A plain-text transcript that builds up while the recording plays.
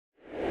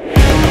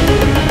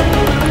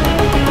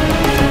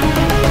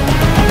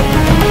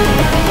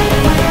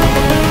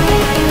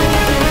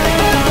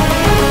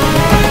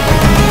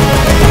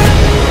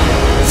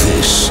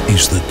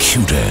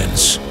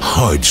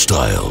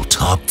Hardstyle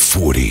Top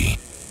 40.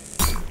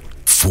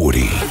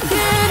 40.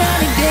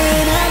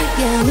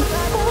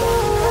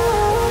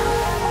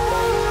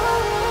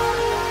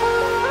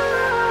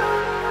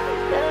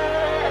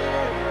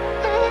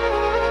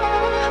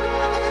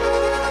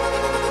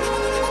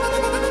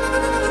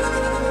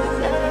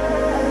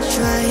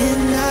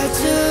 Trying not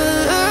to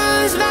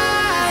lose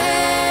my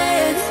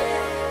head,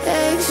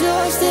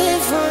 exhausted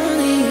from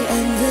the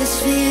endless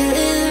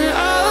feeling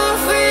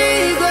of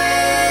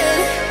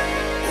regret.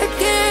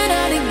 Again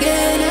and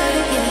again and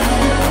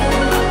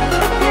again.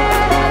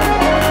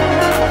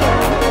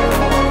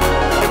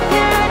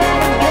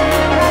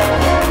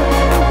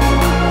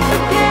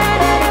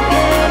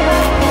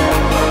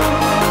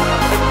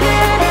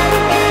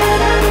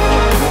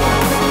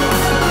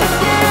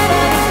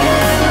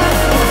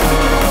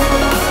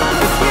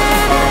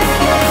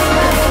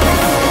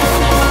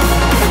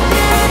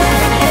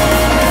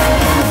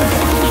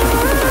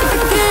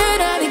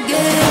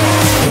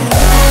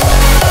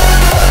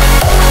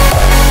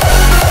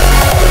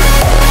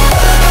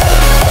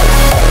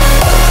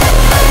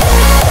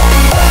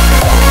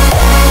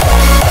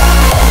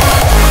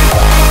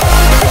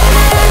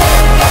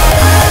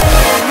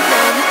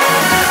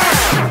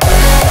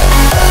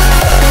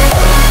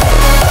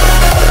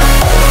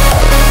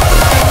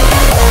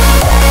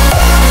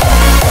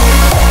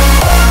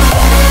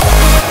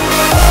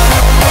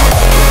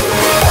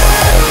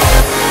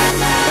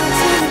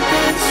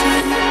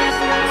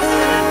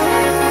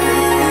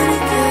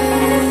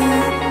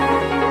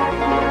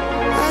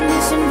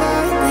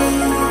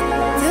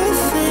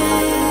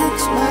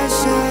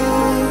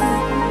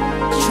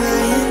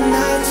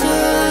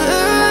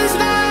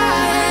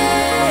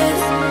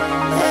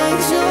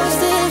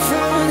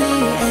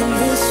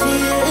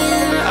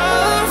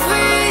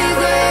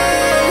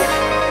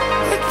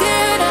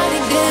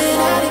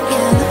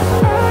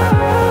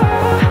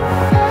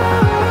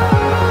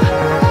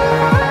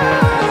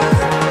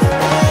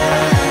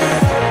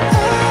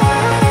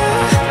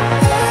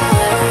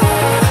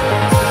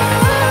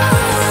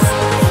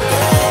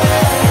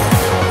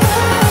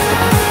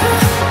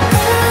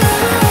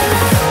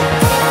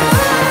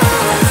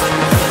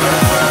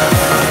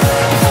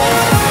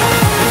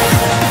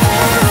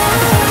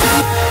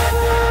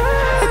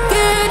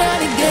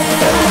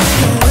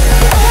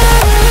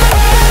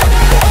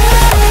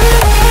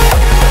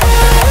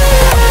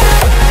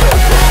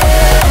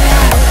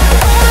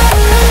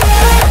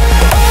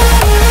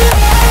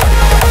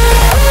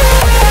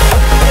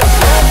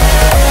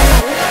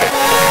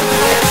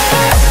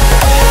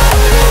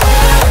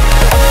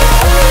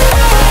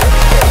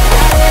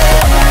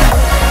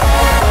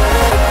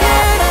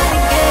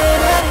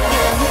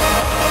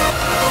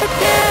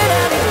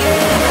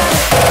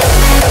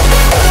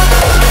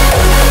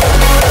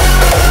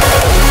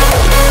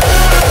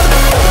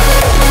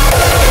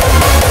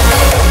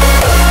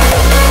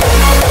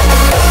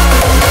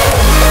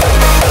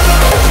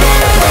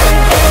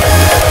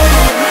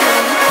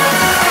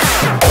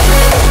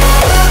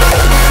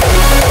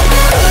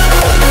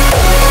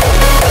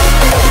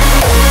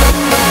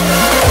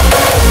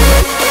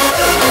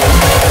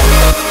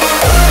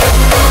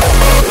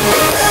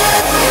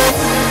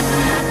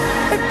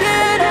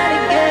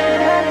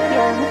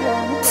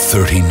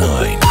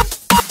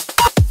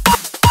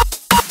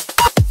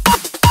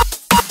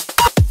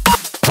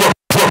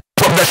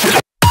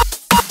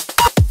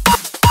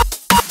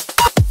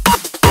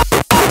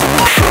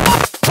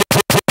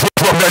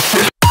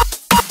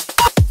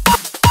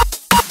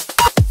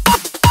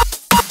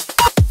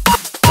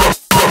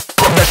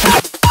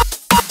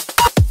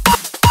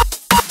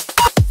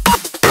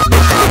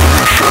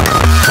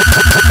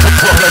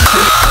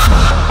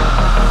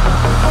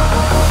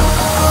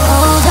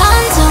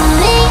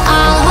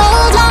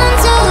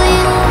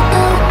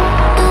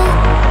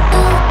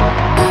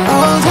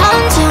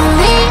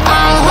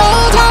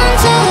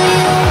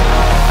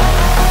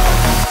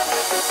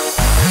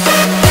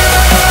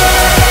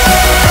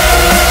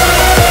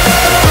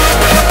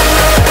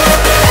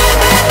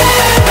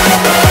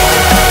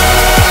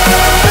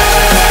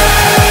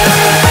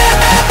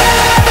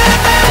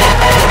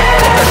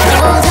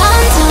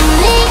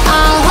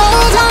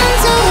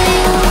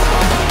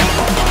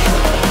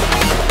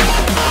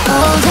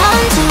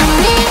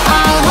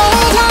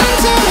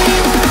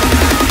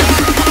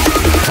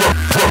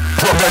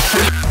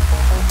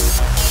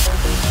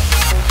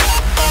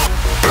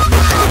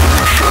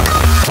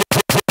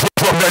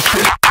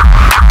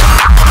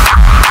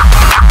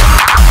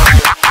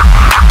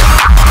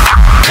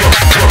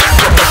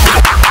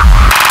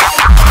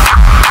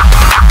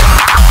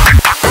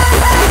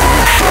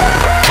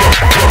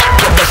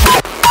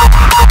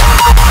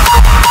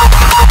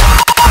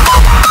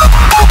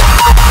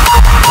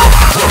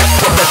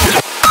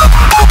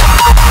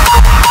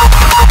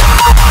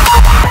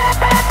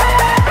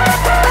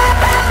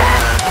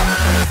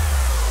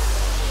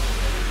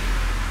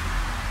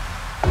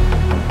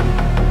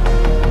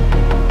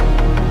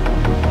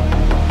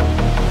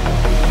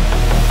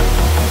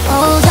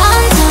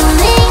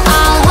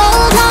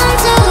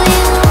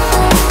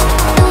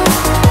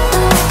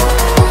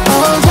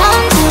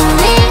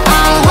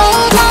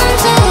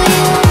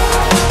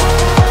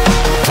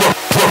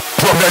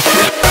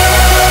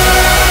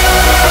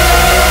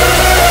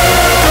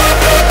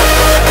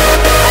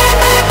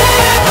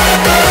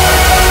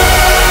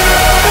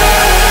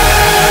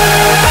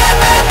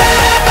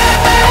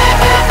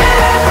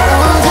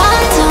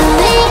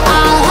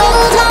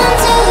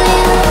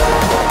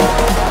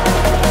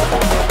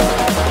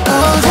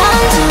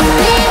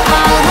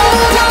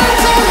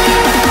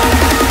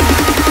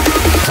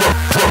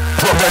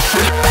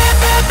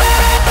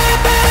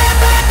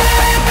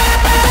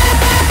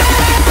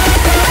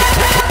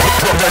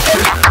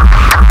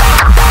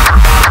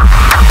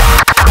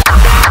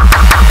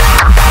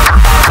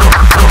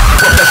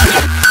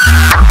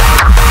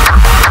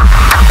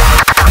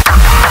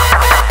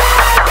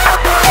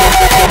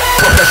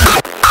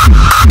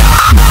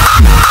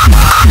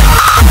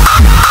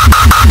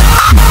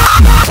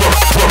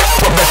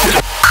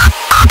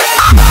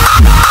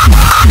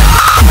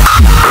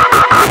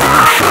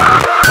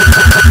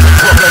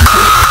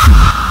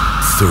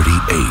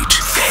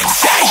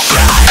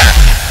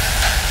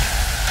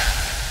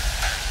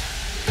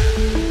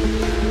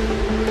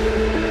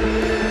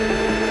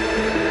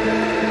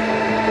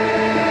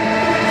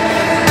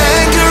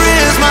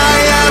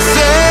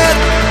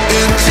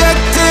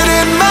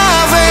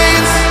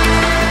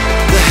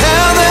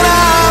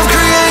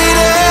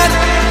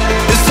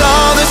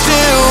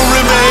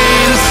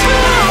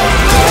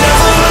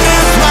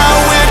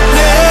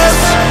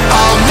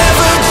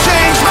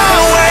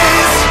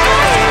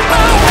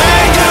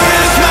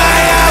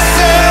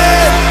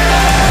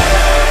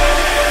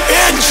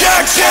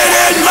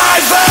 in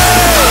my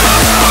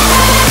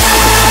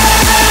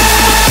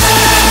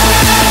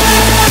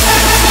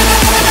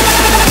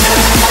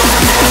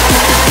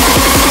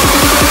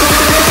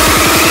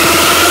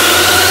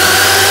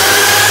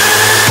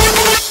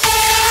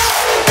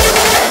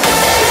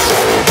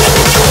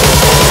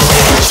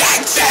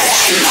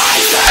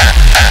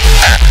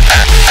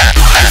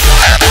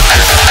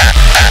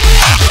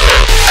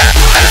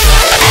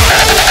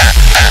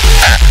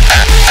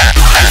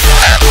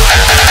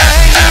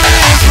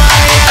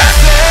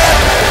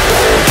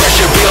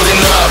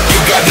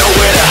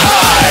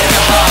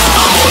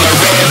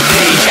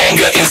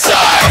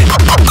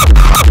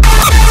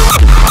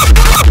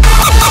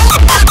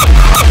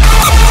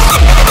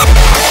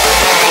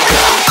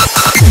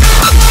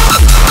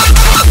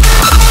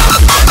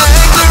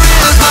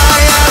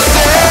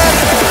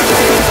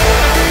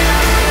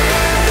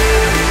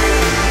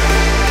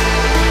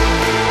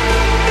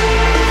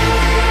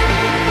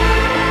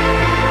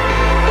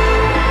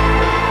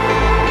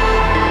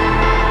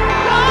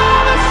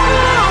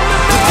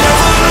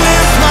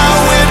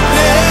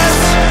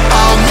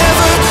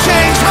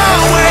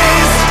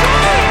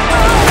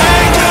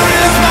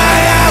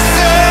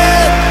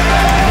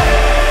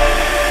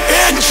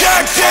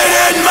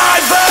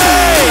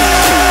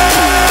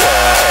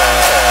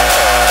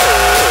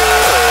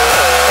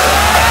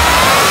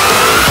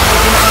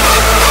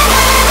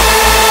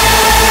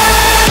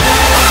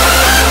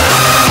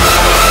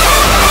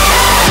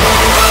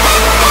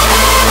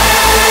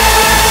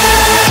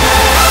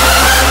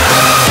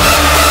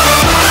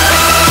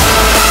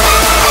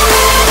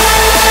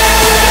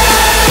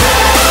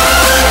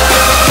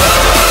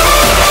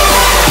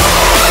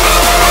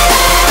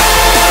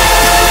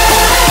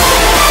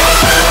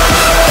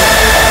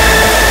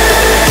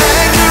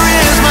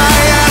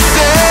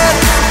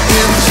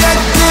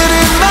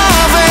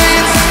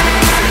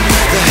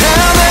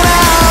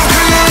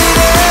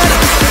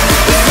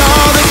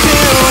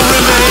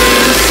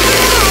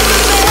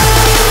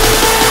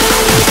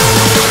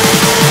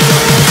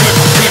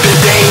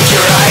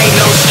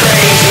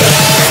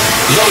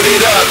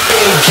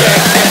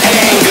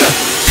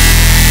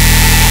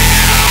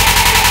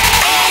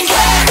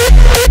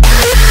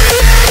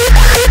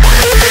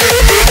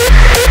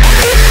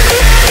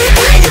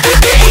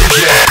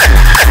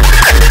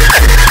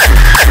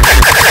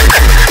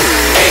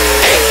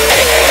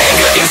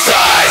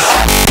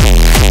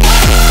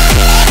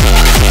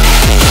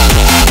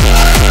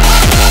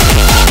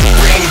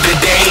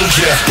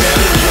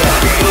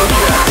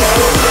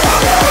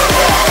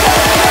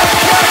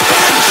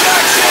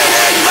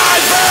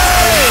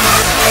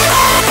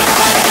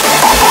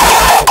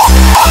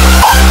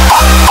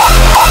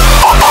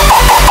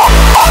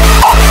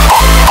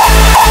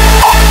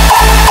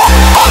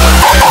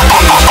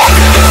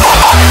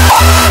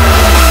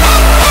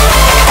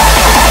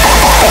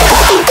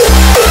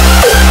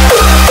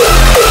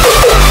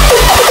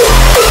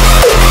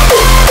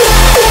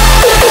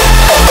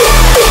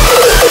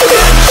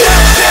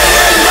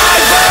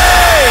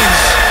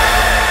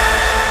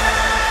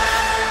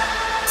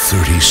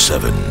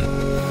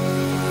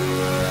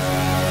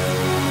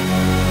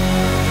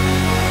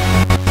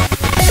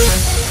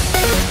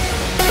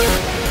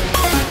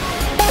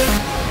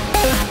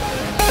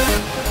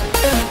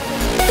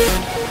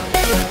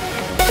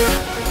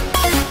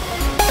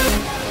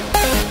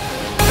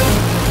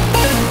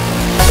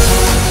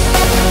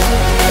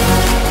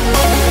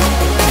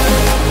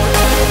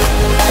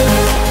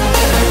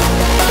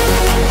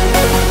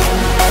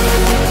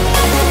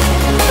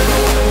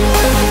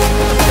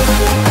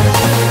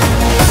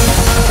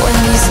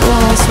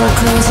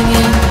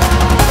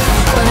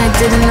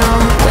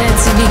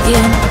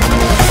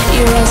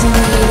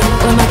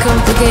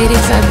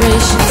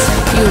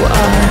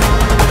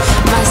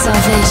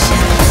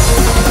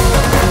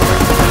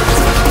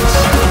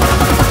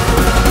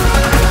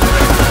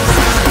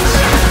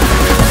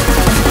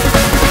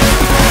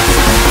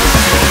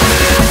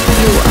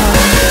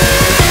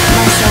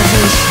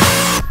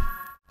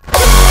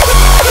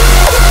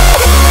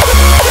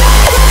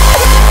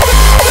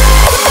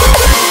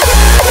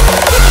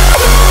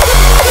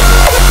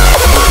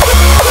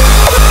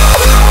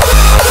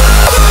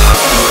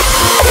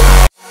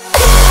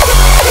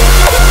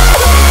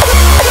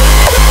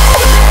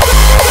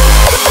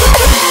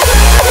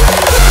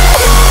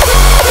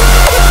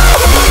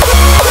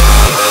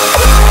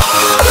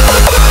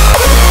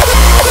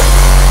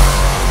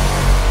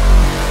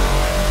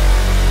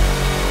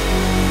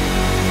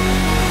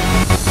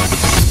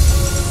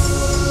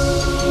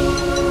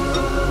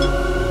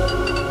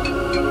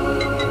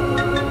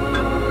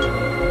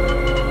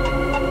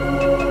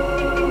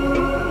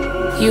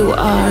You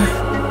are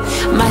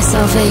my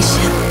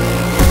salvation.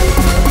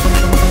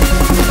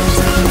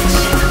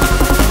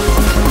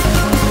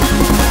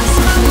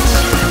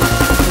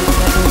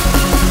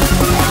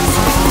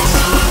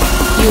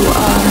 You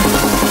are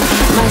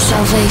my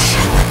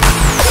salvation.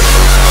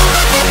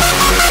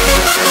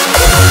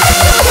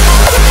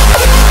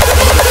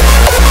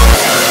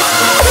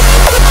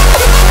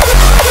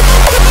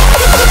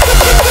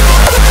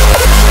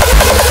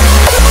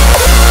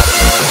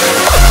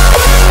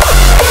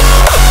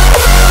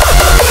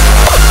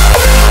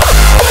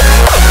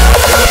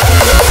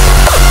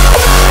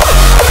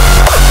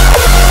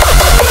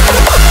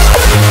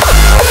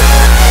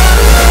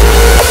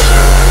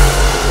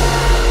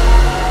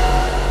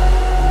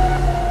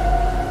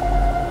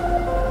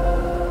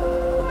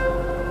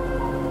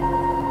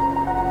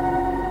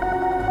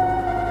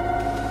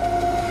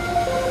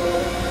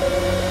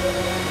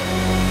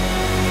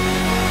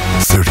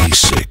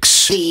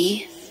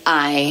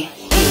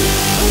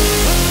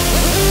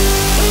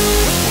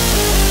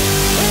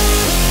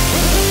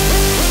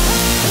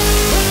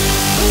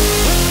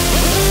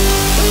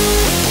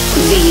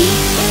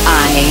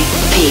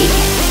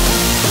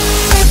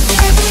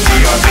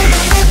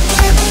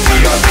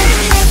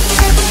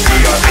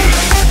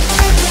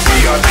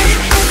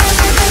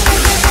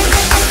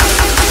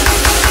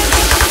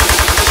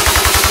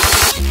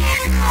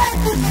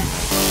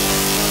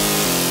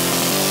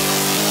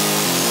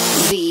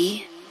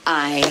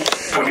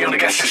 Put me on the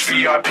guest list,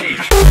 VIP.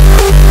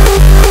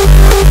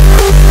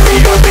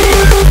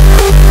 VIP.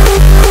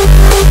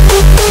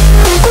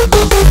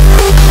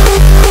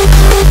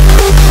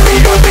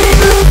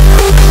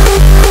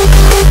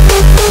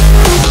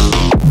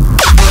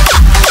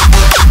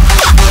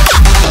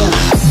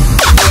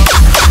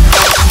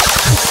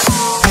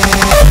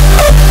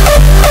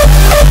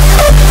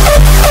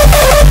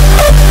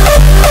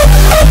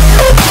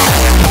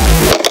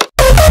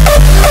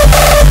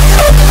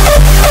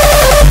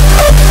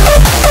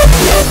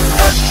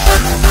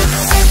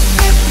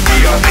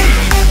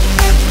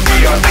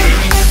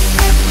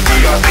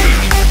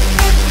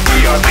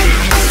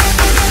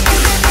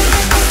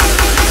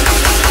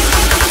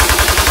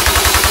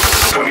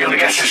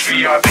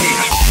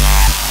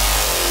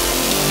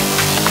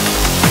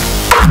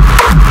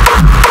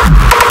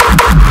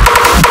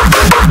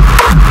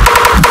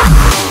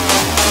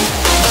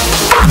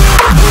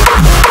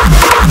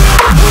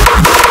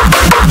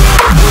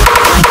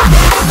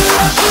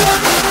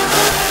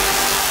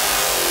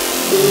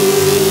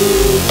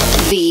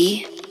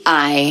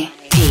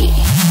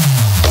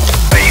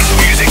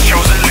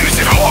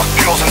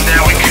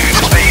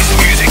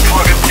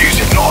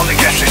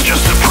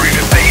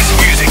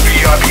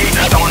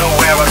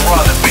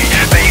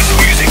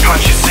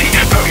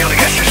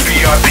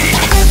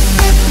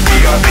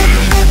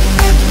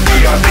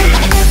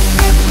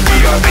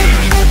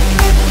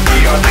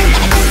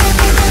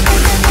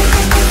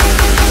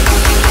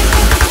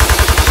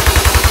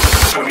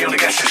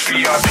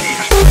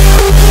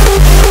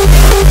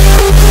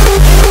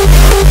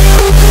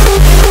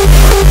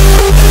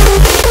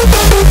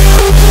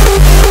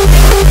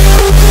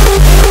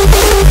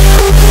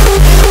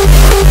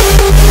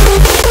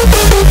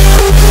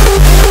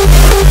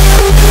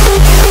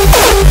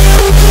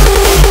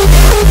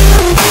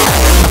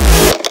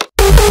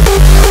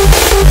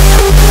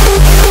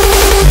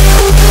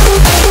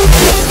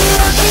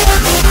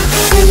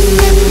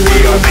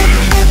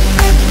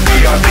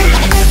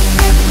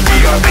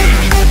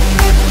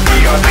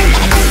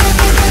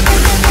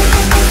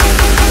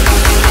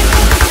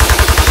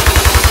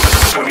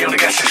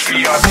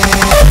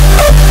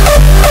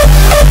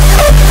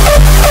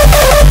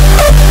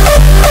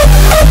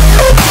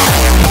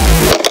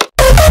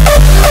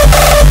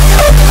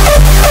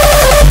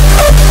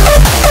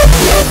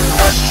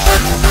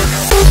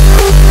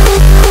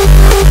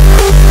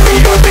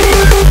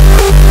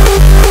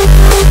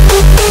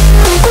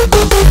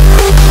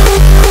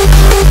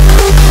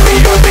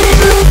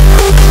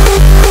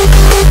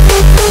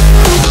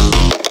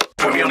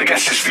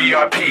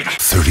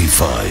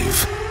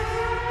 35.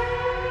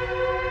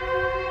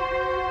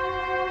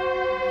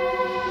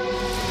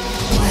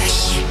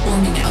 Flesh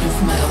forming out of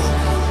metal.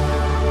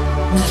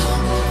 Metal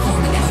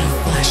forming out of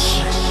flesh.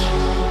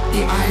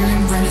 The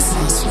Iron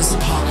Renaissance was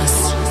upon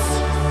us.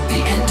 The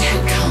end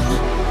had come.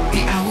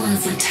 The hour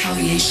of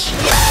retaliation.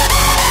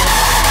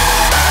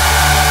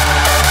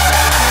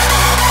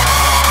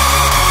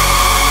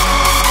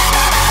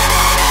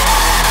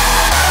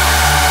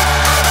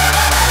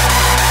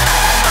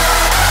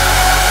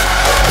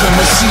 The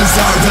machines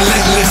are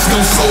relentless, no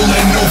soul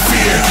and no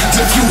fear.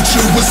 The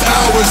future was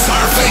ours,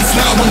 our fate's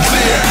now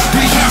unclear.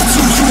 We have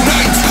to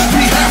unite,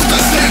 we have to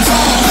stand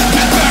tall.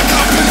 Get back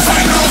up and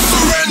fight, no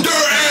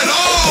surrender at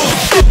all.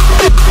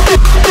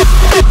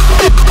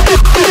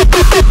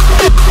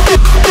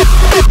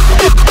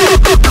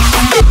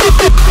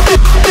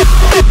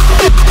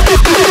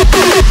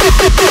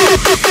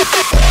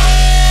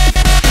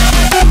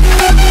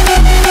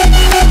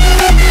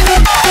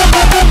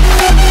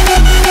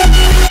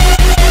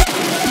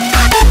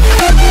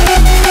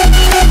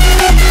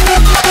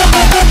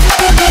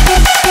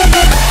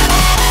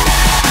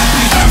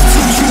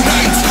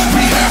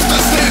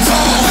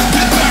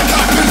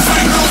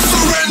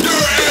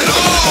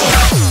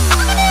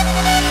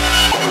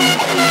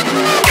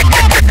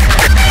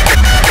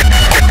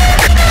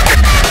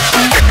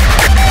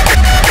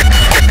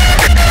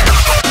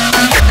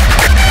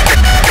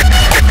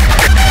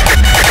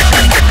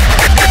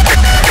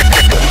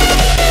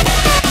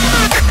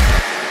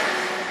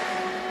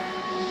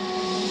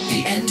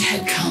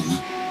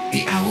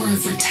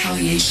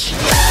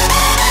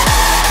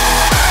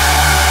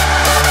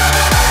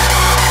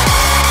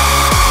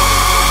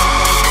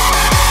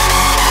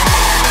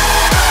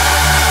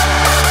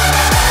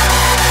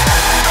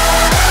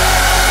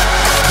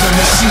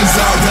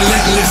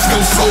 No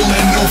soul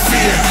and no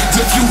fear.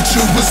 The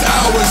future was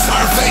ours,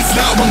 our fate's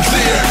now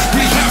unclear.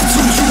 We have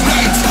to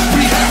unite,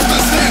 we have to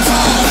stand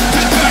tall.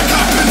 Get back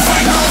up and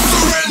fight, no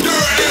surrender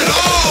at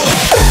all.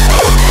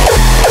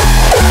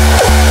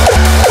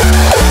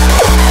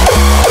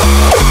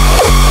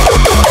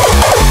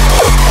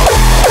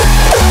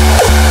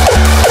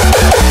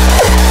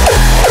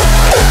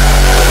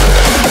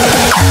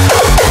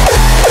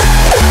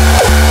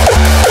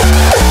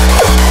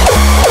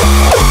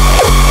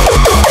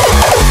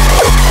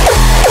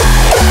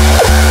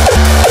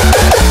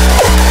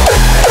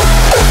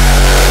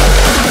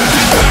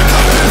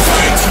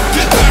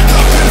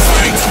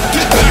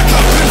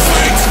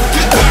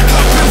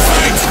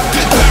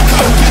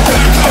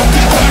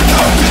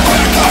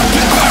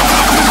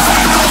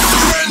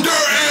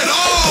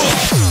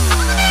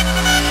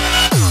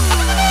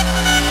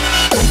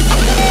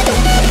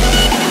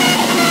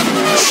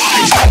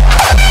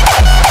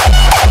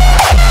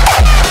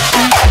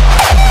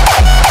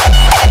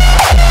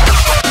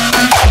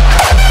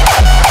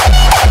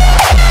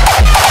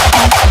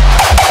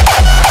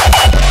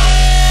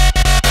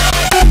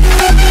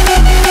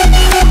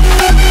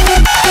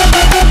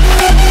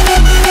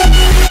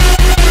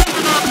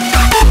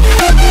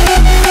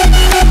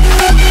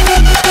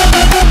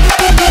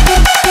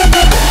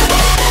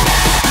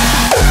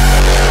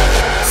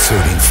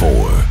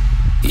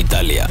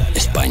 Italia,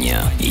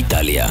 España,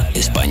 Italia,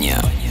 España.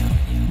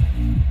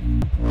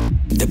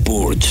 The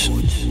Purge,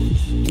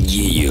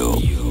 Gillo.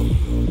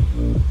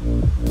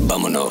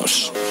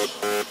 Vámonos.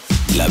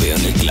 La veo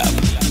en el club,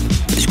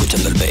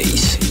 escuchando el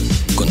bass,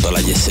 con toda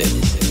la yeset,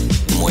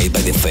 muy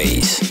by the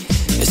face,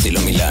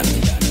 estilo Milán,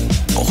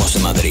 ojos de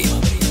Madrid,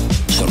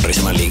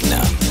 sonrisa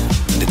maligna,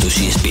 de tu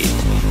C-Speed.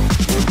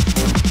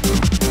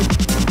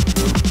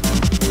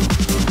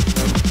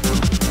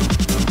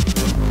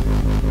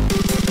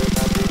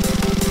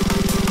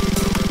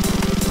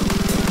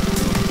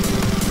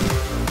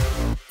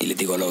 Y le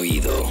digo al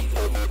oído,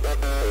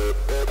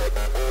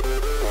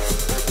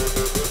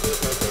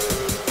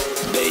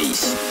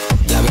 bass.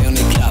 La veo en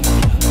el club,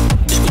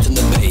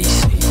 escuchando el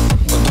bass,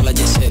 con toda la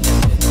yeset,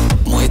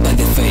 muy by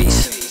the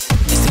face,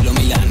 estilo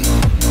Milán,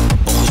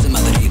 ojos de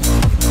Madrid,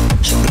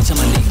 sonrisa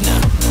maligna,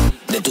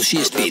 de tu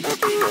C-Speed.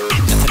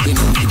 Me acerco y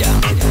me mira,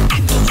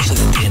 todo se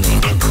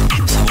detiene,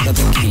 sabor a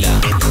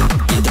tequila,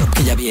 y el drop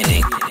que ya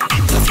viene,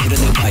 la fiebre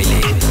del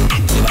baile,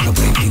 le va lo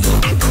prohibido,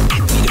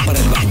 miro para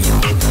el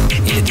baño,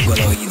 y le digo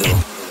al oído,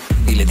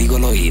 y le digo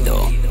al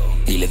oído,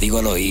 y le digo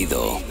al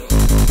oído,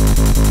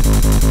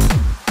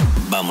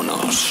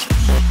 vámonos.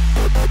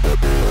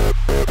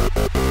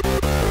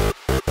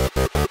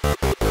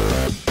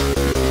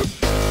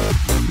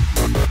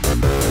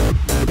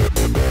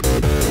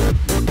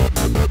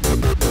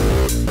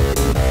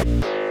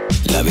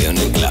 La veo en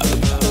el club,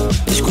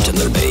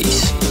 escuchando el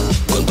bass,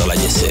 con toda la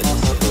yeset,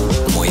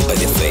 muy by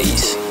the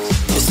face,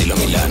 estilo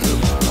Milán,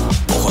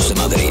 ojos de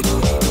Madrid,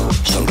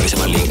 sonrisa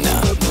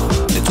maligna,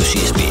 de tu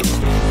C-Speed.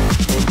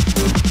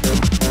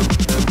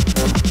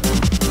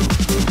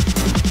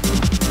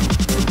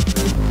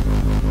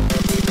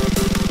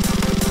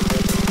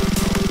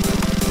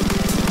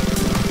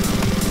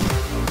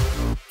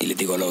 Y le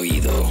digo al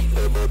oído,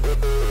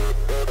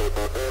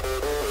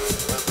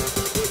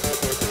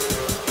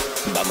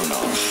 vámonos.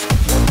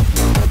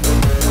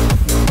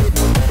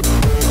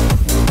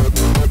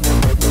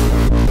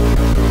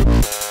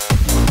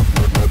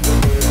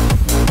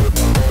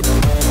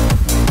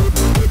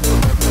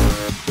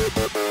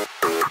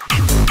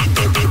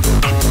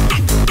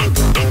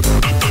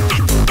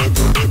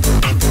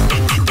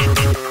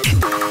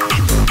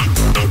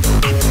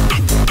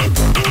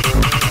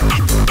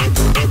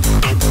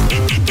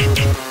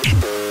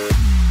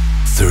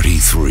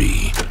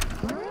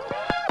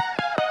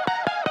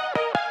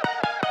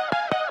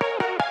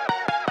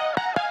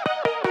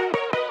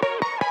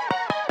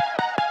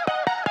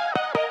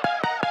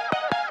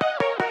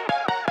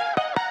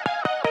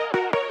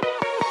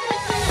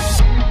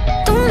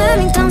 Don't let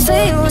me down,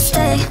 say you will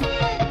stay.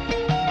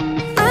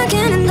 I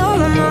can't endure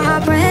when my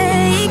heart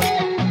break.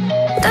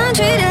 Don't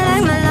treat it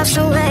like my love's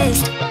a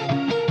waste.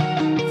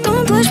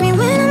 Don't push me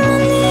when I'm on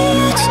the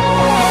edge.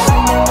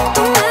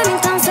 Don't let me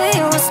down, say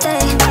you will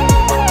stay.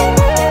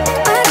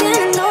 I can't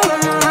endure when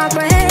my heart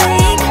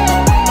break.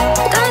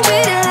 Don't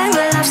treat it like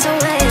my love's a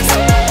waste.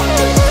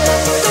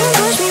 Don't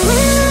push me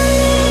when I'm on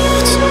the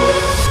edge.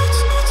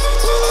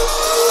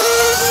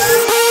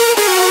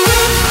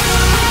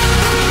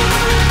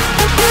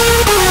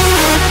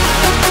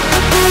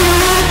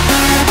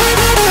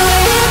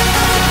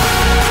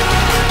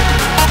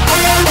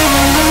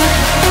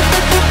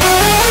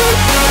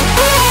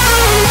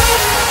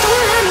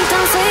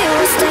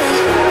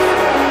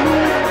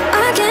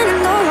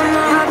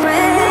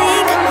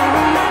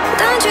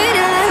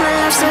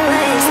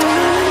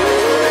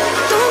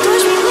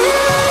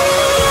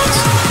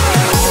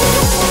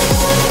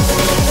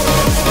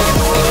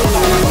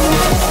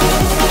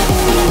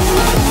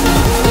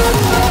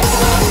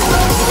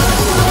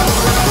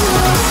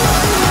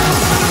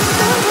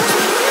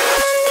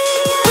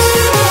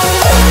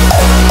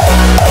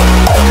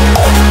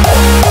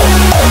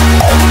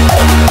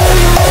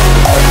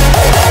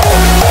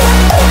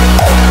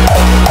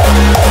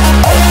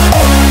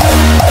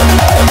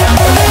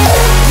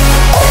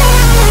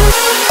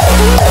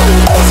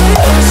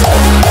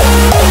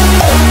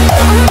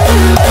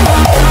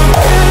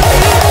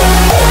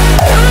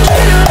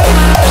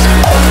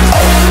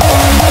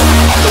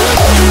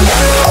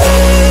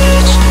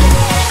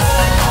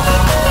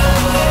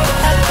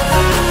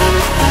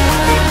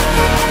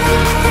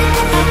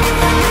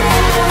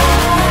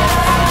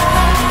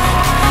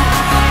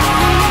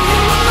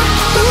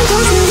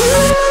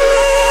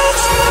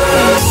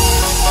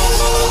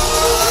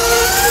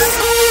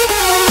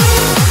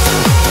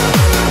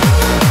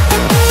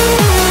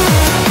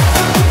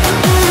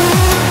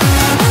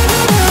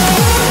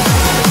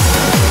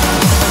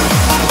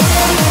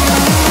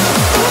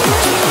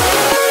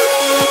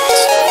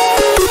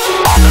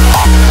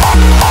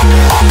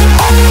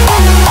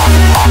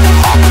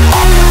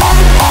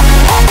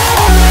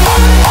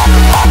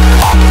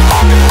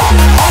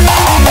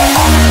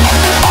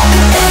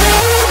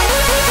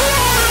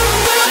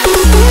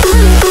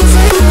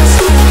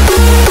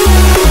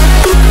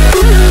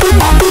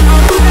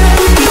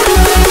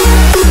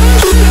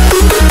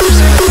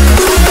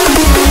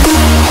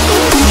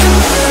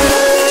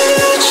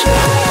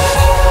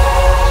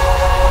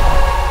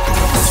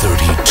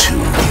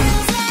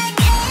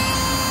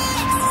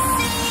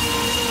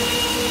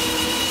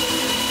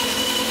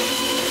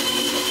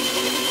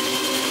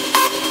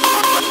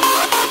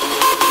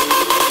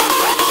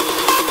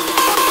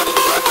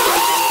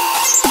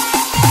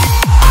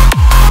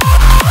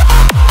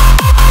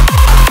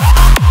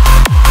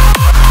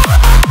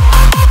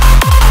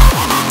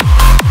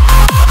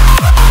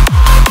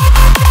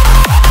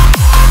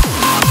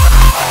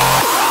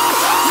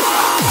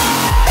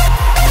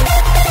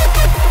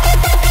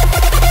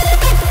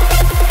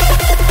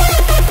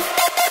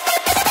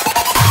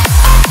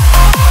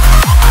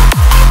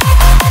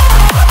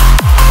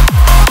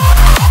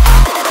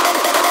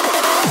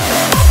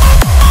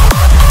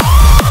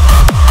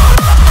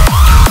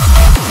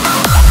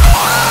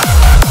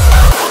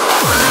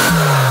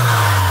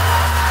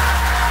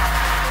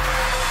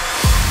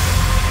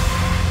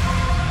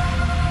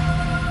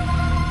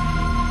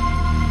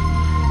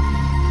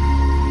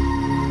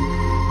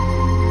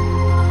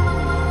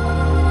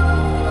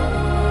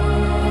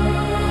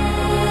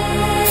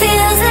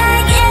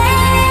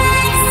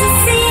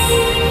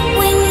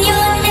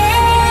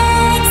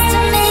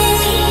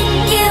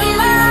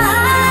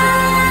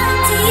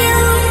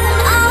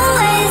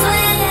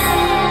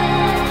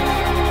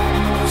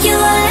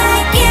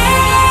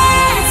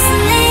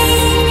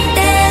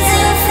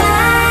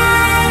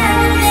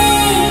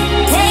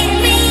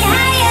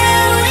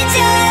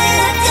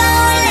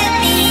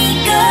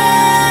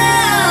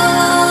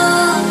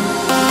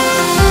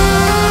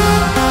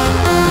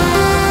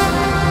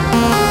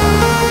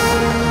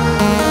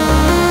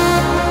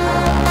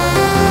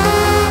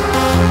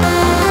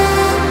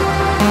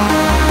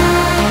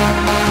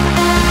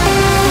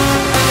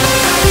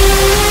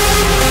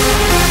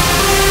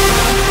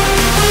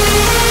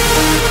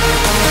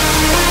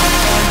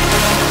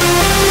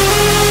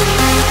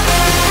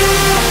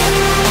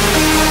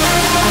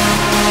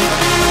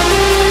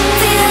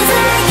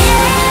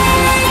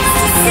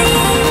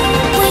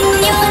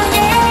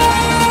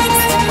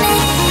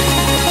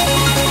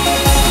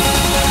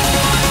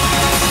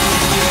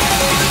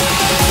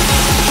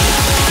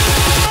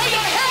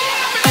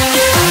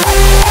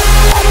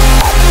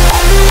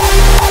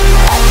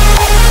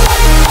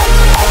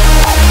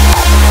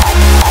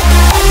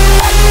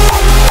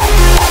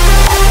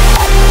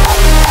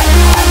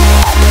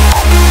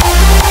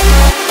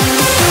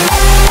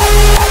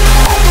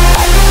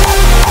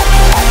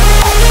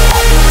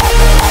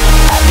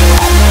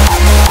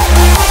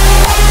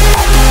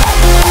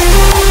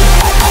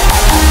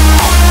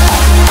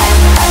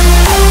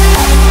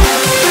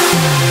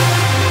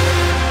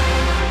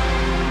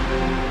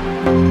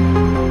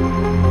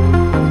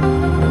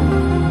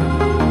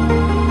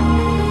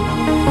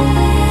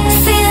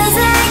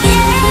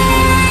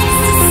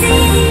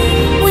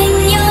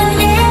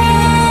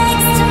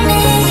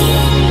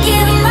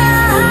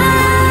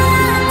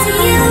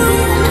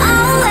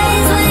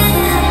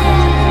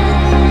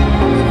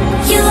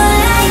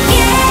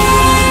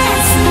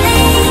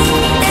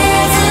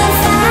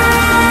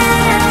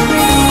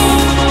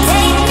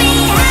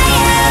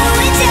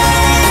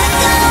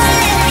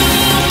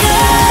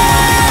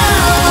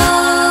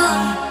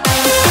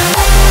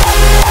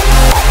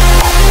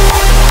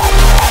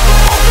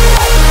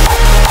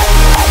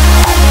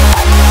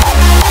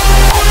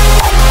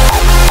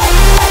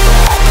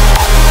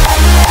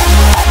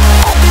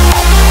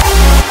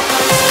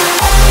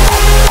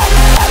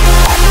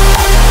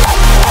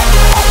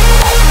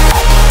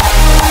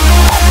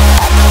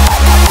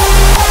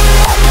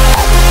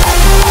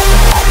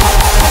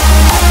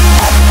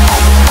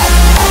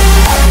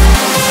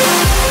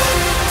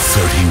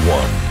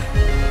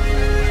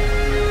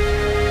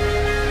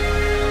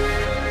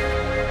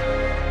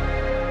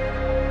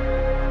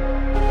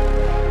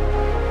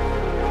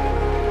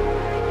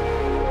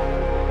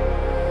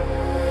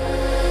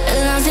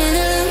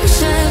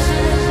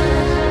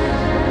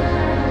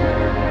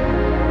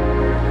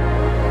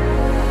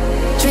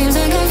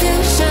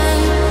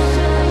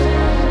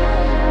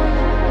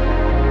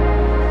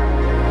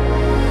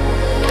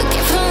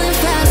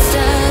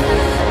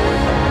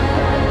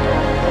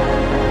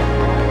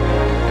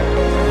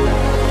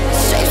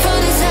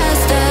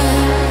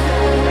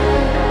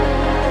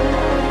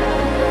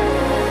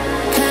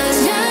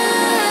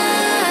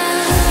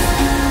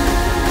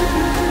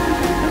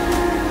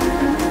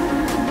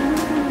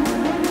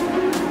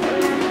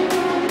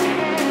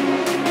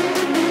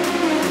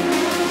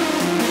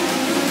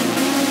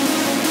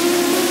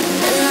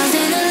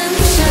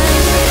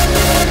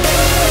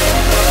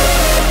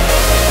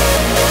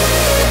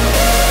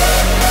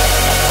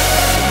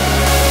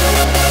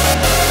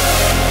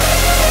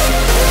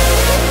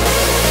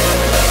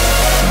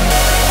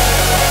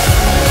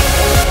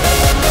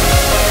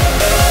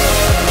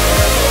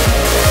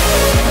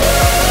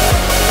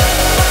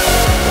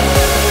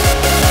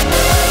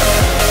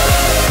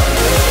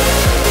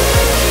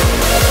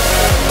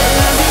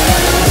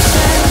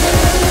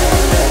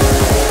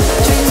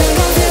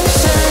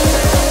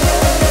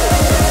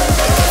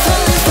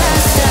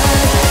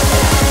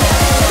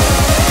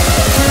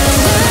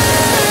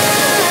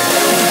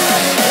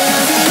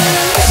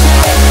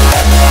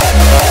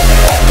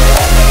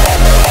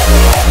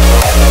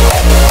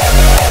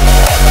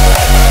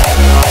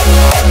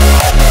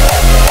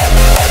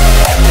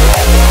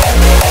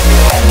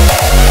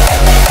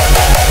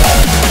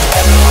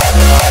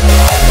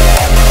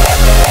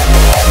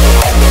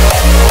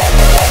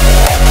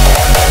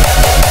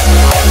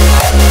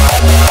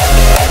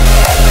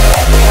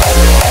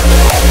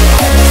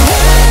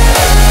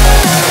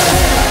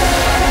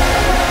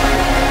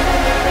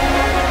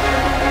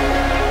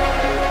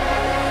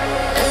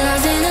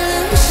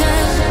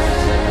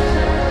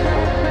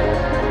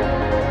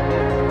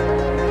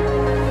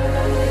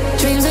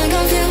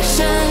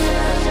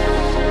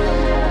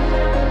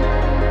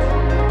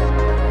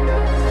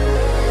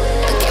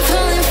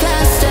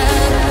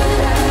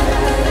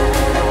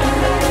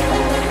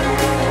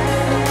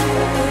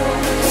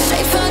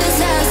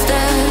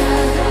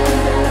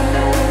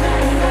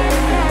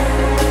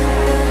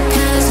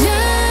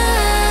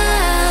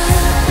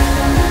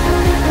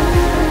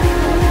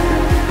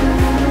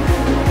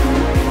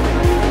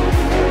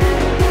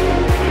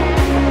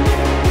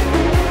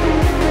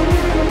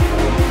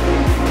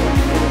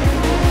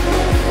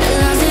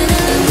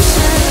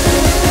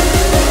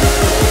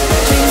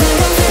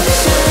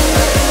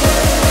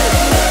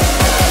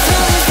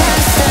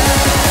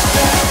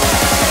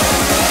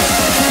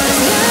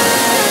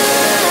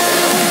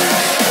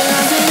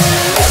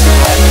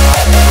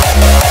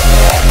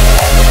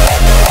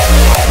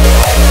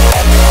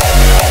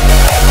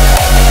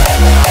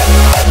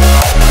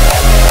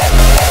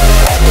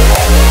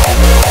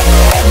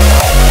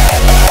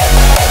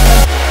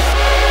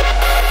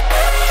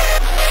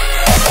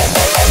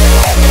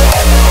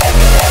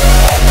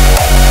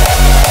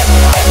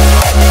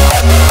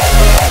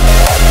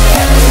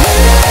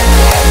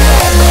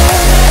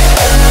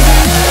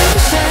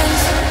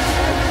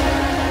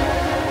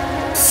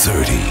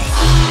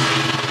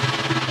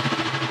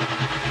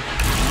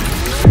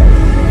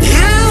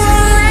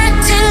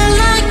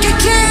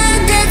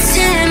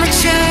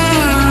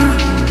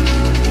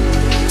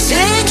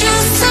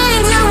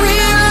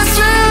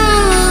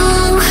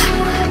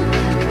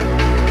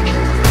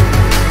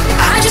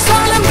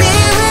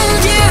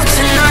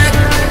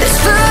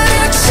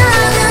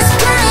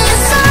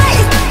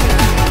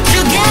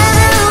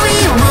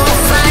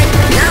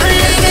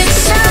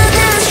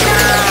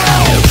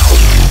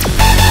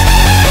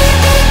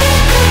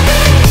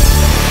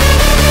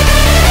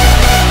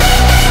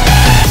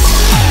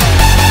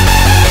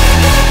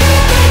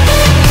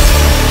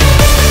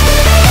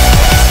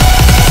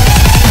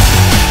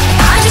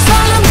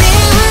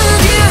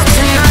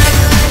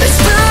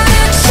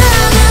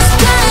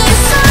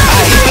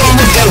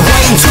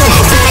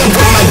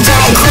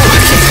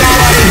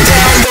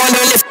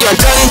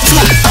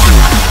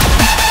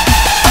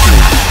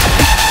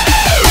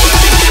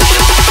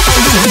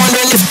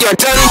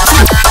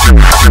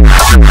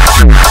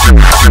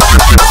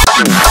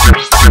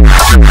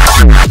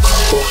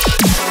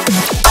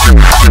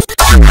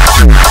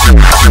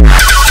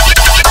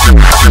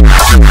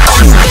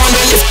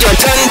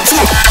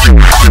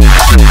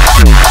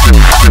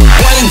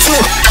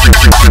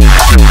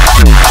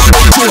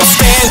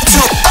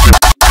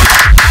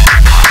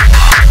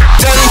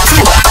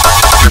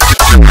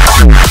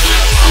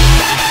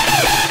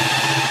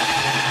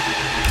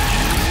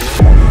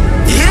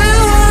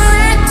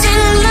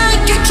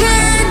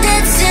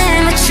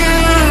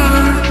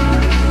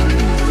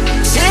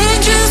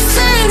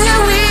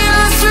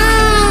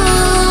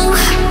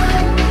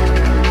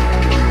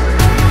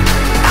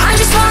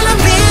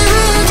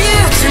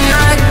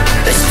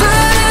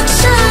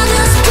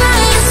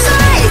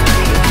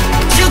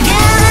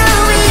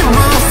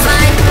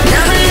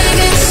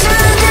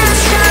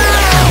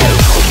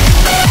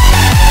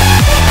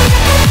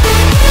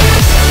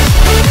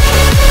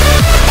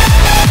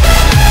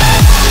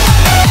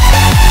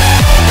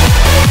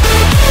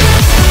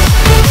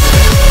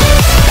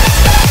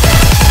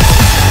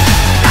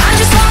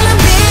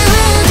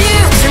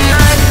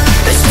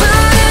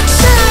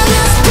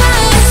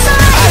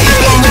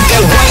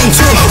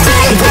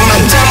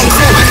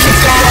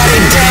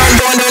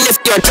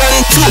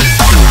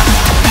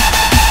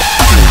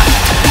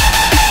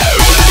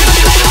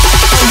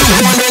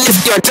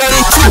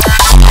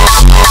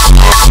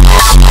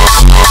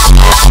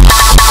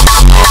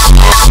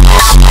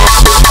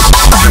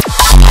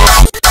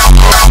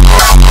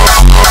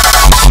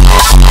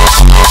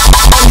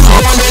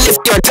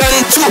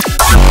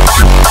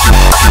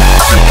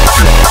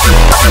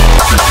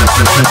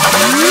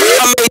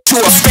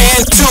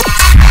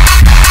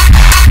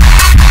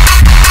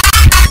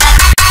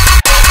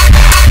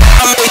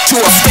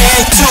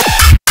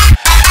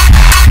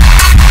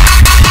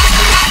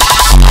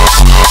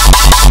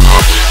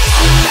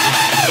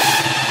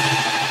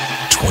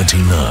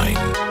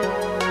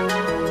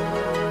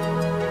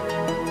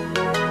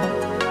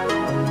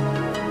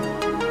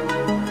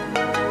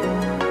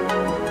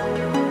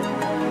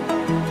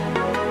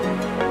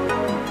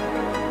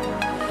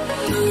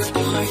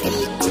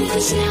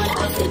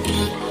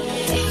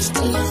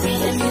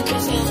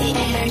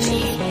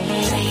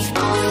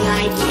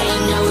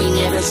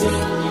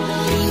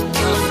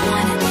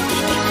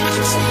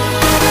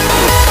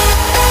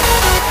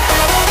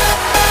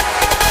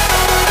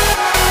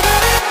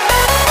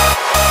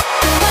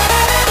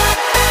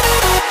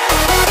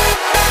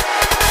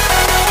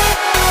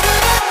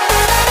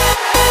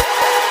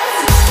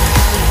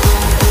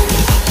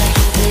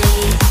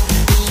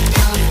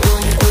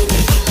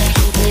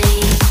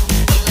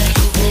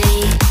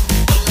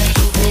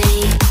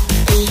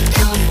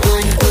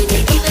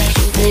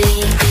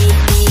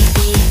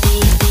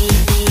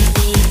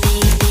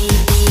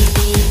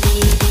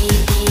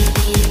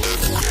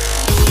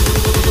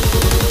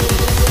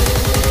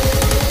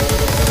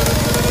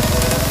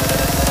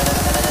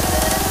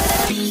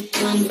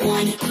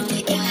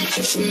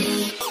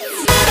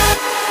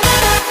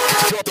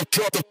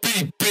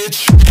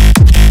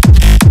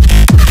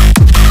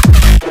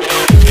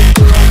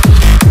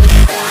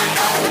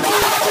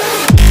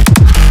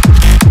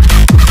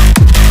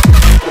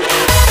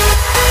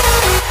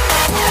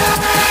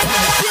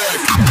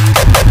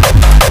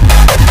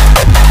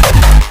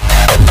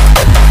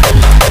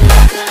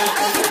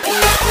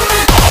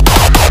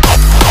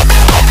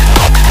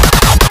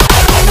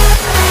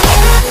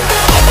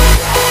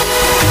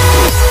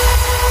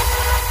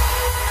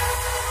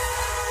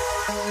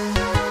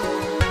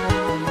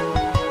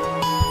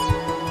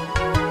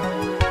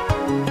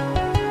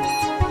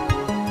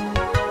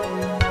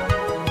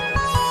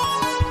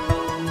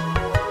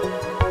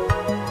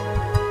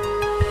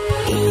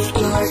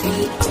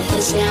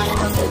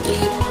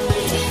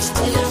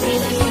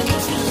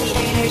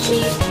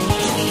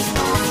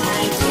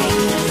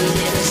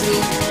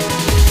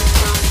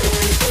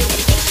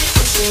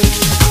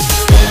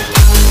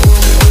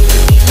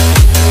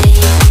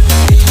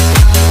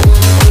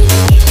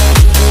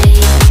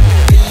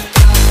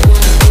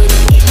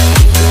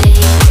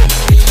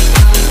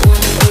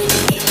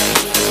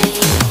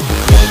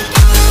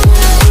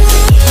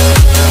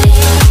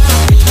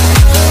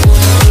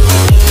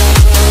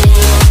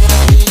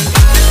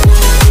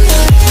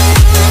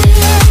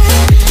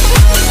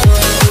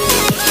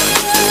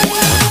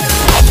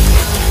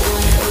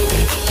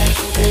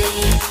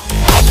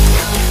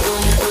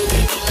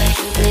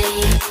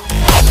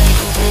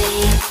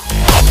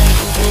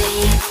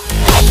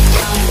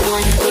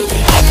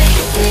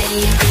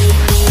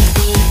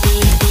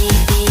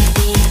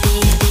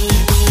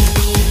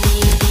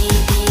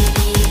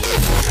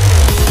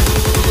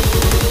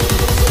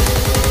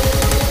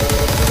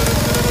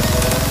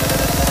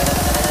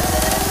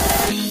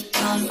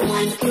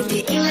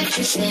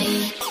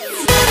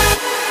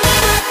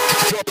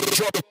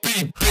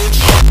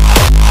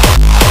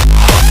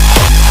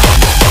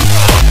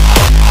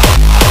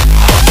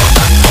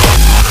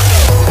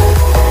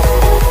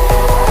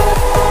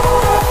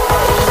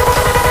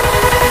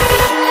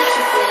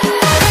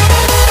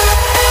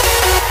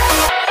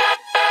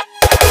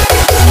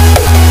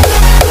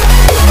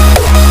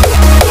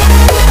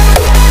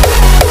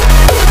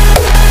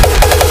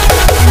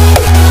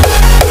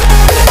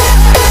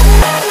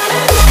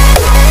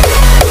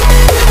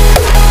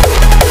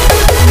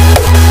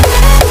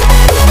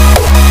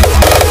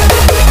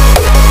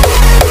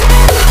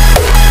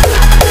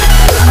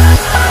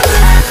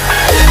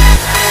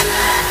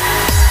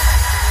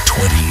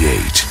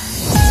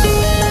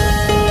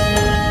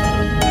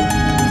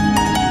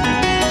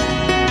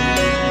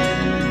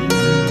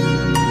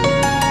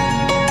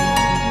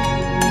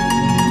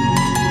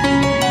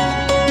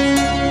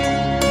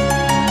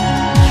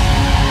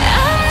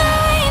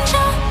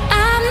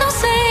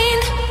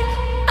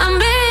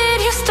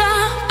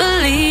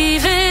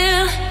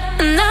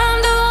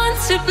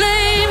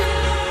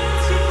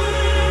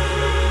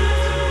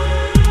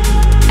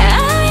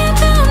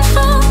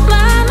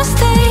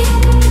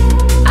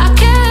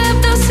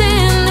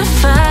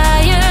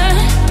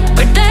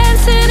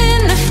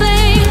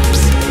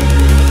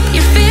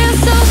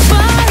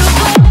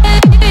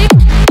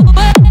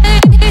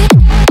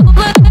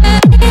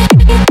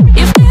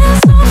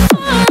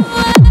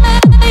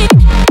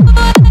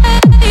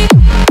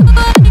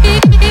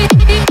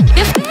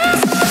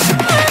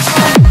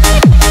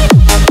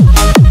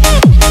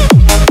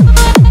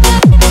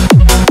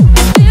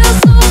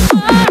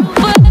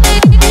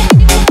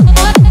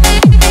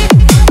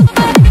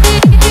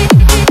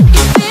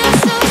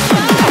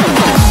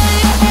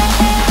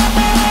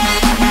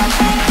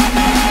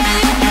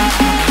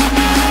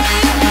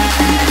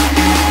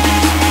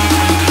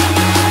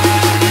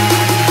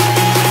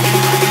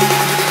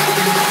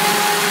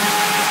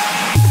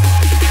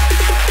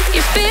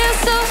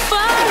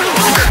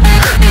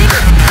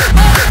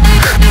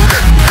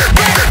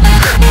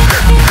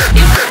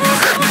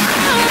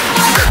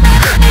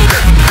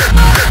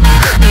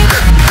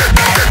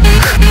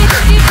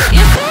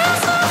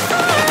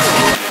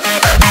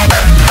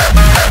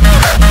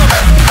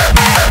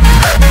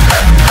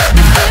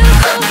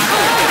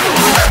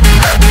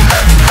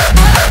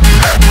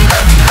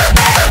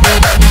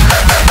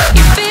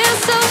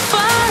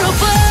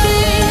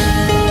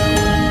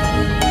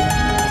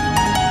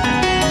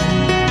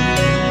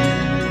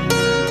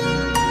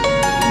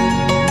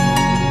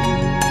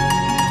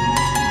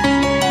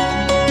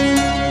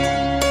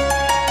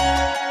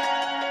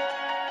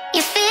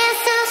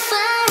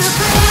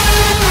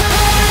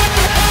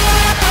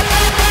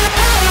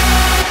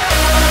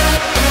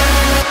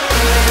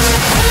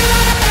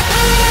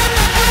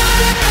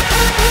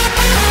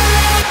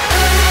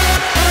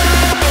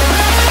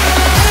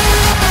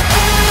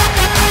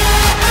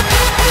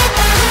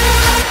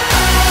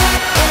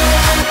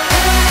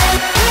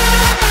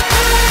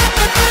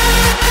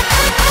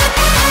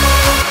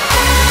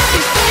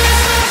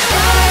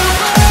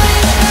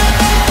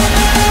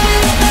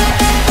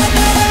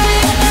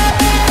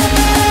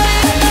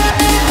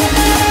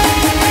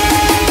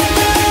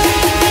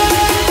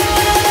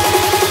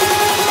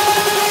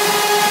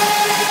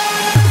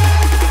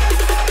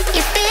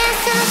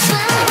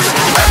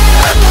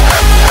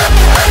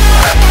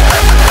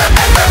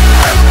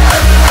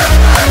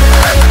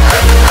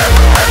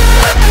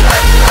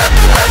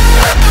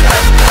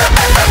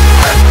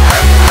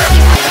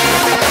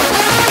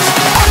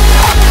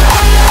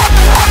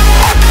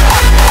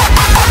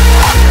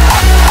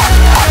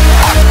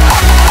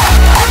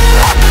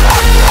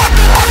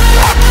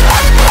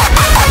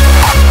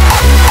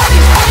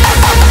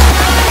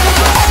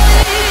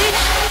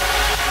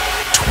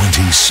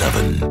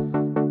 7.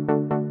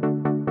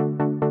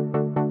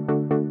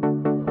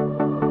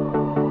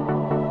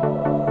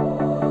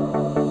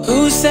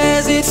 Who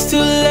says it's too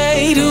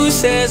late? Who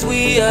says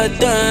we are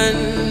done?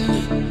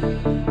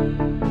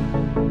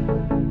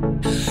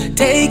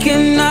 Take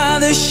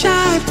another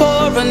shot,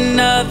 pour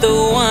another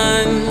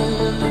one.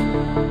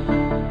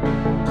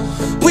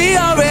 We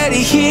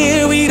already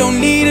here, we don't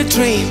need a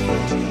dream.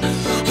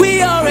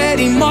 We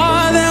already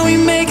more than we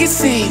make it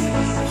seem.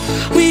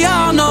 We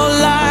all know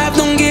life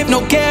don't give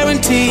no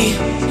guarantee.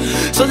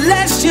 So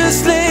let's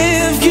just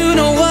live, you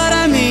know what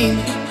I mean.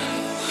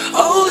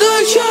 Older,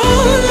 your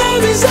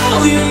love is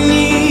all you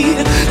need.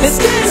 Let's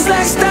dance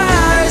like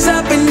stars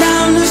up and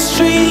down the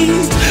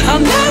streets. I'll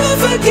never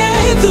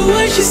forget the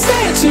words you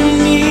said to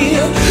me.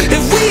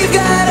 If we've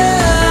got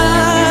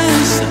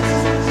us,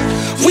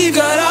 we've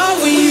got all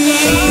we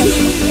need.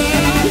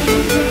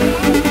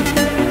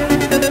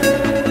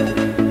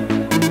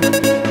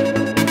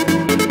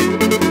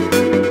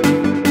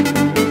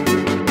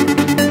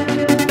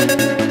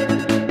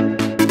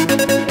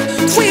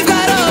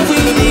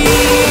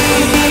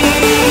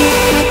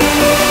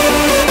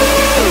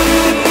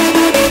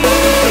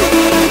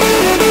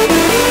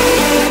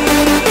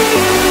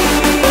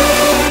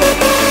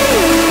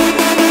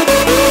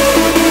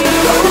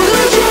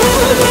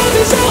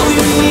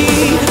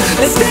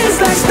 Let's dance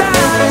like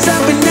stars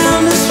up and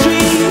down the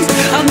streets.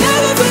 I'll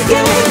never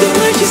forget the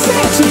words you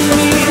said to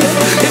me.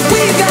 If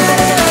we got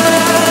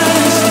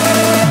us,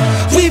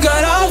 we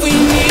got all we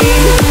need.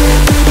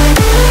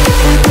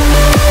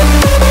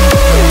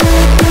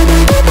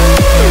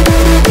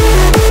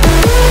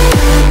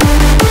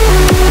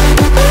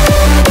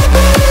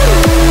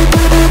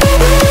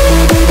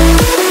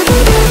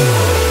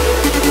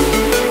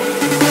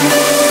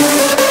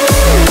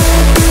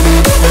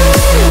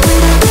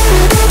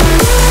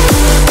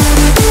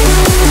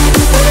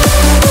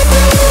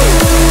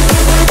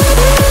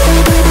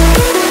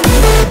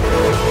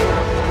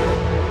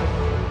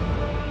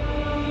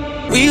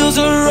 Wheels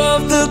are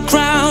off the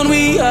ground,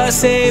 we are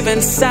safe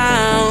and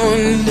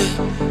sound.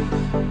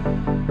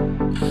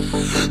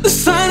 The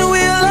sun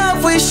will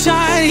always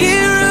shine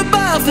here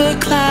above the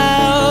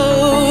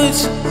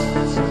clouds.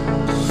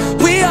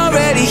 We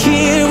already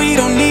here, we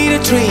don't need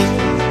a dream.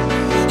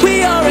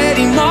 We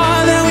already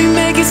more than we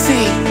make it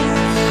seem.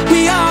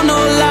 We all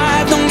know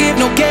life don't give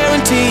no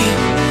guarantee.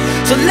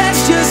 So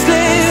let's just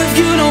live,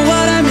 you know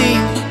what I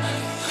mean.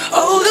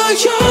 Older,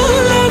 your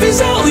love is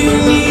all you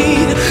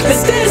need.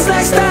 Let's dance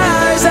like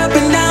stars up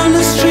and down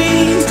the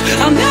streets.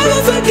 I'll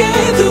never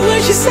forget the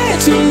words you said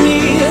to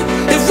me.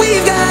 If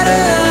we've got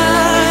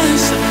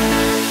us,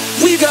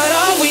 we've got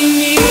all we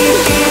need.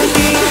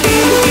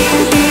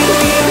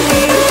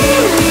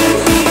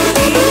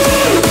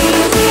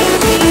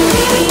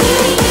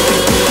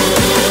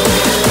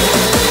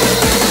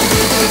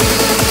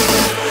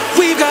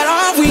 We've got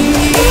all we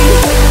need.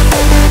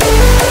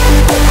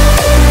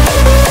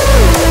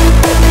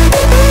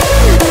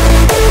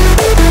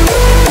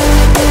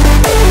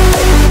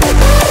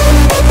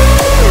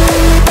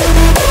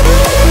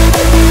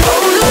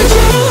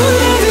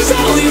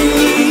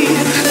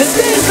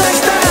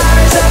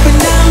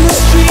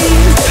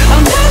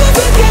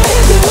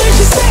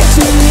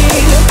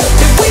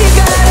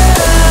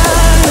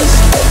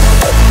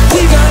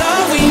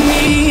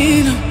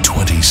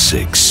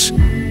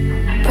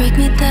 Break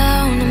me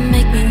down and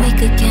make me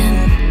weak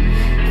again.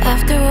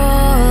 After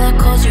all, I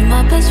called you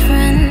my best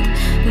friend.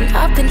 And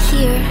I've been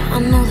here, I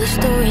know the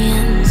story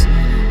ends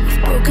with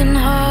broken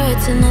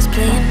hearts and us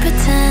playing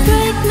pretend.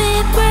 Break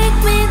me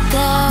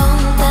down,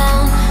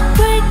 down.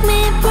 Break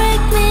me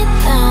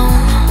down.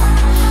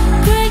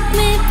 Break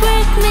me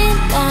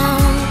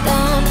down,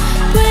 down.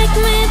 Break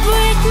me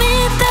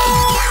down.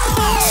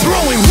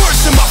 Throwing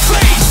words in my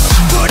face,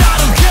 but I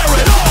don't care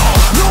at all.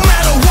 No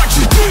matter what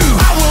you do,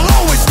 I will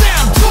always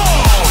stand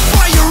tall.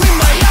 Fire in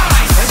my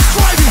eyes, and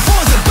striving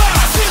for the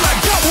best. Till I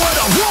got what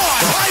I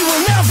want, I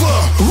will never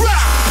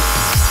rap.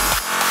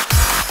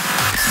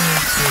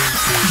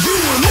 You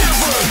will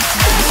never,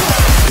 ever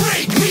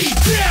break me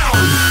down.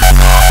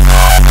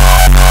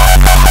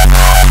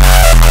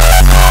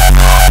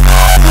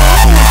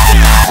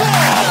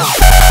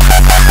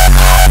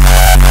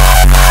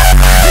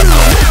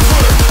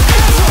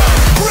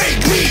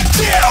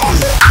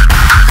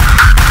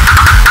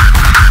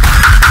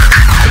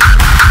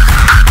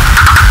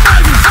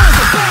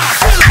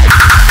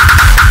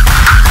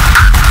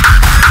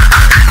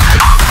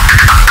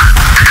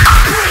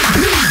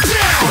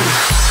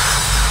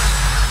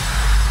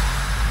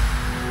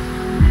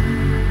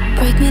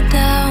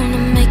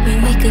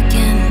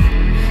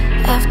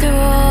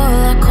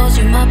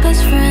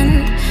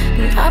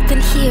 I've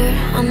been here,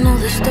 I know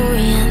the story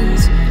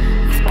ends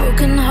with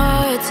broken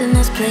hearts and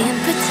us playing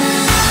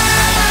pretend.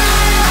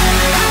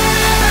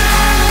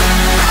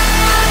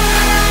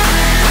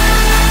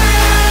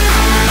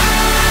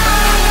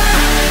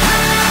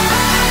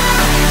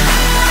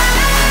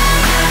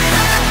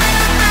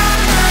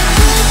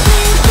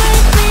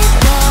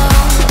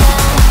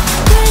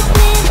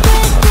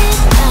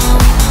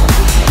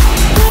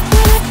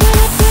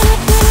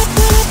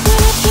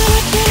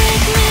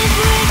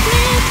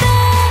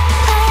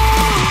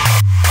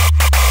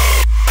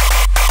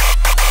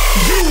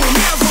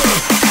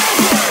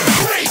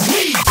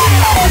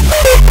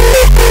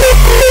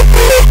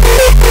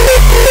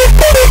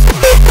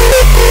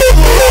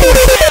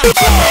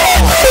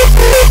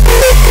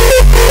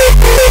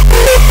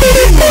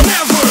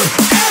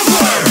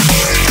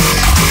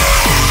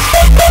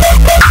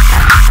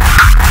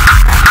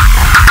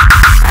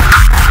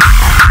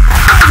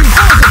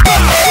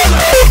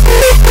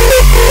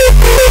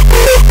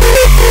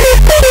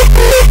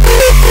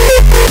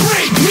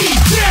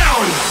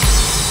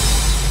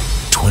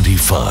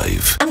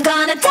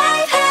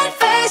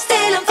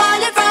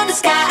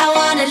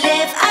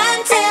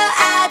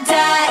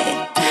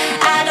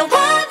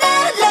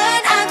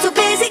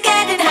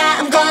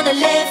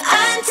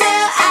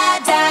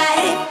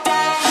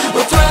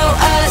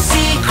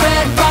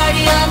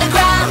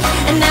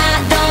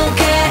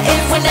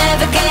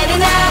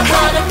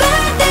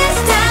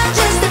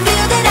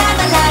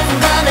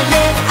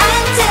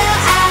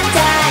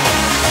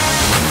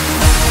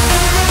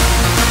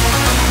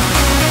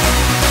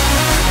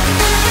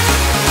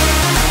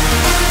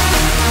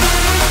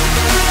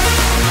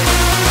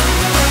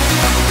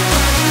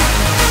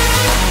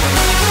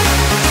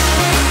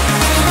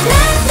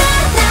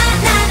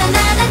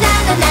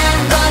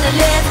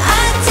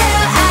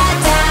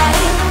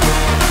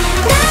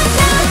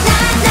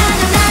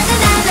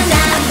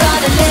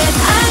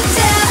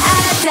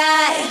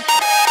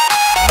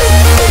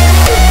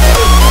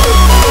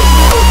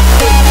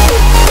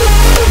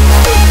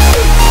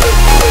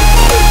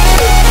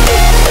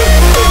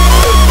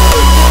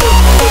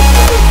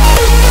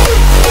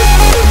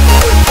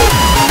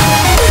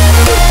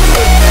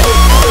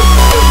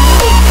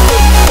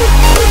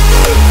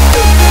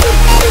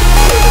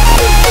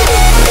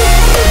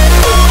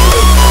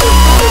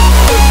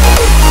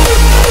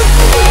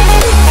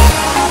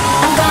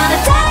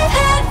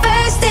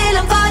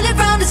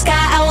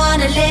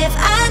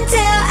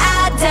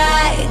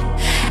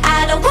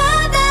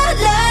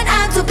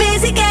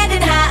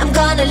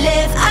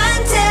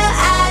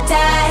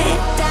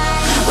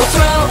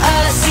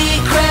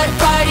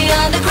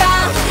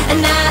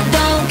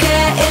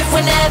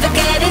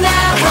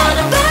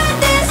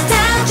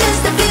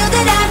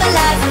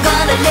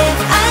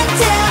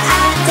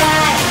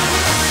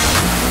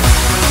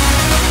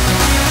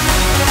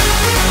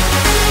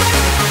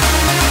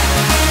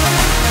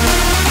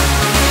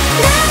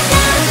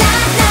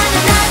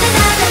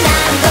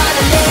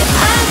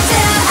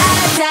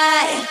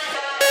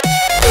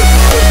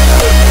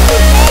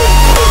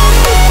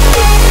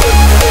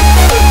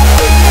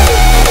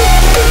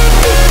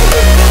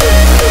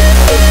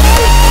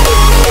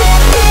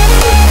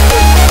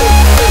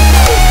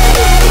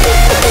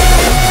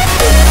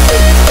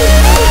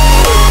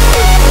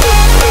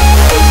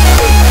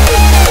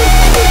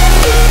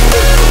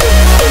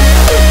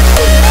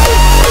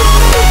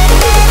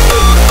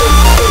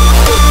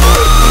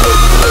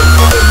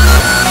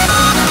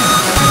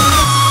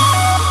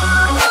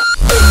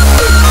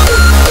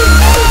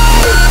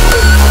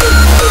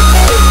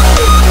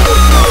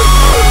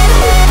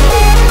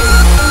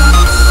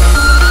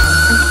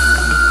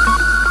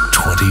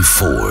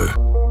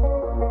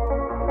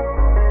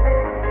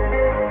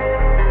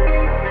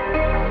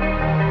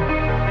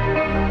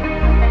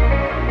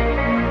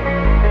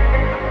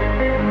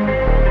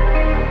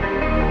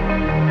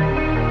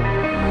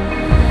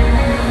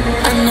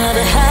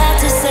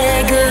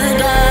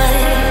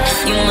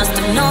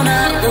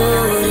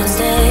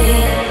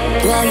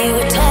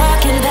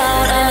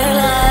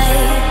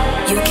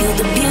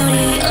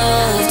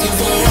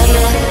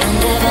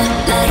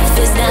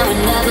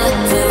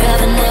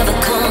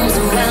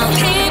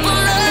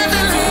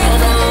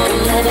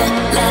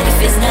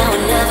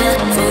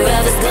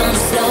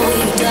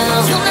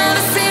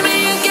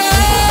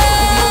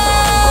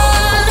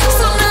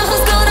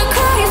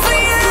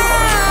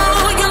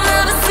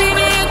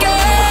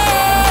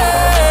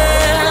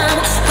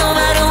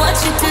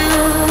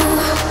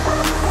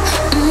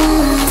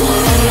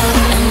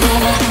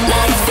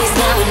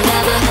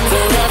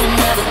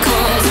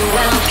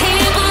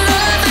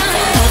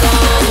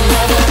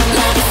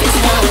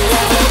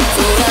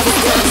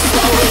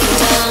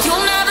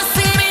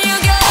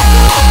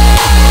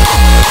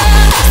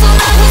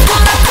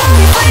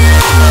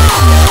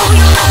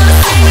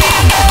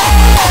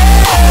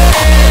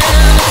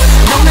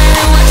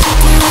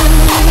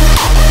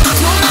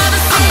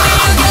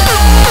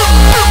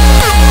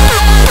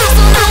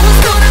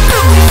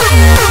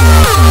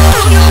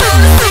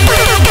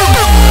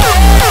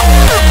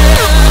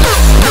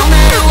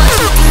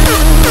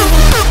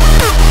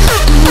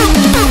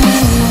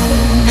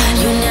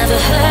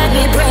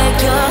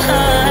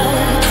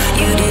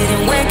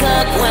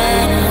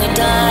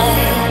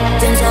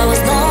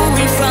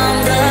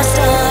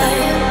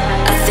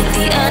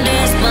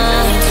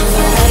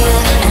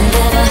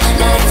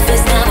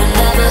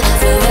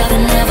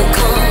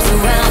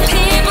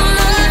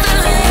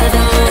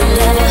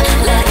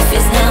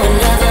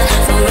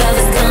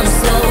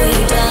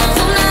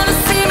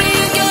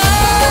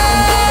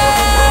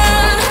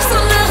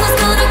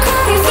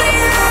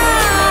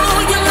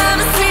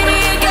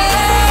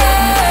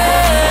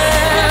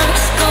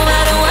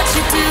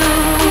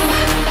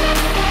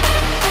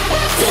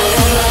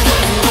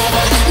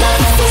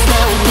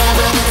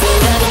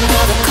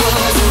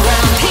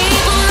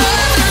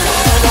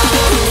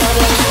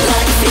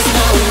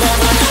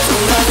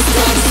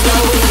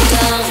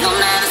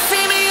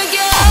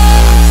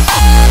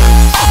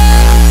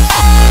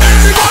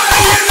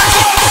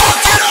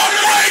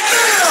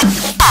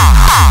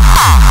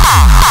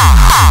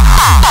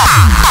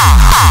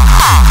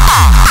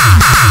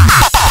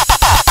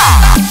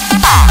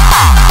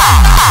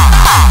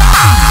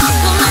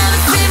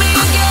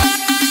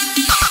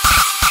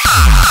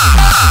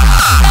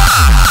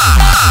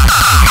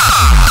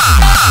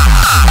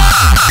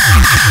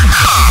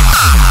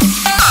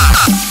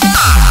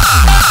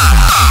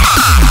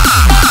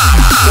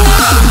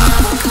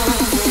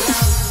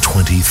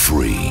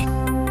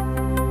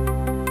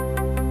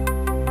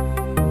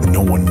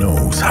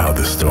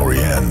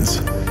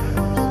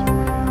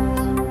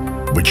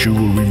 But you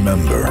will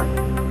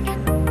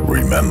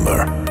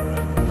remember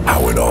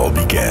how it all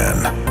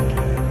began.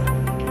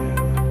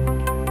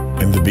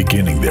 In the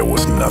beginning there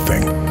was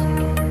nothing,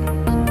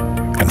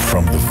 and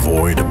from the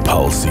void a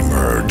pulse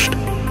emerged,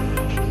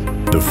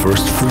 the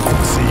first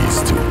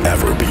frequencies to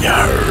ever be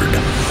heard.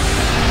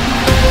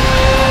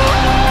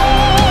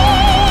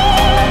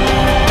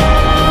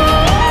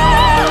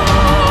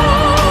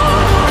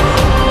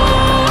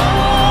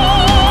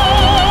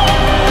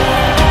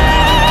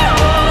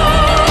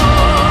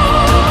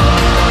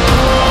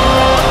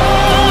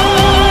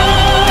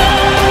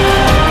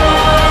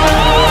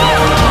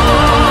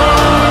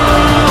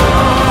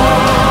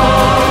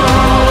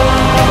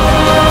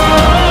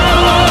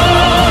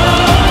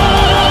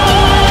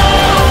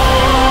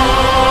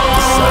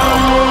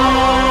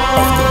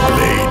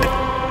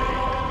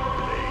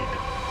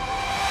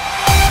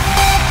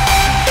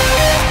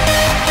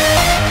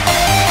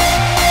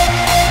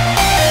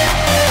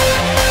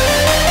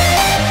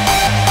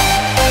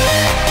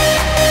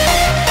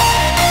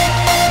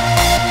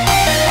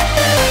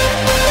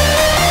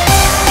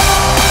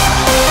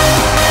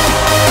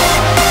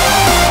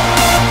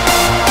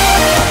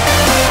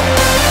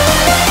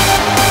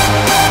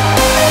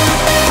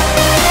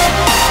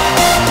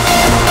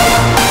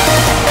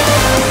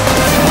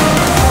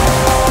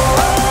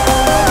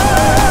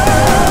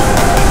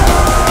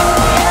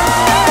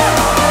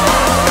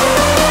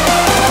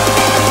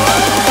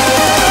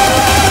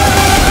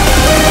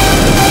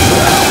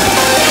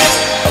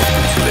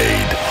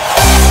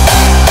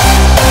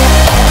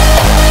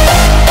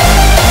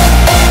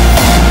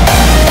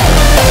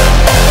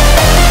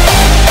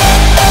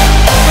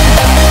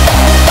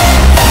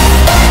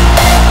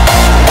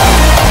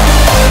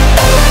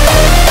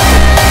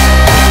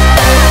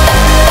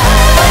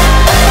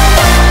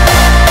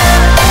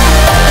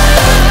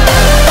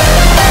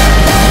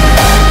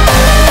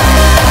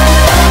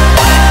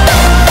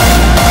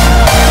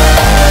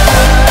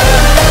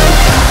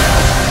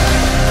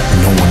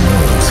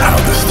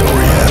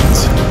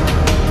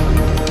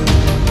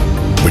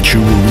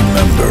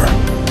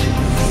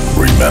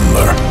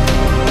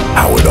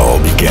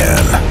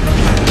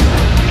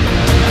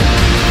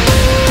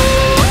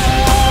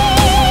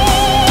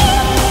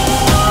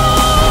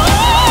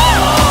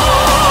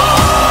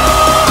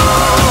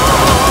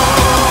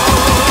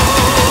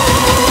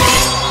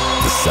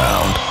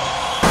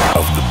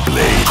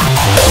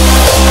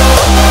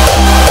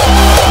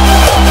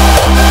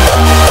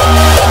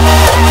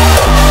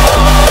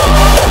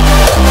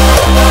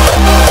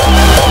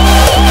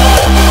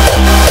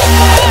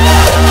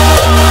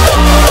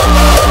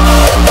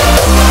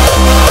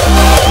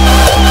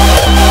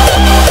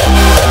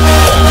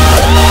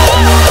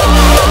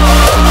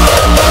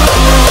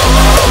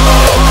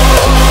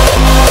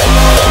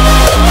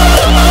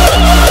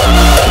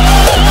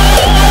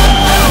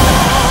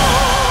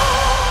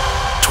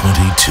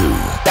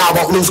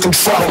 Lose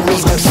control,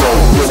 lose control.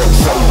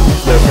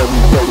 The heavy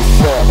bass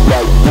sound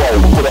like whoa.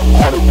 Put a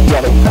 100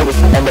 gun and put us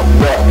on the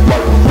map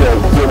like whoa.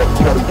 You're a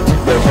 20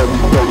 deep. The heavy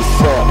bass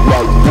sound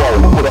like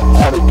whoa. Put a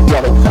 100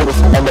 gun and put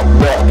us on the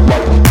map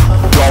like.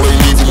 Y'all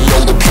ain't even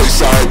know the place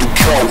I had to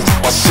go.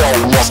 My soul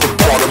lost a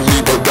part of me,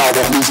 but I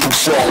won't lose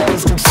control.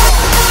 Lose control.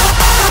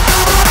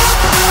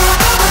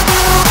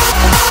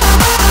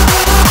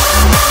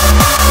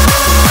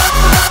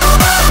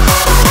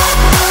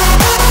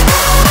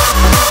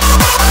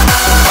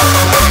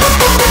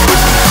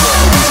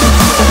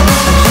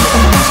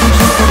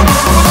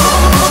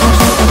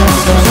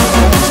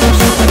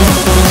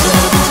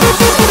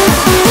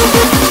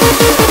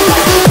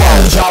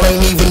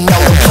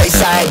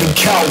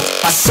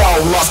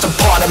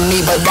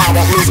 me, but I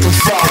won't lose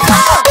control.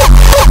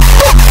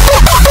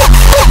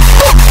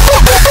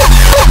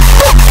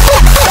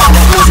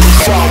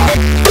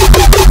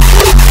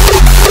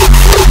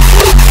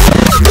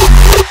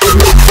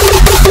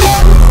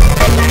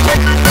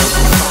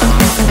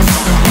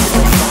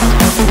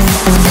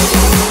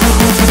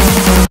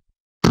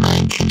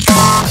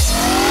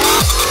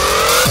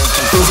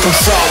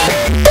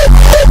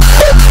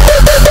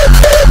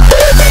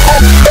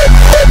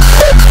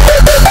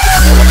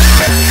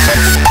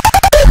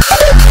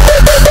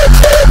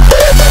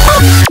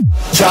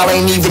 Y'all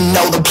ain't even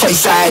know the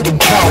place I had to go.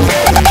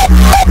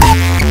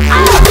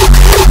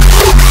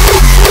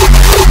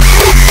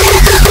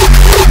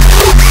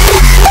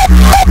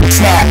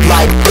 Snap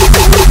like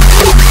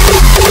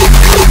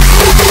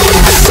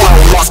my soul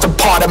lost a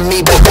part of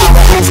me, but I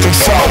won't lose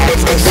control.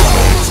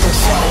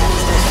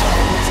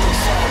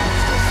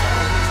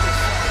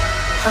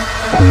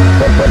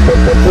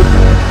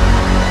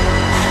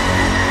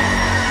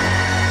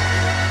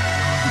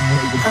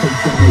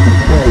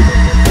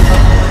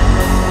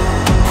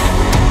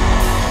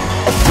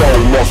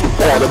 Lost a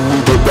part of me,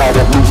 but I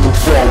won't lose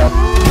control.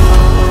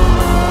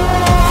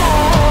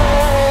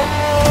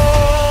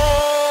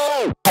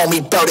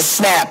 Homie, throw the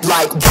snap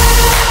like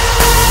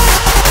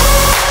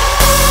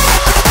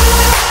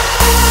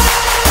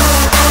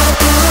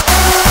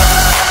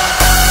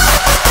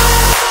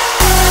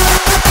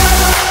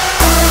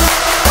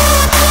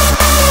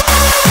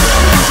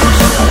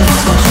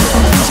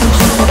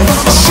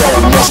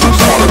Soul lost a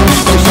part of me,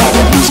 but I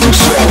won't lose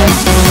control.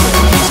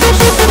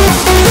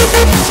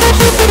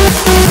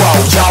 whoa,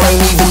 y'all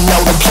ain't even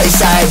know the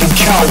place I had to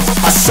go.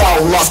 My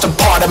soul lost a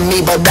part of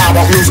me, but I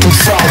won't lose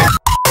control.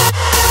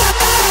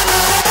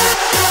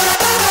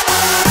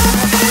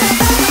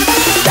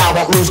 I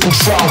won't lose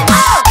control.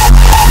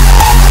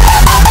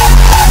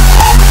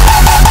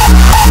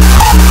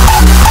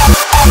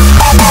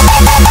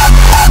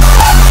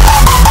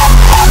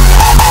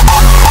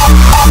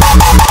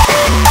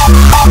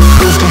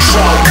 Lose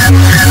control.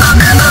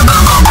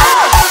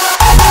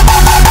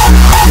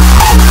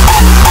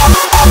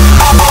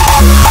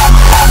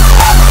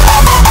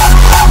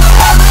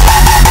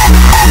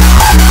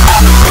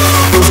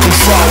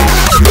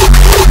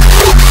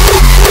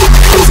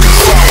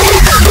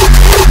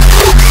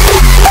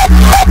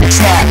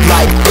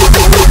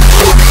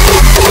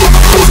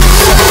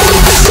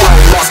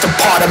 Lost a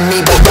part of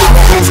me, but I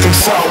won't lose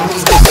control.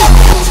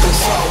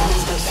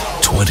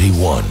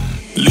 21.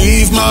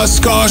 Leave my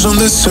scars on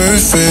the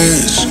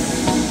surface,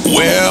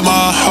 wear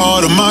my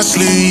heart on my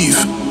sleeve.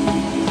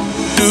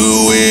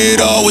 Do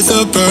it all with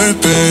a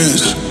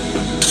purpose,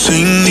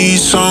 sing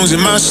these songs in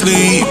my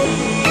sleep.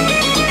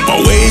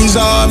 My ways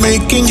are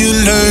making you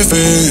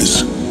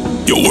nervous,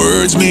 your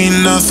words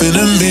mean nothing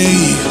to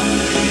me.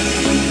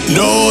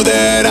 Know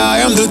that I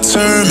am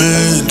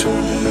determined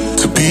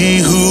to be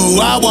who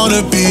I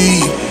wanna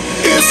be.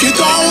 If you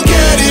don't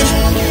get it,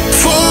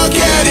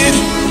 forget it.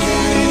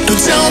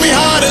 Don't tell me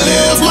how to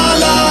live my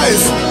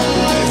life.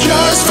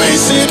 Just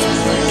face it,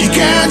 you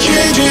can't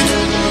change it.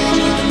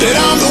 That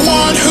I'm the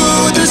one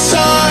who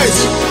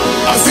decides.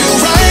 I feel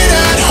right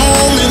at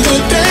home in the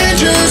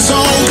danger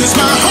zone, 'cause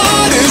my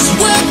heart is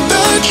with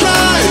the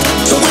tribe.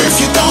 So if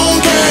you don't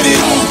get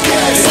it,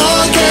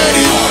 forget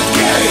it.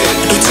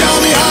 Don't tell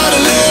me how to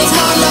live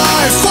my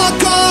life.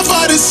 Fuck off,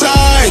 I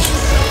decide.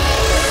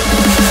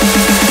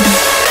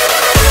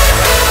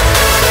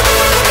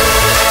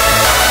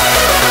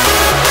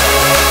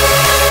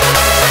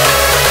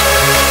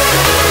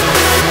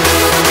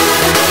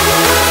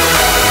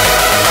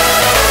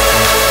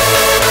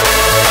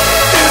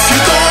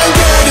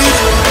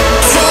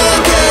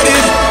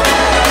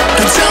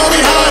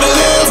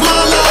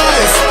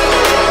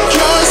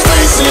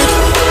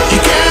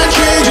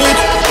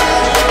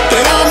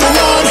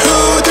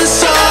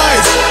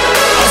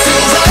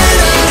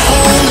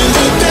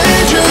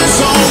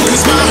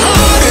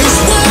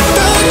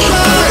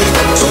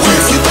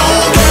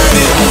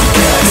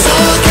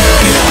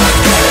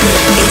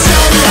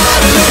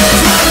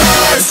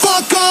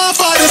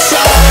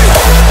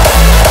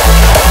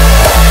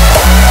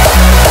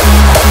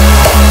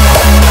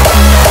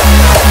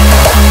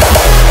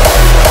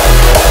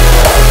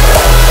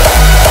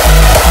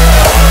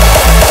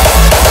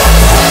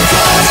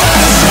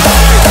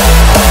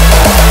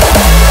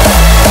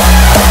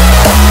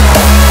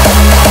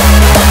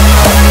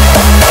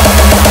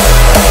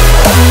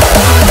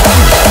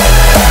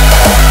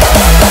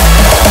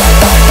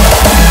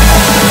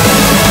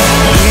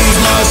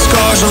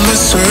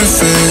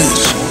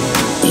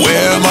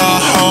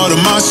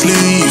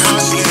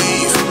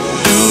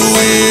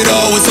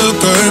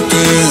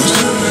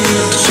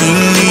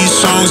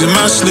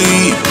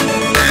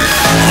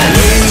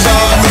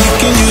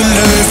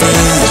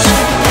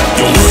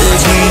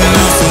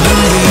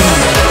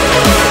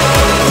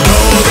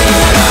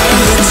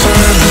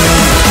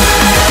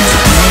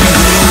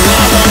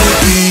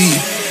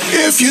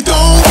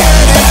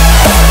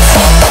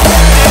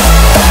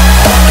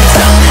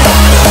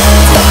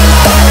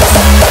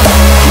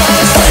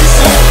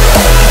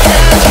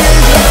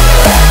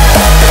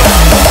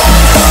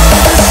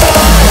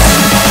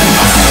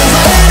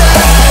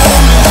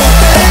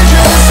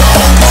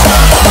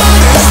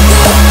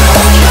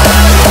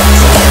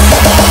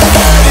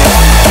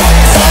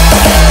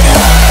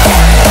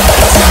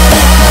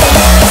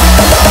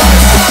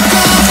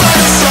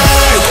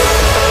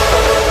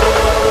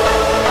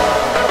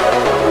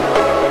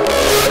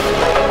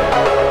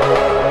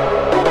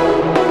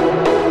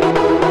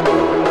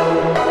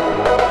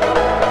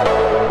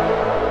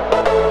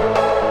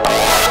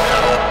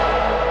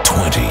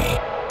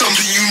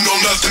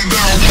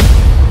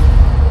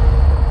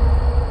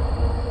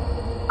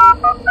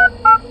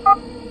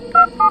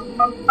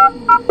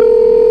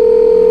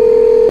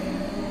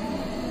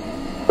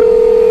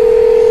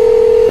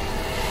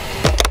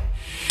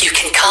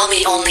 call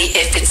me only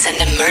if it's an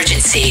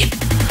emergency.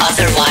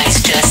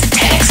 Otherwise, just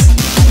text.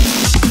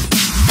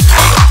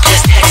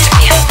 Just text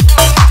me.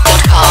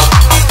 Don't call.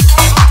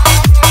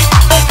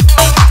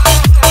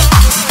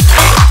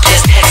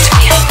 Just text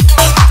me.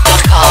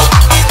 Don't call.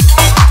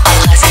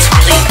 Unless it's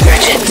really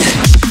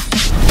urgent.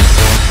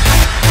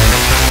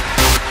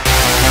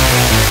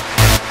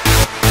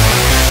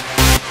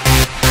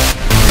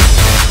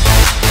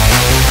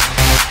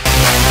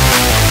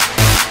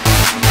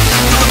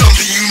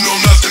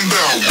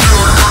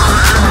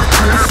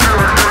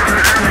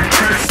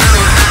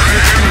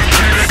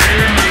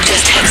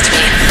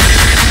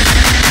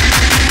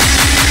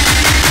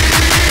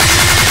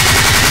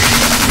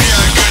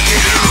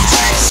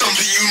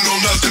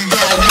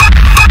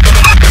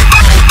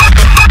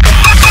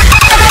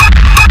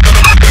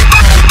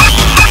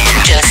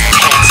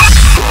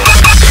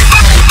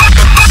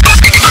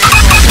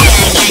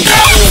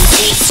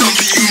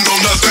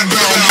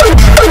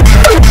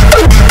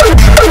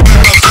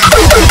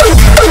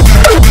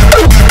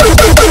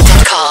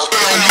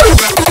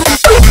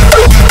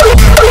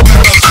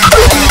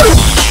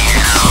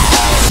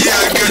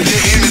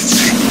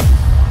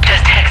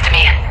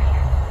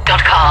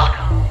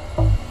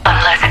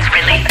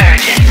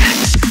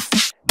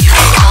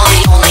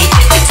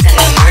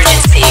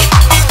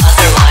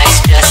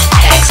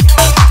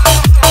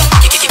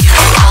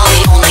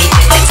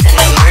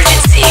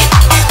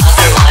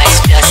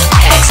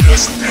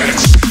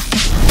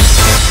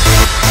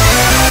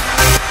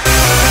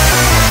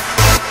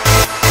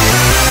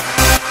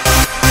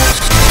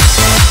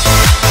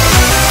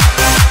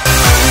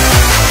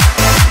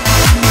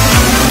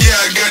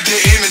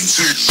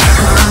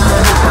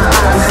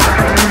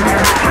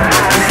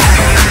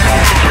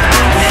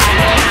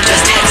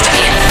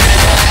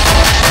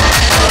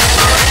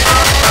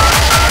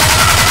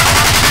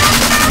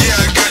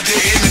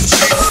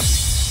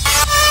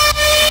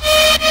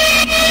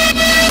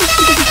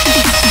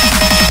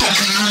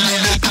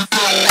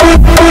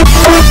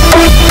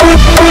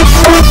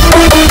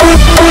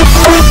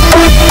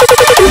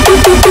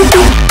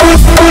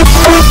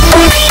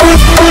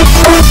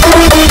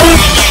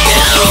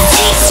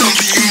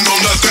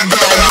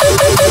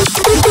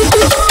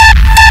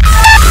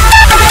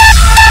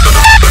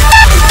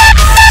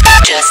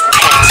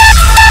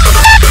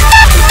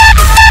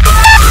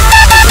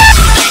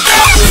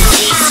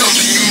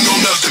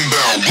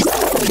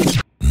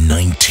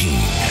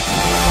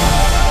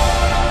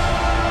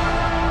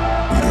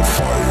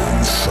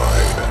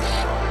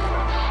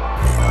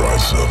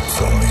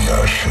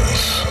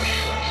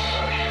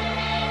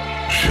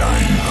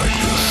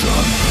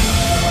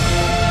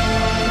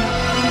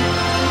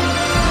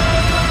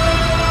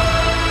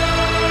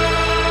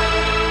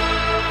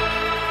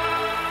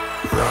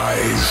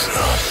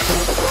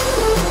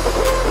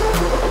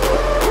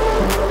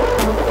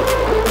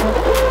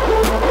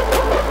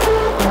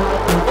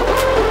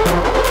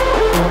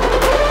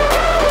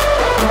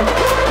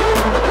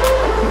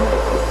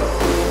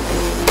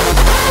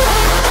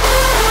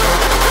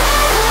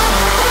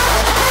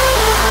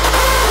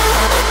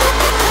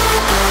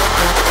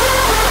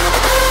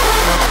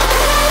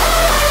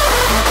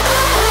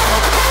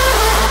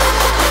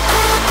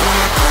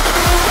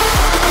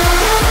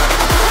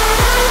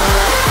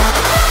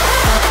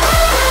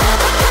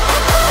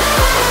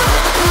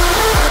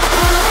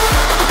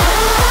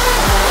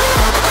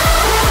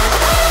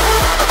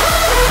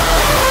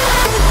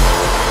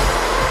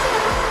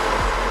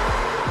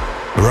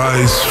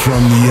 Rise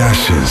from the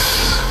ashes.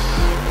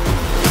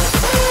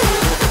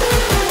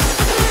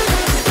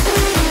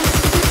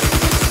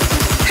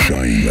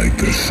 Shine like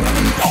the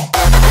sun.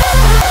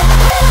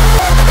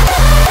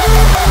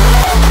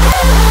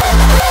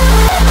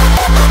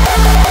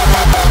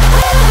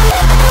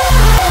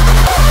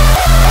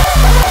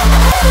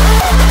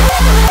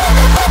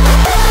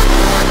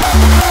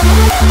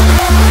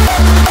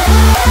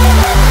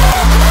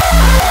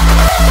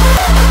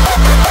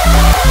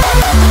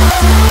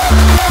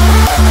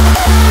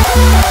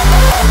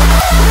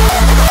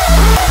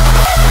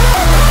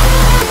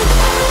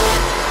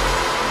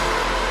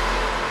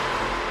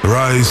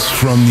 Rise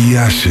from the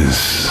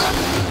ashes.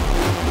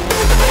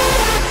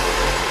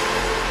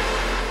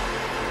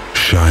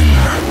 Shine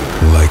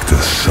like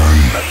the sun.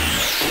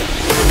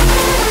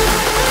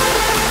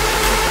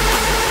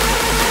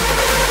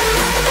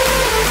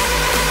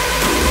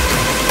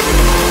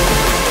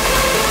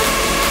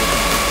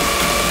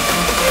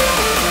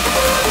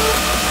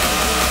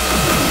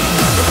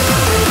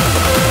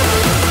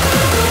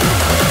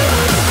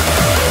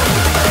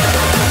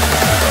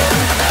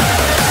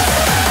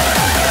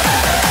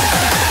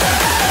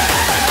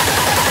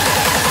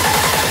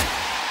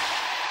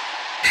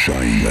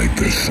 Shine like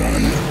the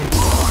sun.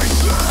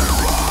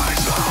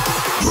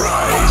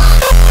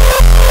 Rise.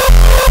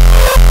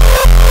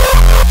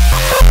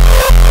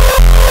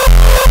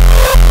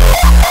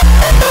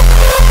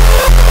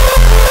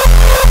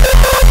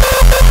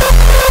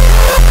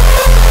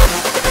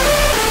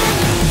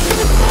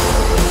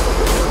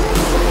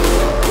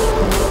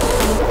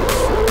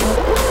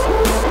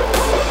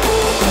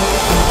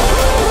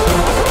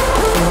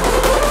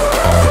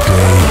 Our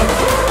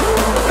day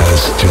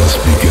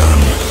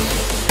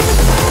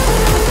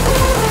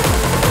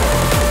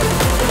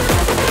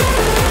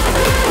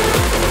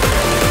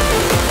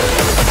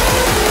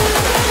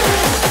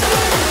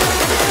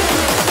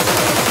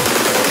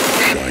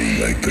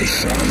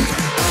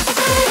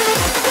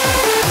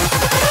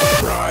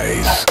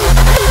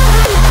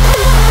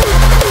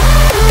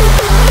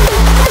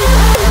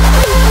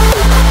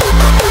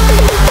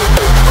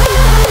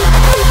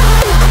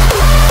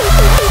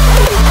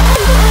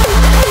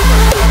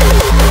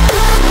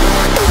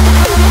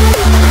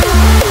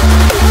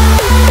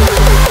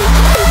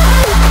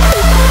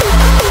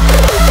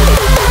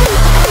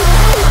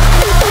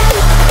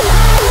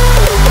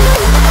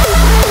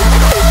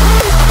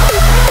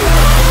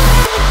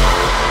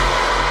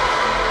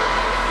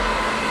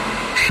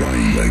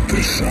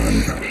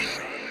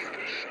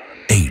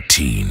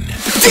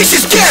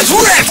Get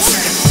Wrecked!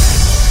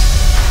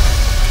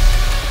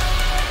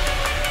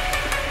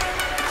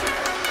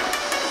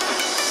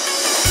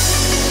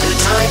 The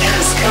time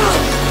has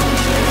come.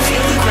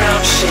 Feel the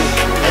ground shake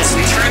as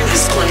we turn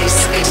this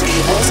place into the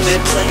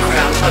ultimate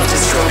playground of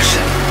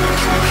destruction.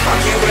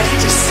 Are you ready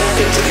to step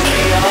into the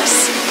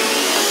chaos?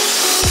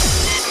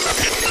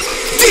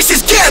 This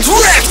is Get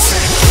Wrecked!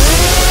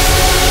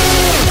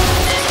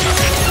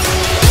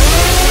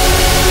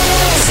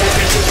 Step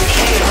into the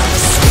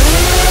chaos.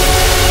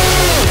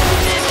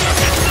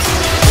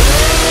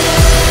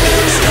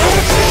 There is no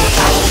way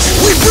out.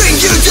 We bring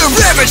you the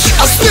ravage,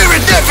 our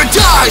spirit never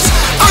dies.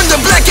 Under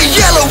black and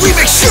yellow, we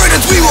make sure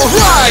that we will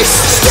rise.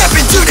 Step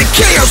into the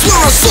chaos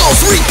where our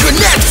souls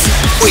reconnect.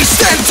 We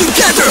stand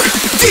together,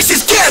 this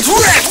is Get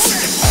Wrecked.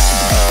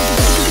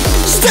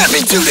 Step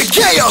into the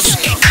chaos.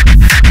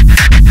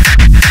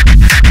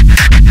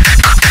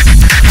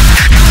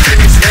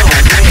 There is no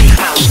way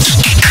out.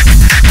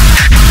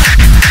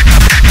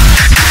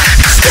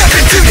 Step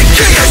into the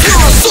chaos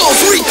where our souls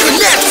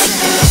reconnect.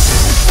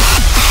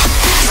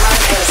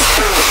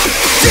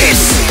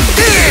 This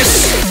is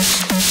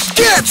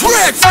Get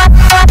Wrecked!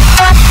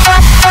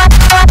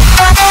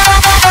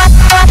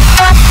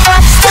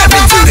 Step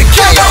into the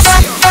chaos!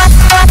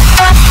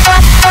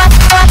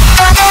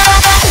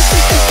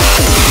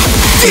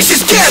 This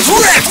is Get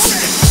Wrecked!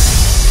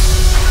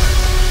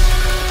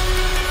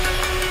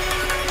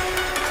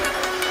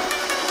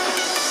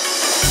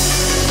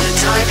 The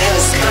time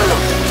has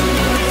come.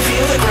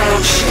 Feel the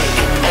ground shake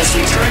as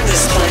we turn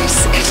this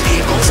place into the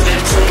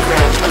ultimate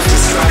playground of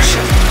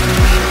destruction.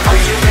 Are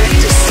you ready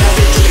to step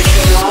into the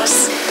chaos?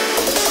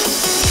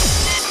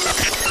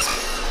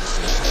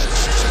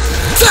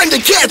 Time to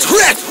get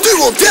wrecked!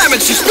 Dual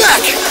damage is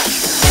back!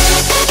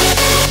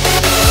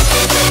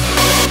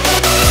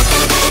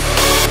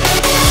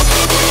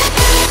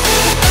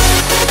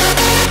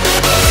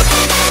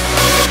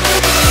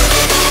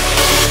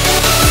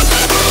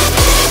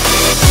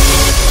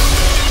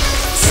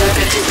 Step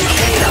into the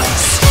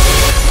chaos.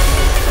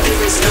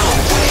 There is no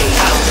way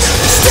out.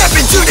 Step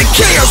into the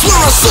chaos where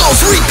our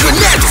souls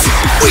reconnect.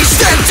 We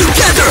stand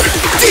together.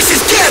 This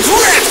is Get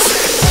Wrecked.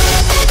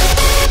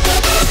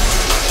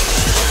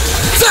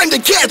 Time to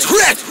get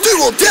wrecked.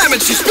 Dual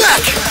damage is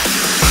back.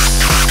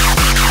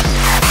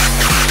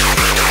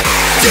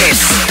 This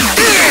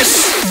is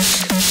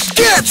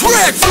Get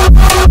Wrecked.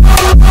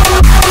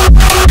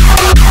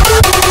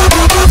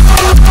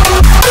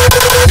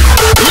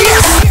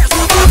 Yes.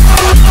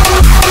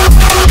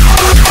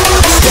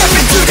 Step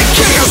into the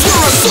chaos where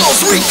our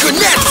souls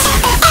reconnect.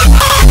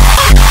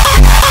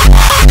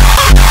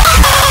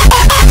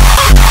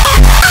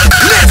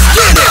 Let's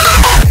get it!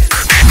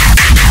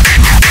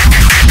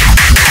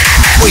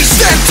 We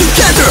stand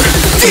together!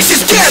 This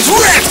is Get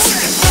Wrecked!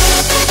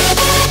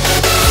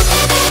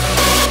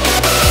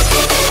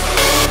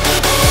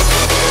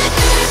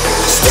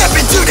 Step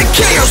into the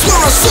chaos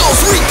where our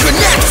souls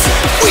reconnect.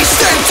 We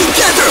stand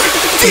together!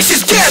 This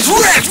is Get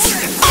Wrecked!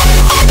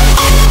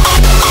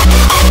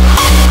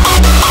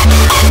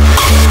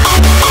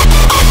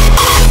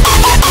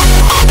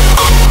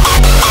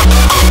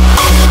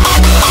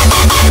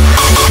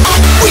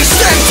 We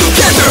stand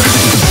together!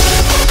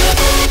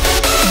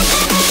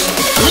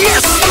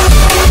 Yes!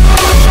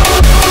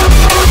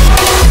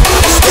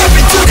 Step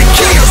into the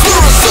chaos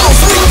where our souls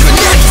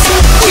reconnect!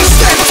 We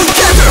stand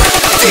together!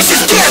 This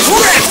is Get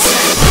Wrecked!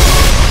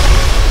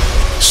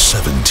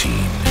 17.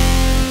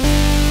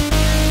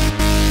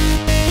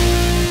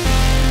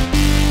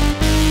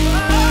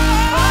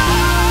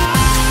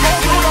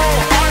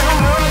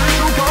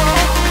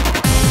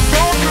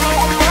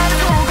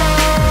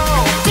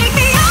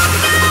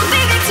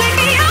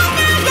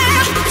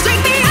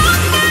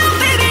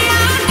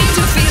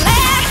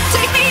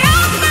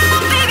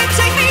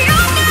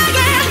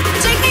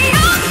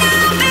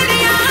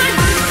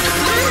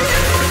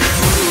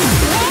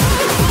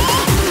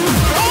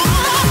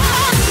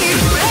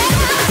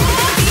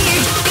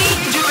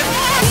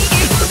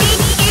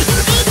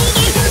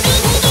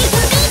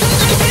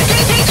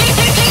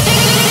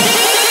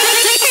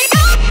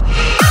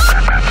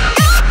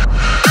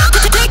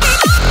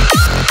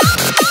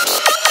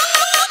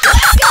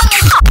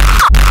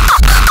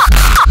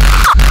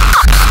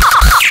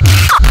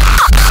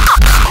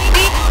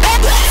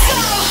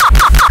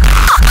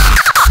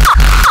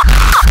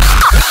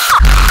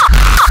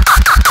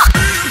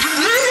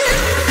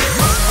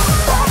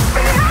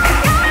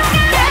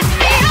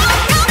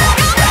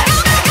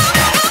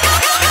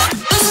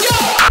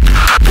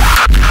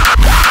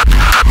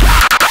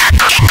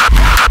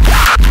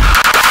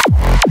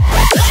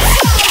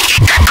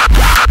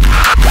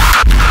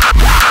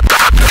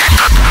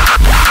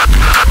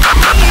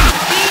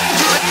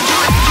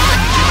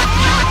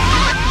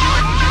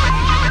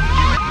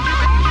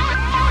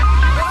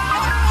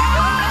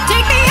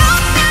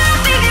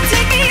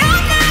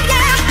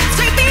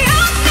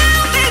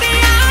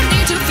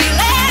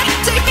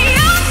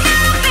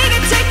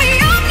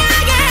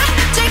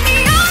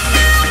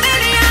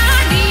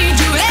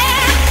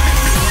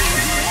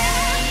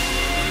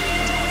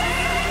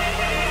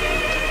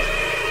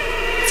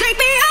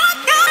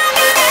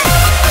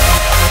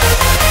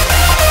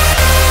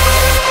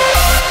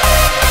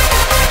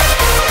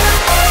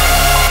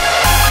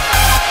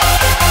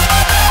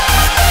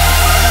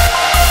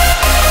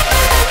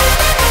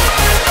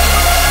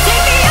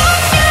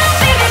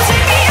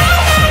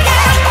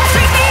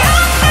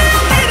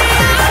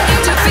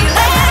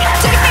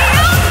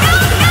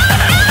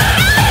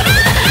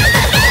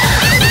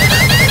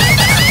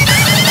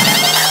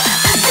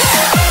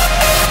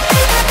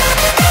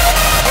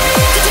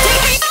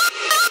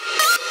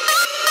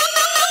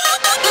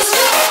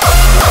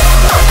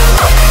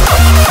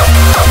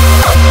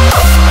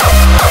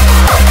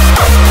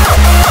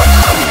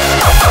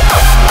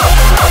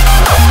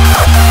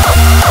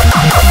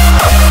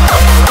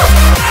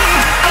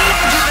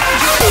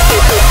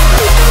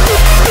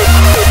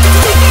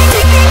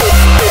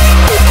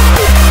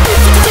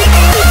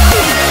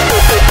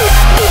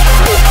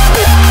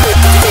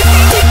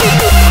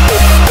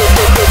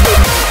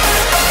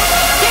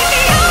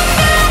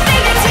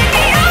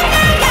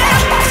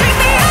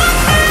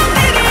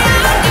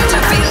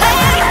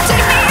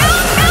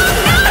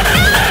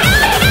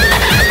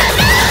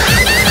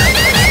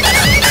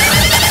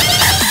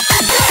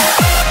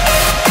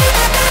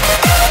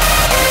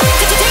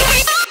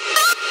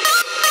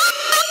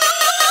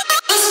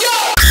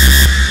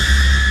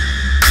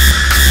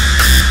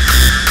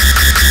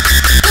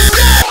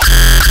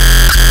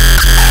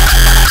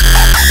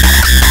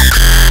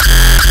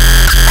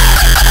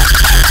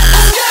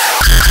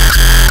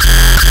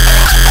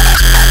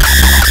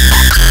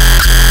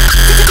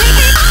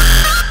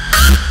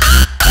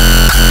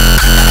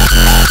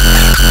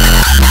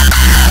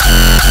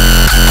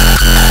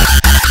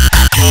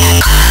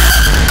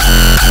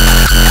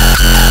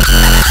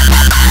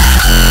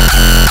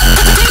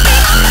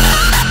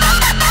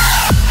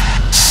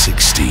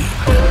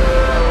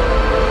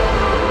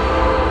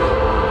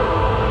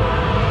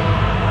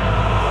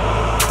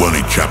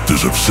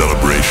 Chapters of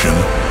celebration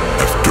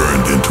have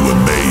turned into a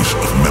maze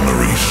of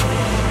memories.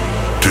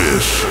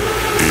 This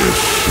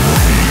is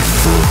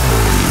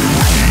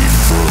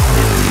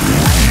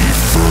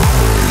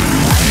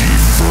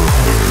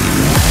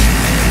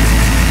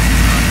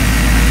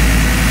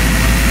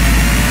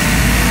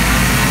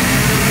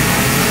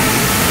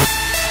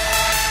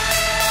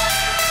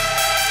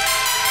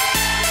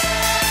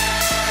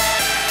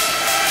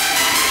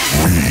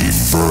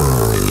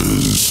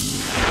Reverse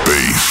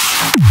bass.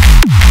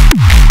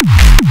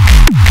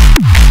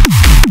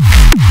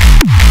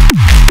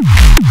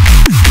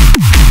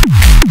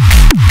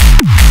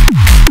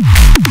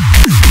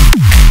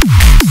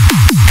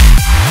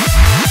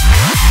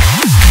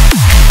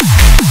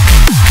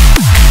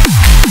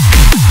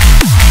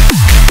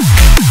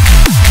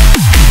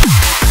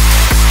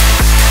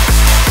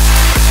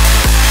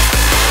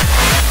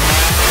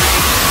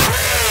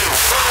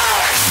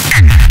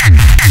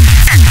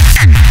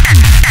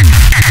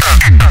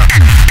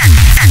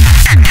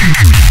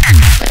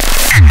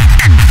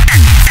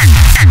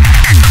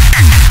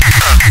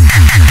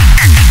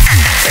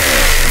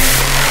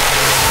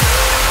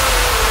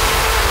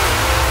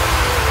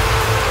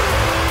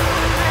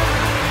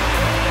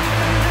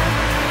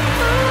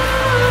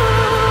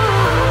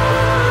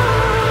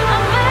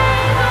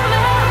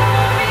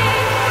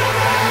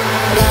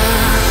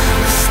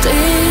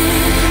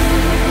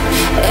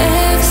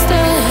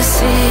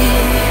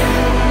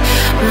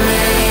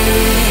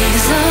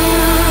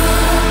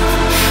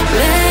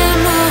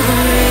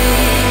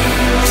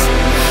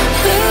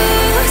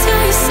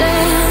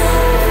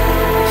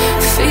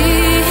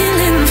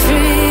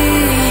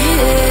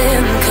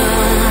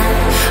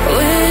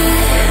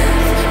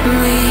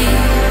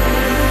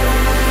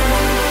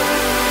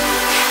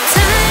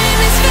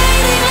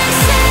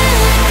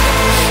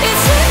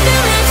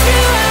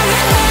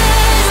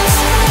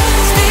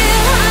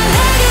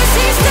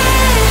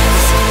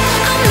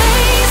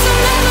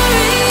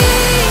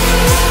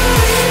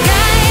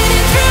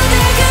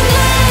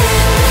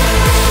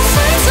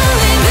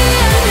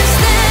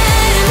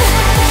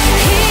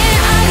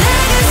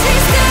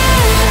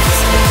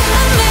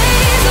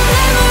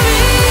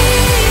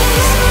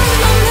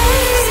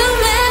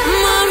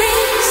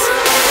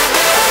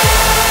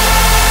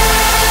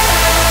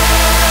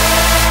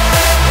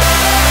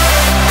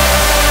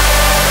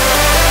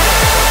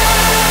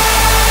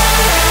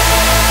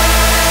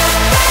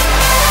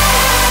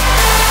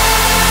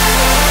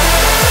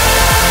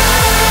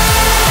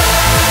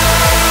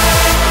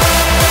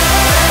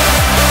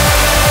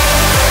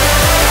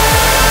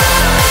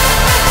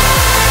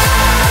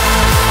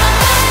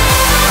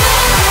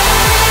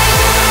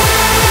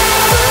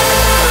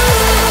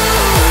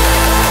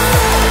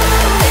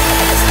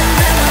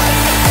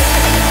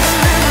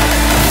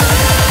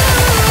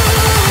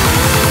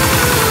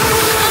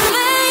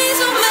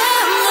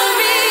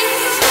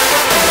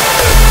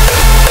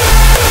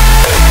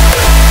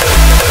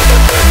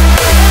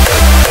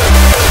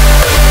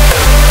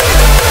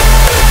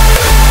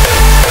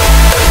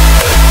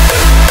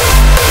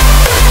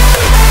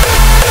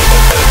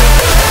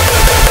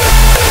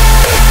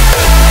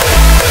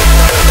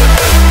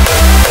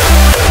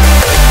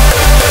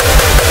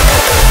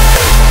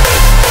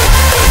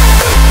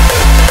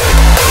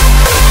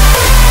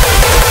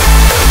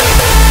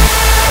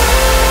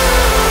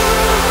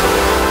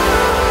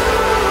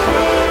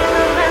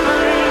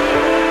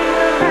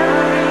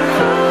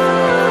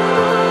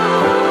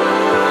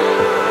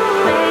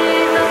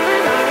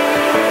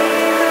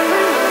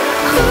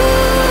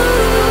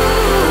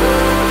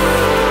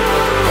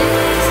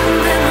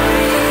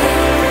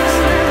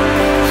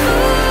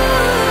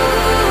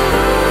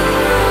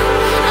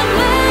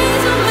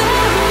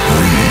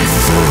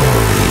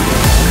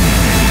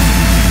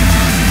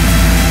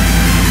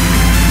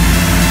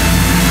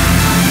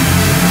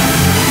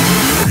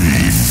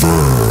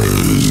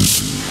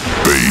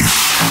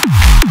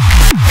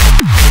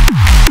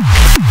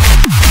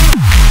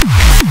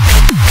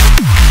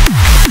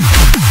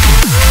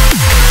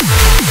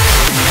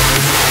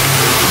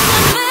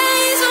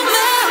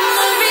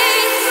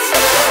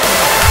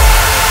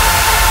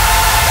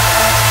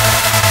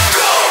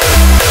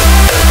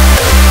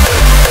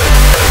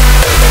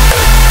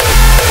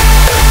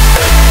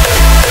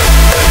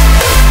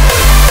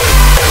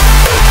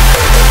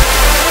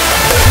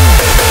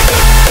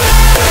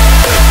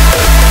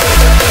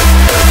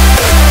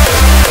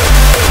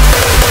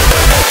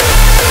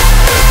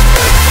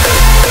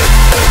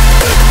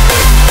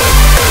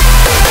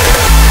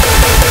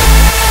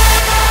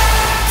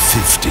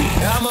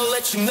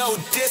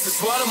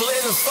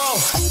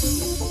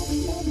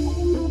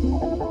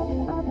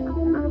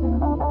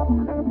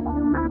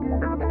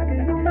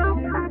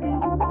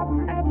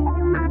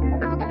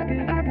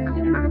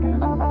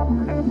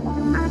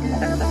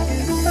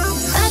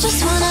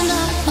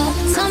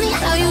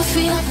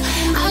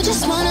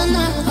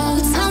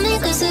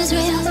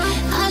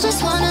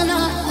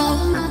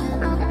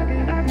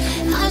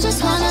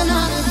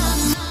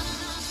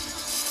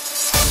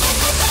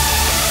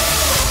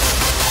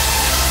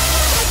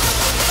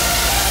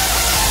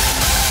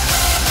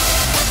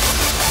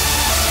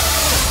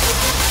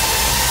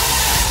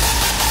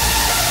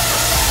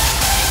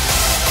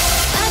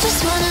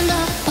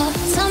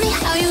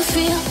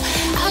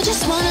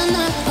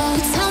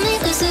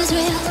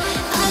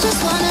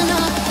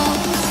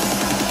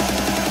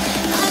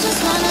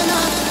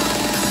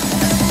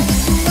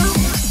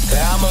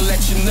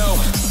 let you know.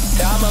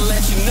 I'ma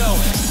let you know.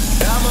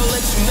 I'ma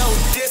let you know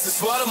this is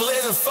what I'm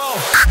living for.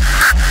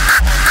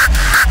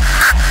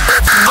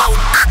 Let you know.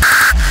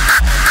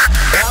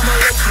 I'ma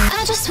let you know.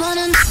 I just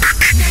wanna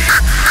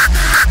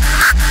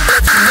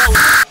Let you know.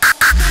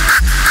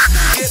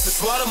 This is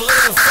what I'm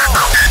living for.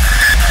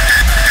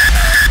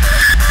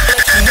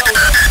 Let you know.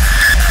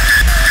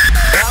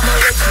 I'ma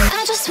let you know.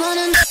 I just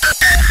wanna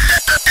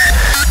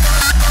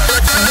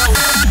Let you know.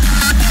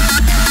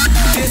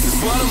 This is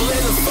what I'm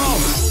living for.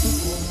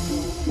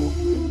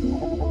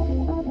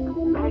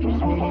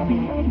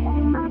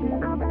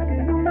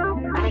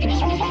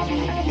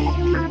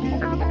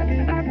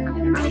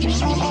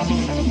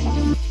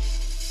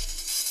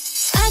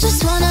 I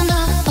just wanna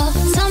know,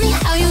 oh, tell me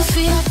how you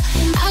feel.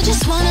 I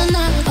just wanna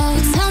know, oh,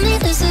 tell me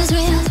this is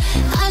real.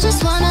 I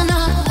just wanna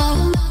know,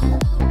 oh,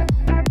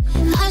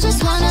 I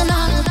just wanna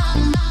know.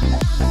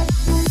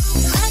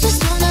 I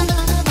just wanna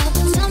know,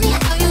 oh, tell me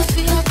how you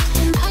feel.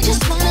 I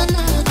just wanna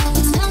know, oh,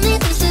 tell me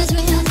this is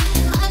real.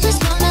 I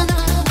just wanna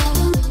know,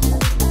 oh,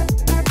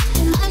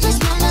 I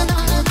just wanna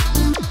know.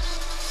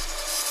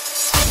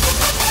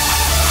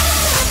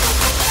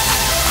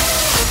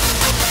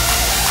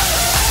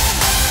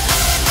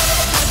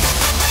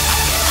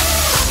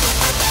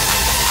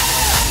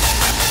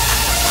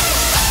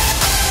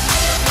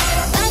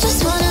 I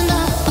just wanna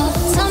know, oh,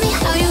 tell me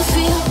how you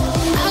feel.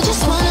 I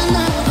just wanna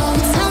know, oh,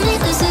 tell me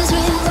this is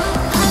real.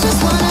 I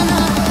just wanna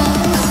know, oh,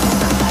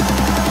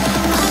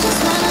 I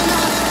just wanna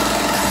know.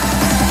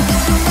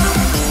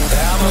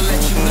 I'ma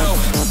let you know.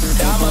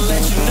 I'ma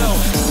let you know.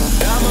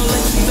 I'ma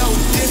let you know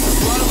this is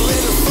what I'm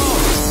living for.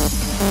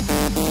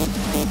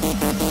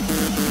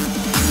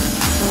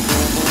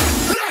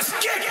 Let's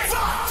get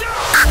fucked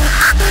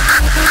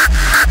up.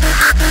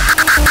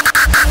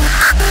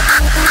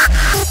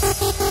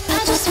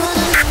 I just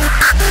wanna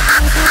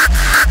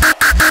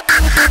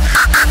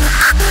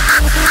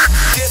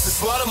This is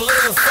what I'm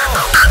living for.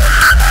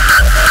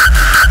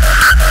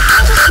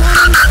 I just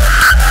wanna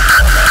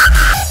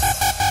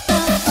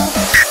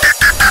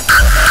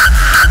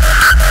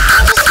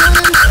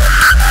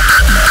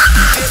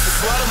This is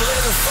what I'm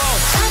living for.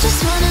 I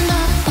just wanna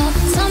know, oh,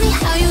 tell me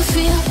how you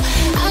feel.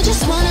 I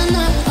just wanna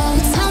know, oh,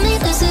 tell me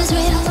this is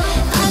real.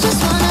 I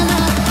just wanna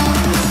know, oh,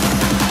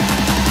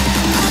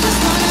 I just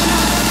wanna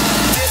know.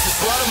 This is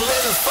what I'm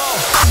living for.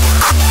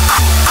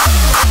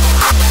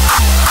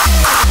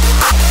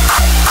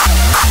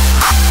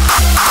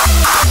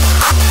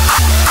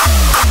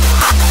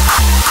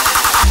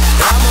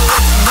 I'ma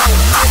let you know.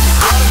 This is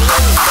what I'm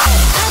living for.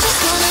 I just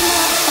wanna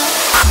know, oh,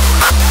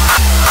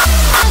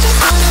 I just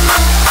wanna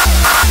know.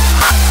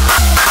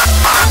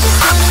 I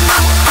just wanna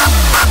know,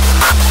 oh,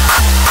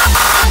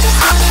 I just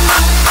wanna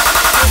know.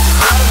 This is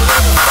what I'm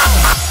living for.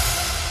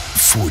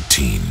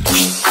 14.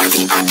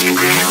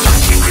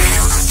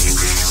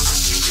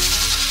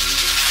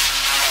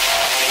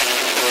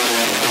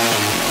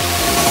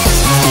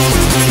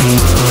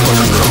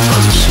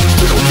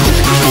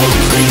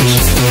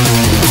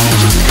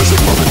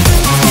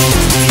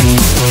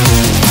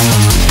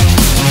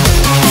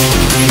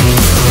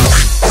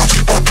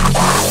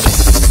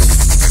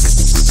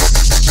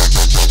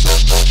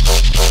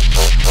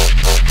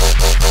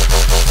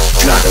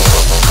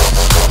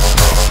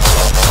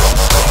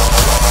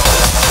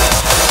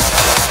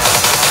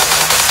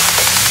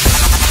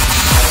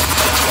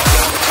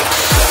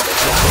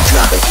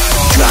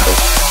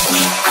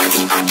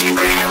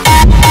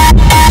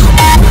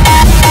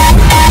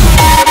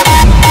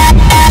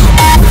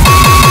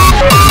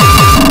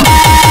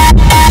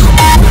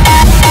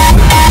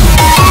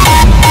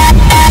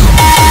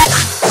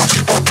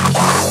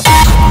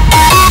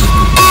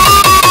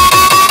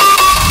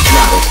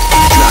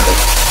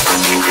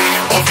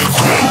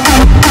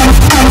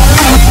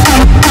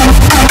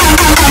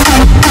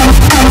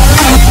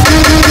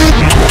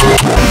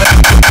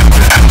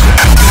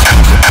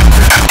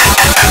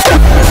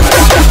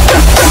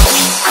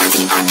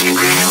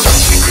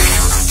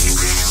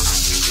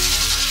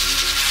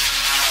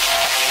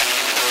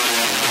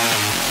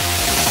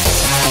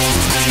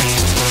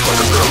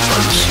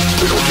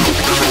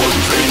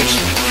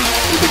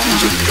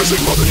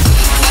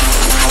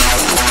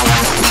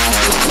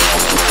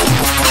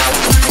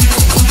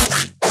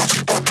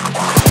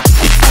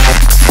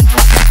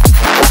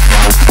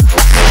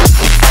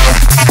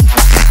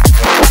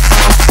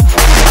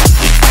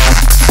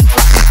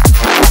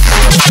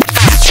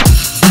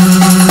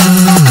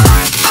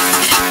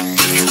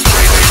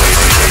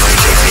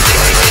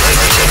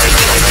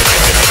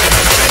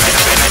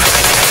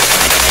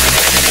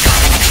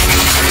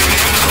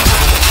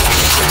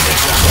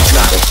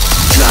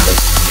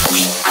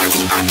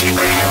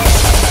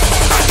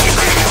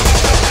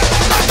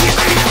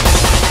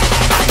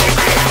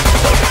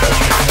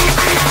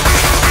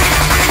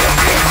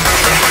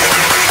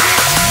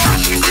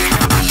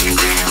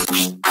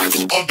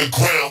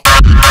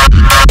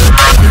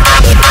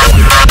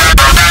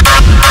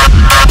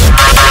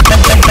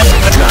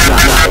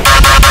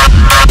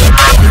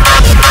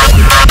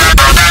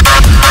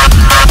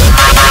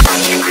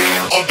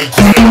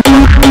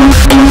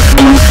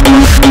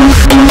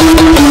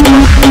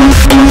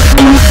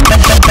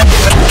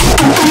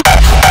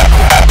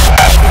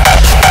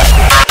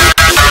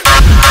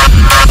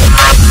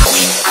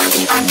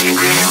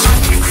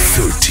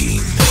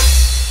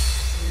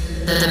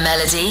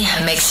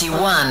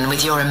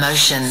 with your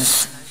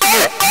emotions. The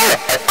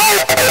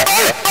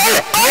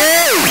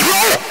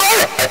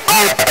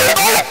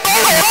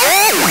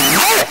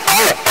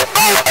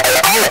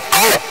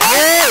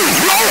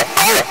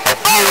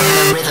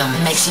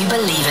rhythm makes you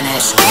believe in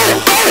it.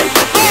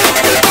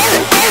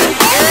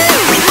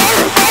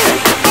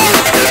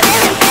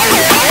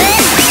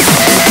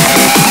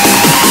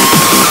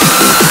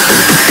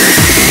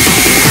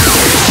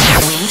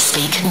 We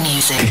speak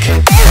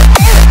music.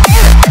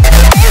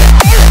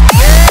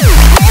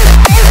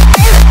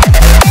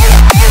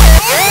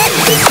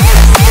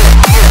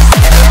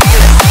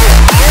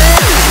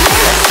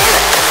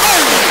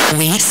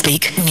 We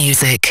speak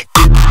music.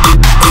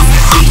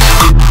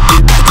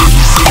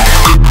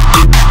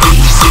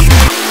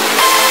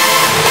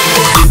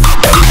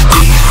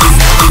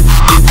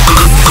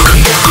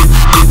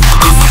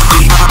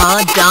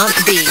 Our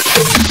dance beat.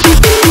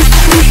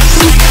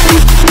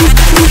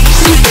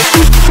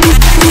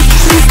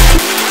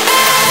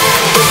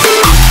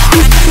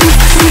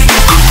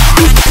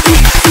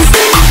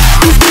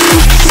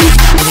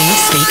 We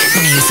speak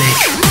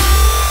music.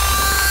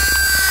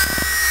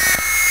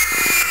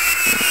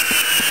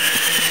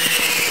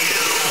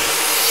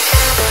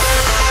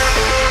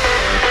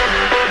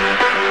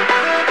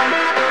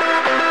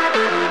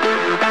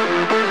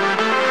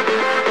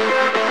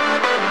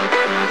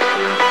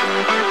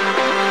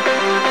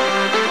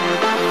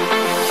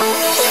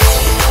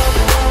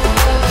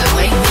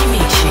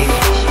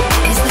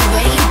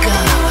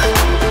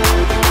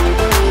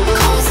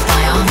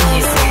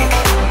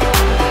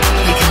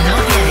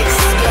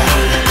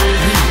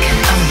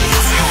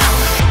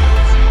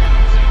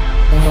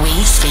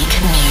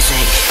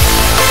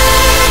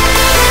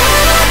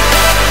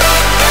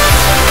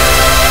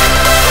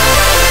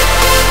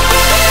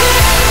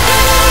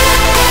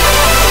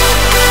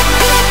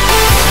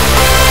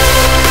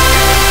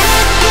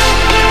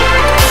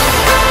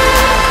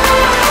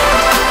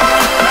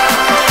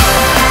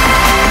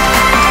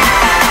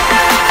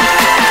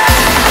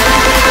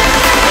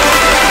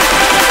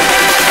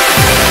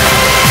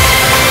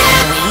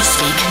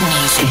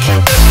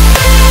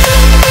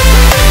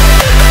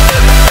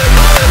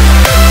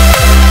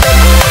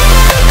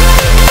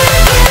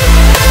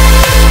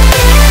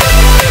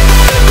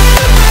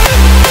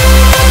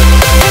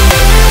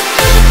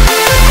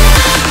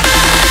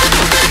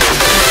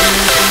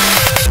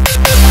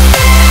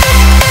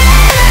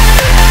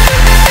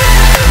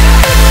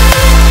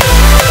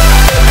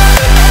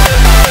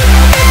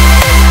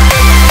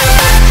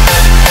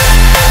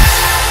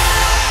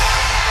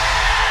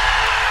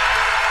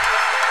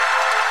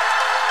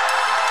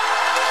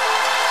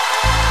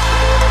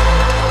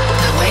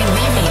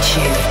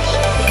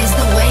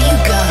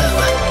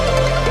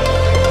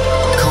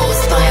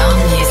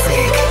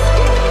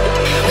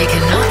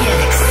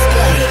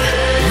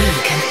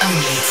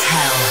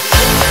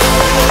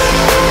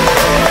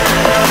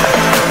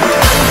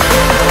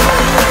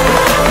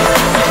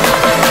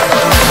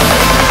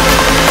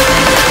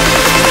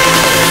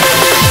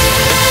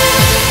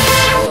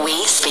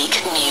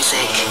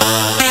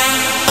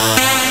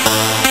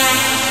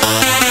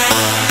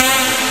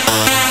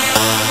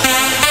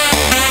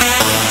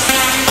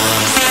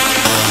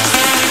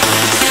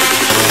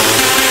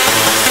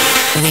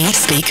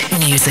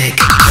 Music.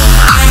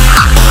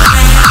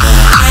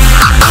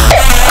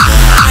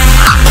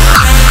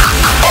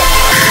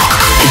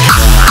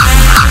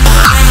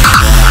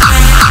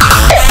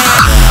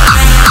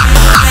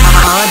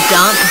 Our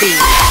dance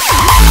beat.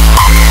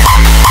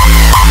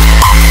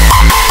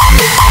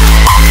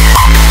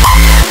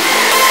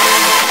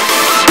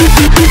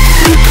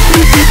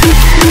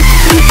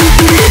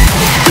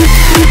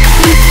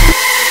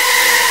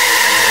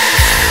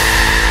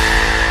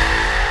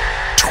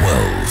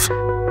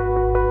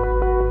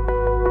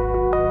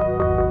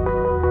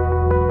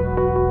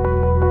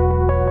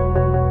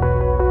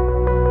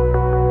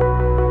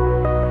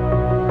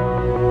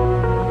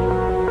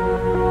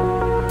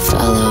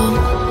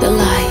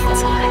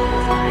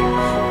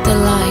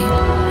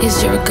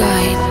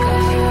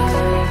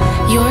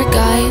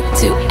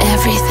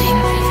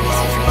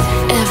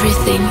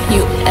 Everything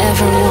you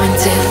ever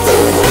wanted.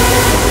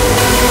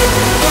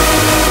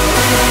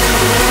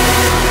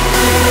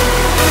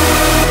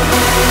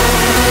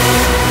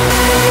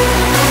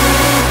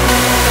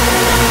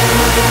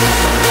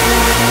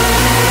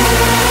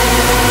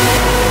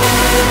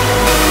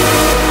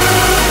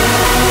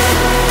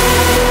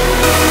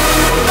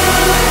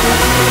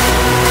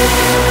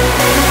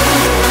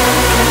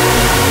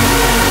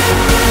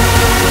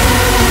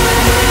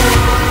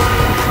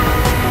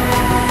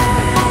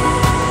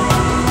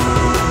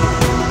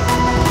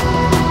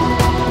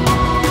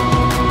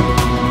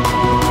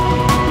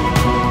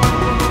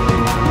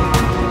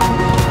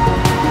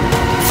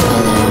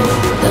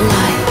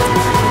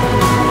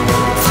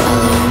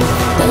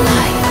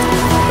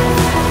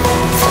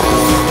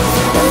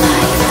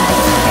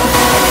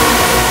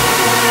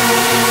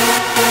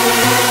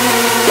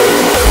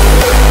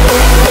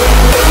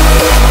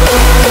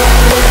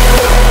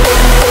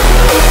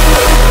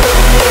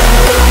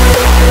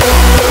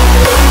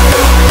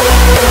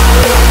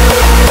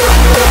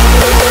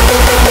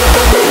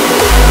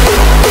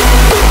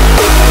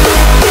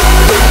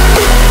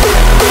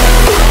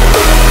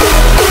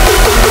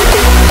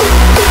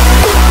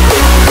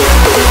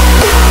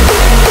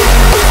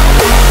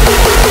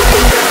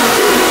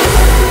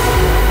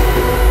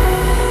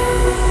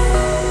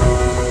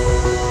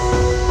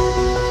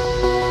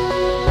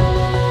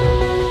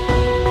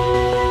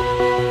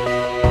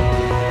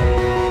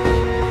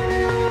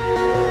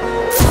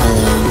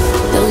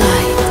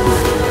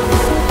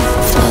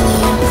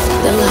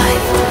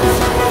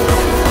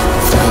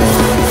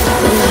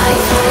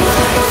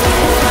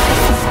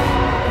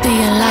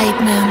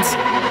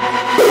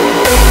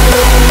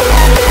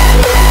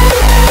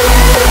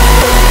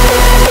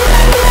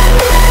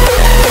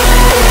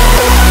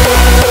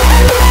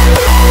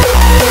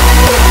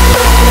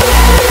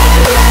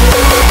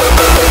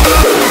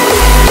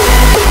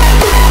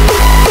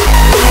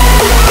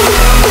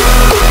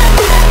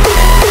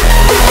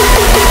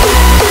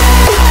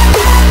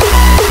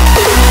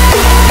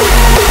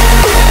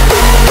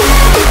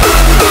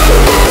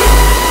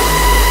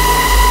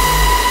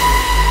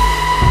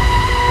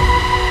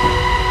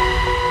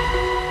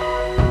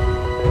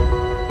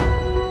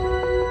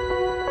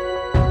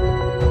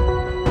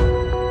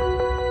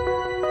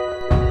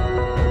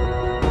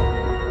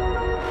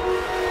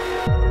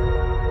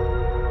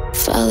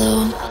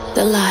 follow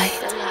the light.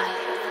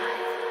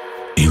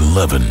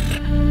 11.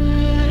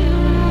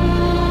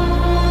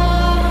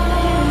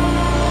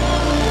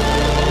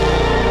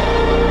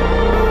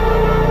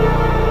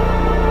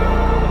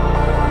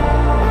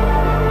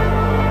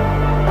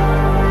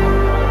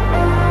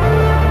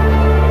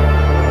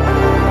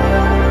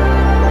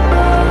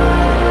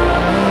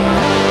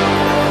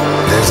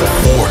 There's a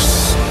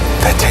force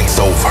that takes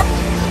over,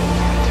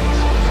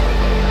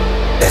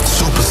 that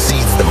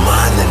supersedes the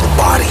mind and the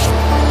body,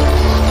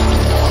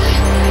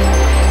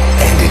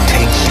 and it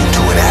takes you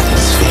to an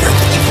atmosphere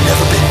that you've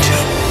never been to.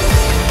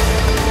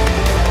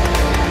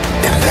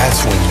 And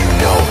that's when you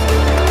know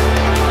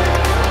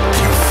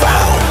you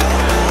found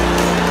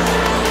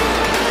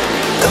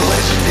the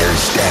legendary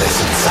status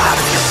inside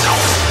of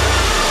yourself.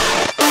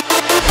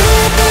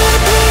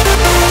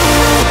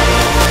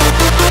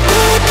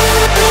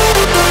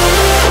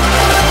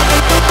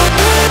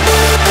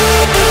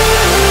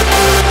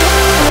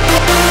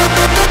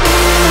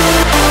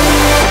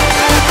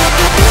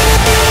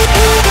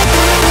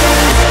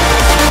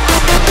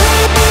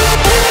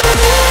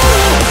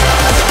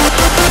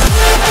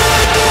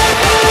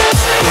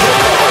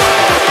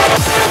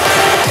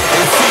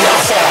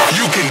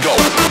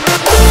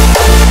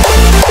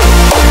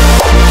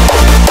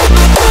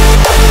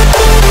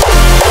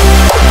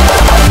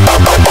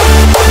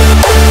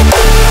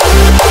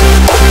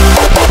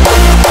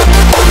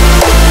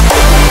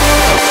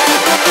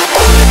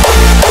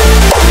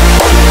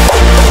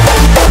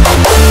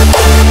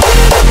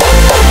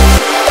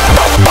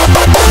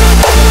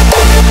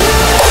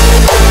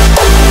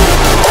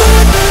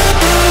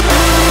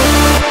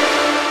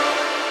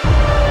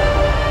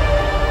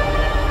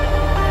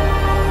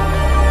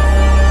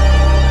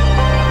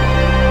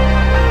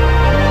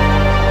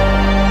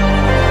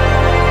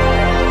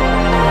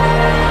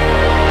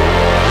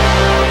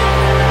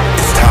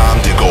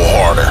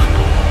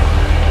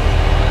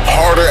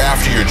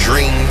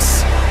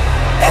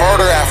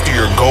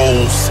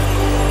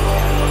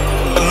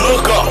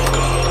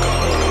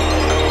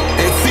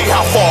 And see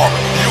how far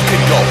you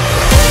can go.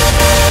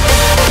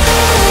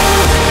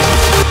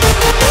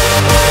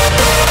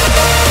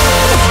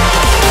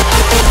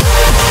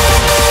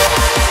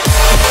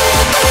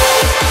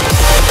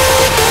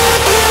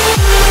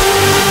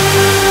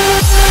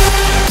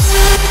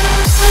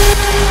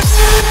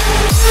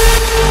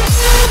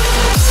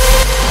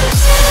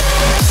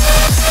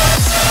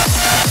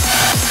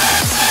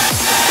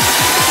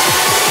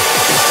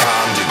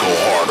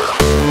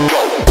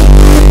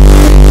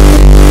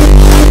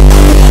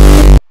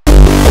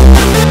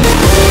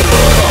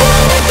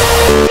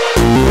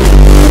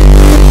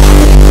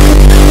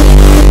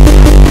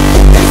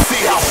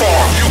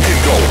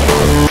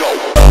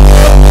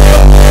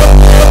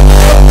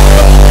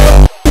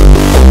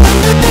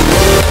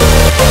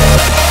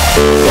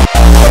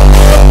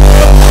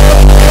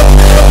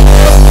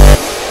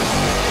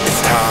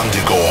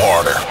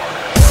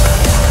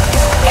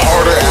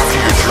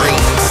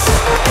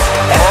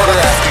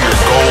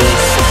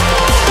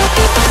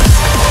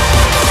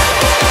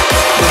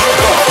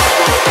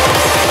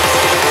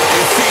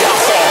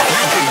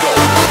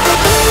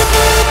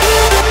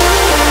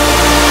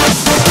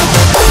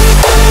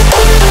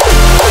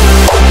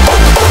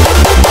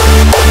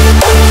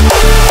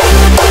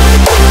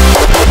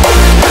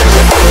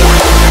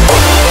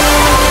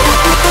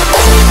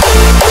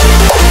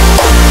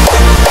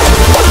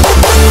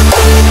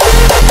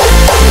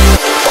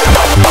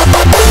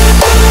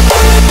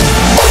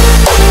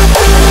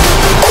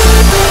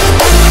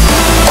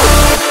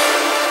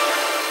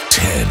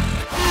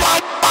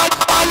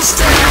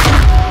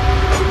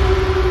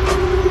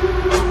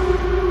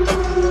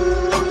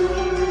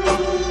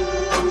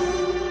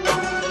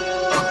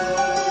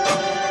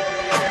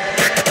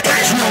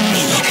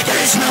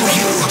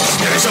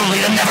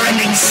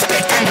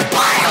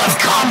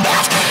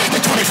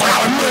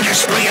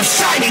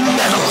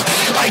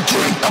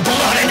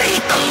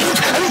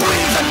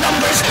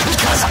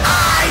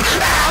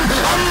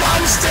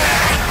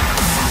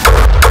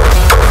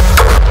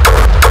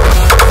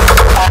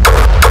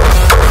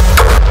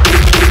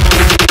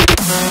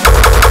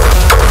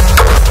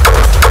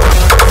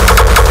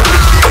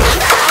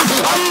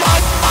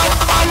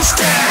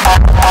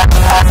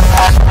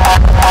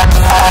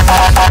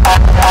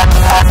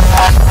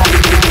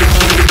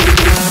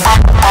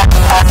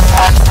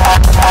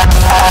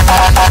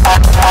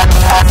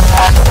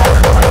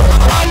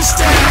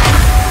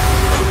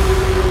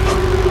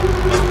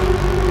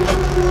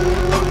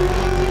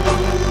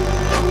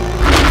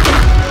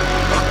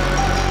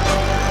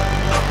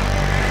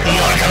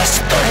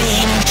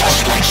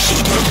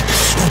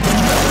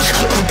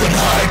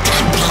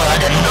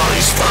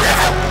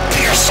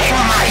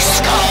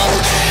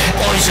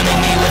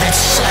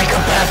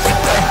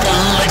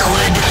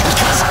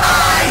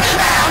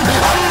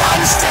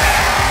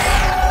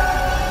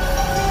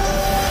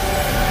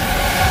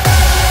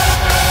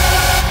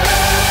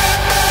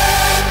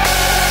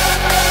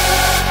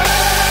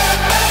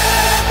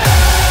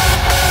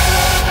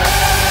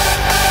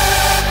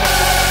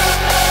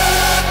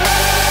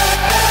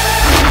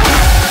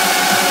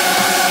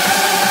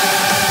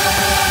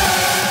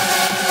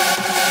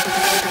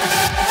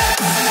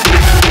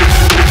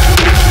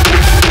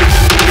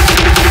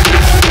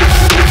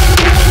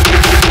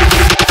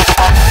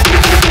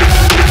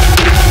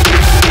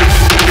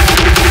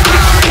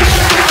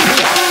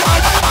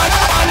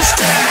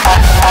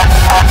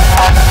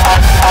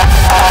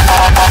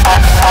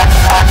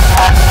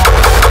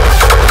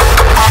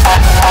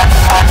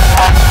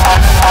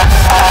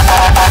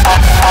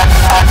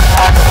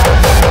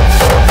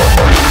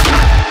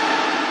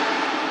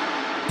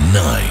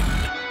 9.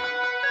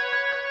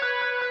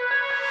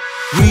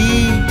 We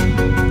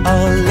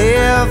all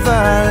live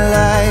our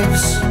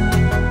lives.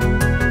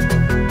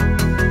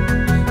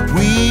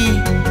 We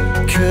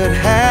could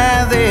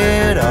have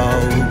it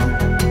all.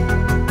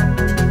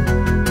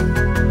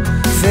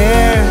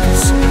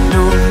 There's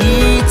no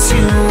need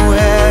to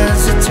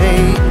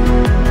hesitate.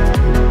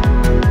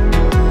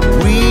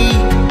 We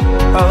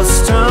all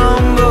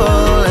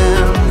stumble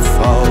and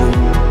fall.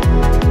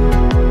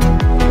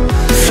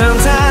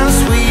 Sometimes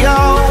we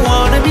all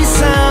wanna be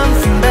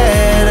something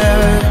better.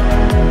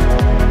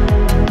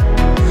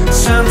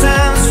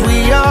 Sometimes we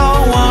all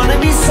wanna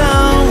be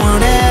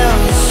someone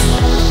else.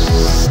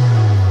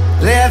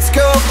 Let's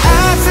go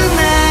out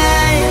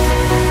tonight.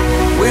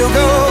 We'll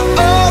go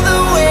all the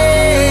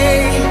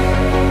way.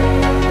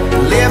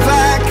 Live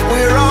like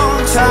we're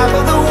on top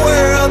of the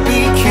world.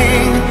 Be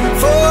king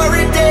for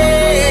a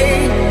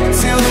day.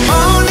 Till the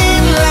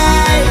morning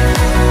light.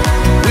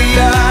 We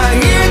are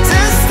here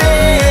to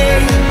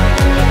stay.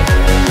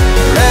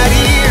 Right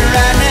here,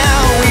 right now.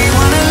 We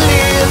wanna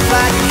live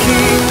like a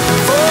king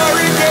for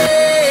a day.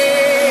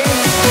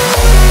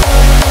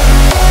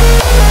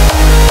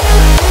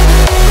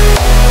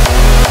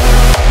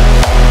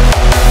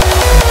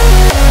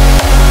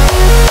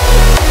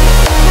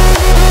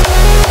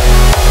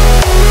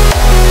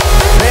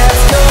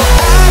 Let's go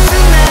out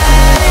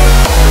tonight.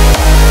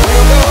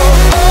 We'll go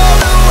all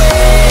the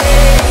way.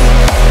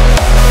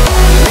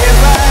 Live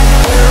like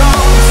we're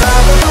on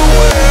top of the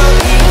world.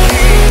 Be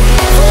king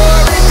for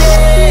a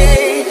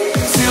day.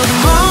 Till the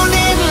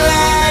morning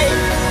light.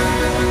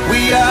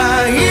 We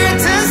are here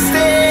to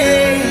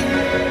stay.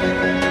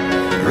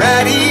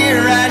 Right here,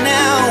 right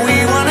now. We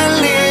wanna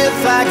live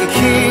like a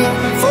king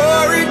for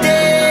a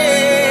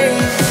day.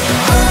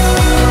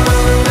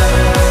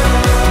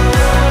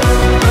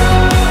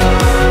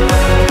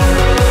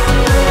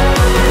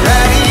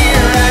 Right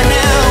here, right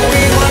now.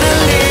 We wanna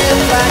live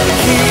like a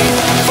king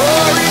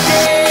for a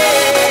day.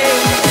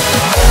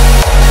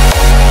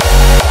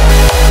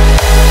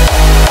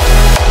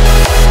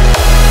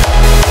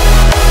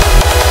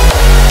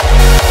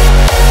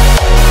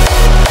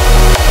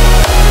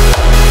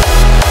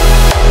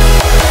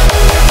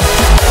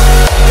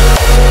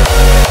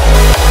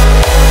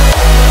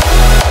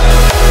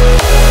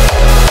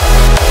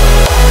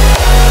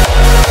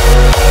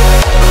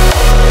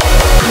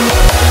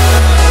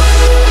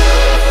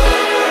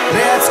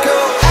 Let's go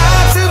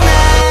out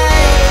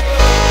tonight.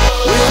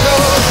 We'll go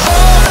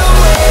all the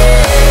way.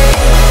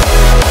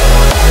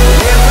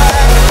 Live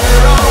like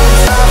we're on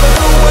top of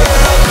the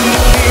world. Be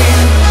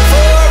king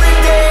for a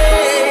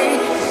day.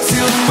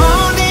 Till the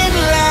morning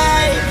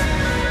light.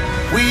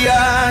 We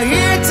are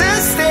here to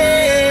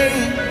stay.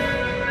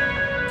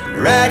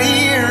 Right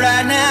here,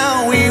 right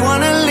now. We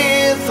wanna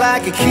live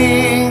like a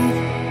king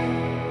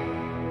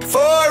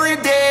for a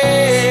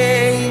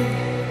day.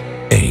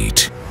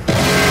 8.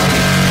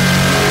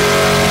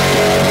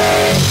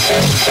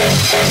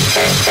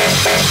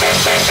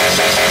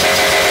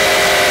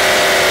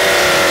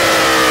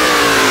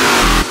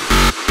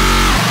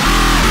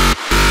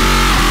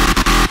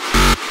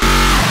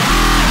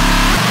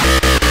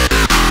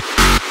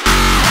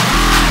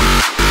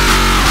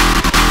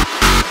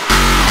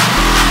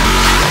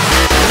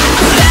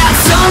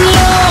 Let's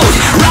unload,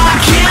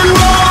 rock and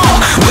roll.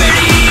 Where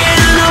the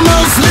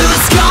animals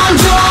lose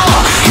control.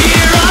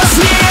 Hear us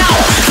now,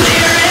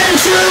 clear and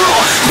true.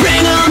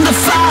 Bring on the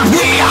fire,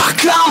 we are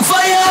come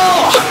for you.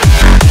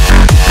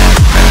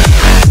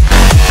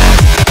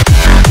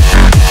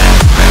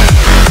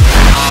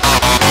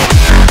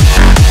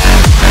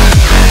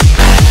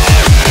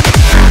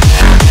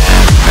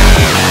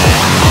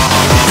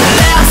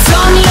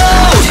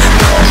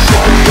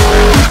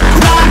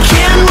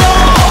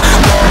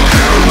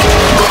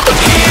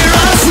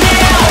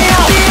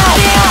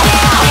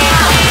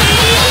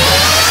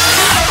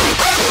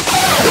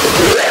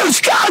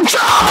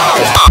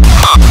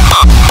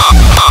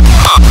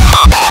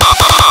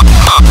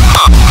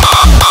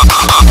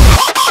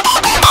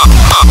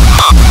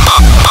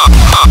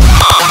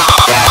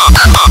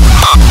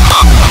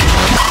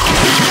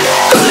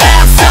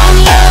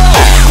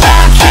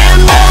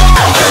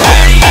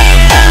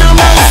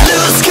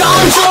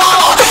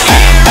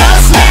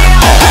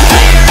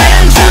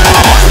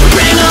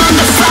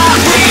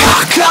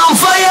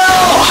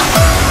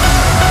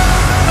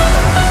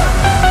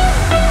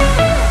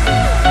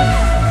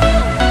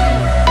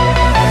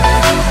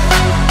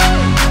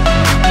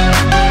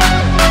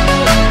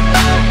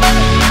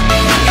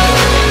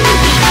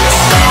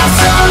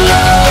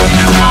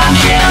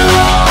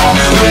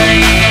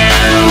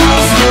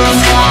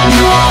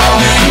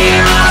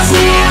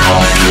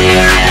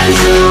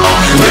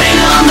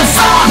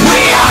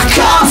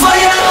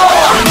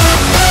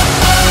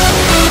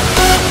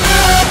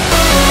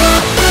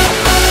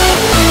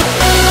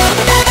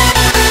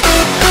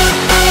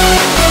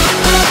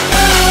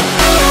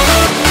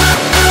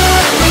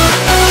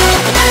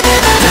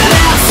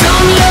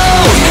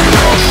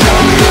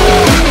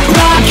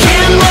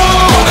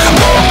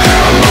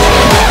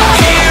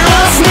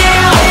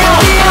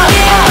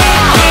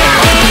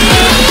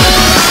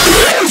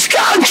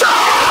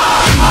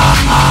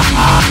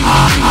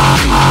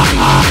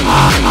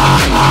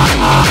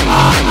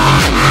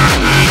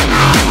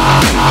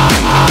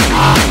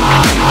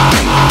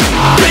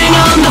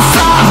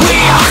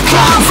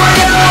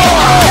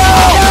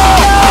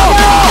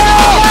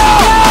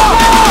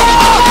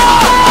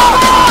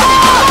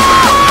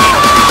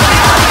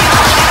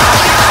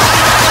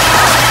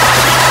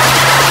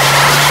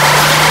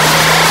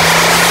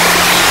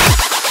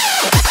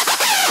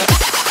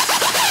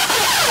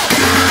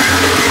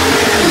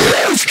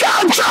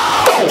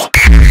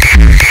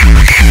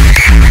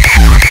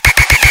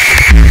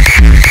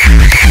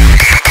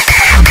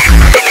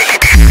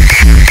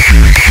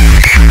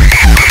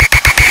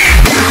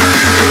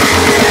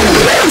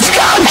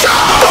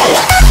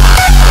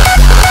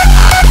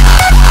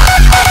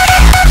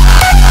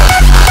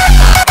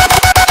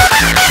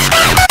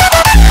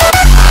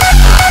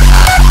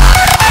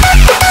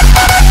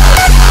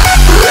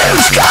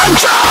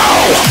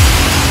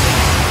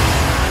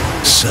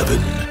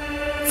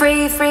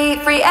 free,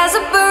 free as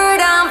a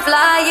bird, I'm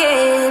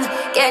flying.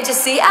 Can't you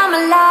see I'm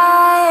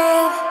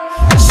alive?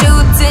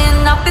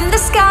 Shooting up in the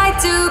sky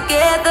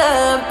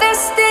together.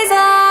 Best days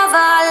of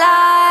our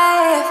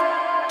life.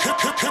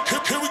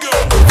 Here we go.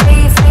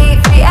 Free, free,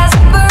 free as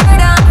a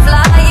bird, I'm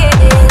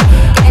flying.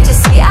 Can't you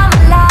see I'm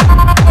alive?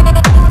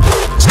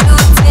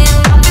 Shooting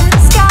up in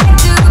the sky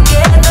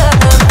together.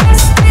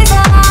 Best days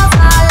of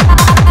our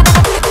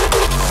life.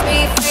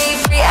 Free, free,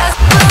 free as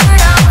a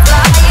bird, I'm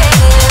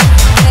flying.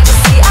 Can't you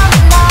see I'm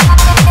alive?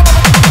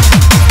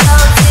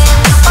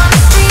 Floating up on the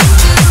streets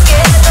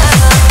together.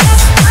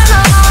 Best time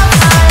of our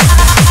life.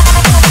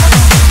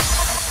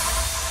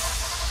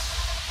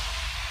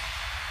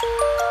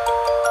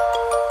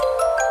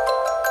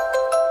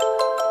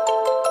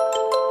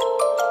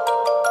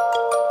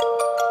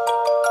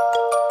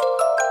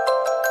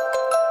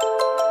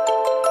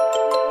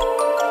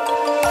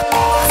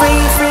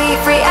 Free, free,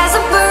 free as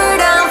a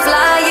bird, I'm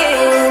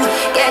flying.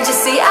 Can't you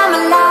see I'm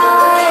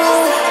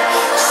alive?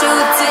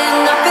 Shooting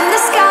up in the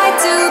sky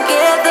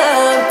together.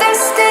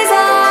 Best days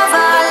of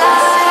our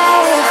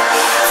life.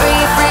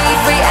 Free, free,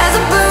 free as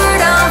a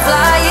bird, I'm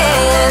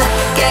flying.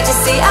 Can't you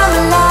see I'm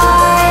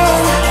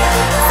alive?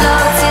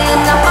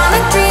 Floating up on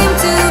a dream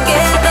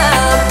together.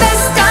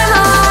 Best time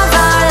of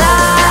our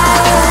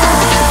life.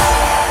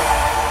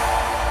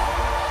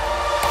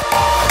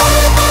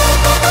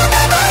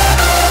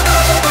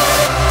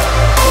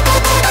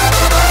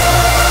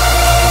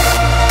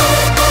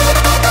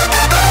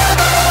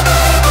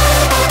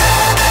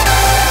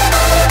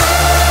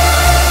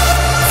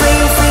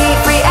 Free, free,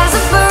 free as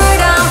a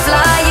bird, I'm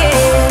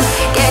flying.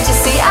 Can't you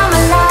see I'm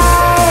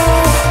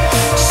alive?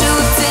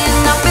 Shooting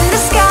up in the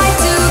sky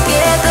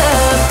together.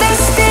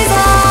 Best days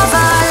of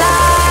our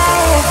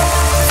life.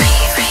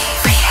 Free, free,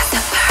 free as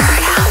a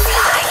bird, I'm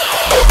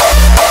flying.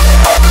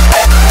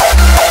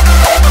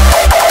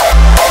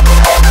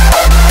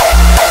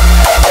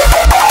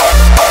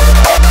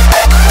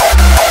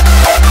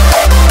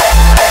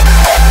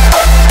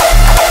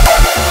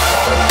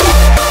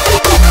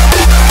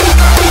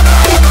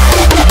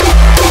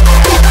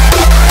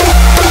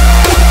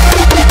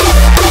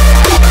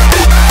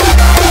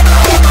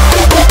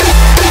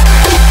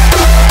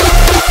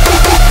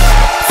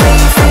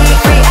 Free, free,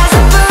 free as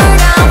a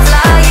bird, I'm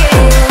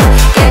flying.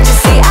 Can't you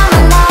see I'm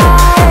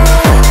alive?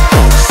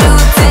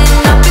 Shooting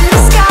up in the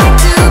sky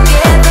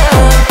together.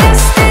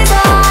 Best days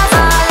of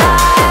our life.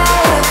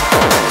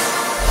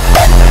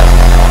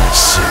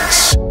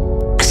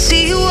 I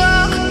see you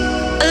walk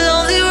a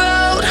lonely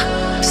road,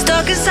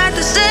 stuck inside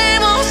the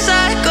same old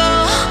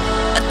cycle.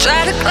 I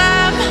try to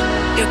climb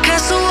your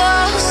castle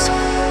walls.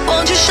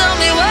 Won't you show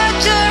me what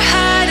you're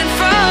hiding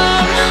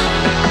from?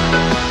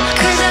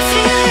 'Cause I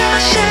feel your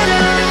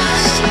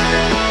shadows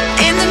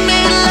in the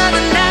middle of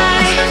the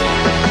night,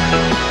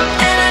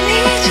 and I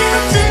need you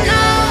to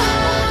know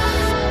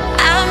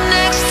I'm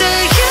next to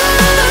you.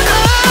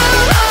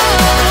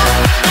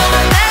 No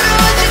matter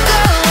what you're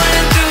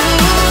going through,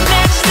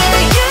 next to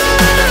you.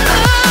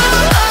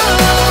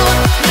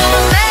 No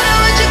matter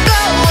what you're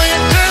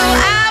going through,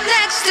 I'm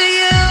next to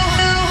you.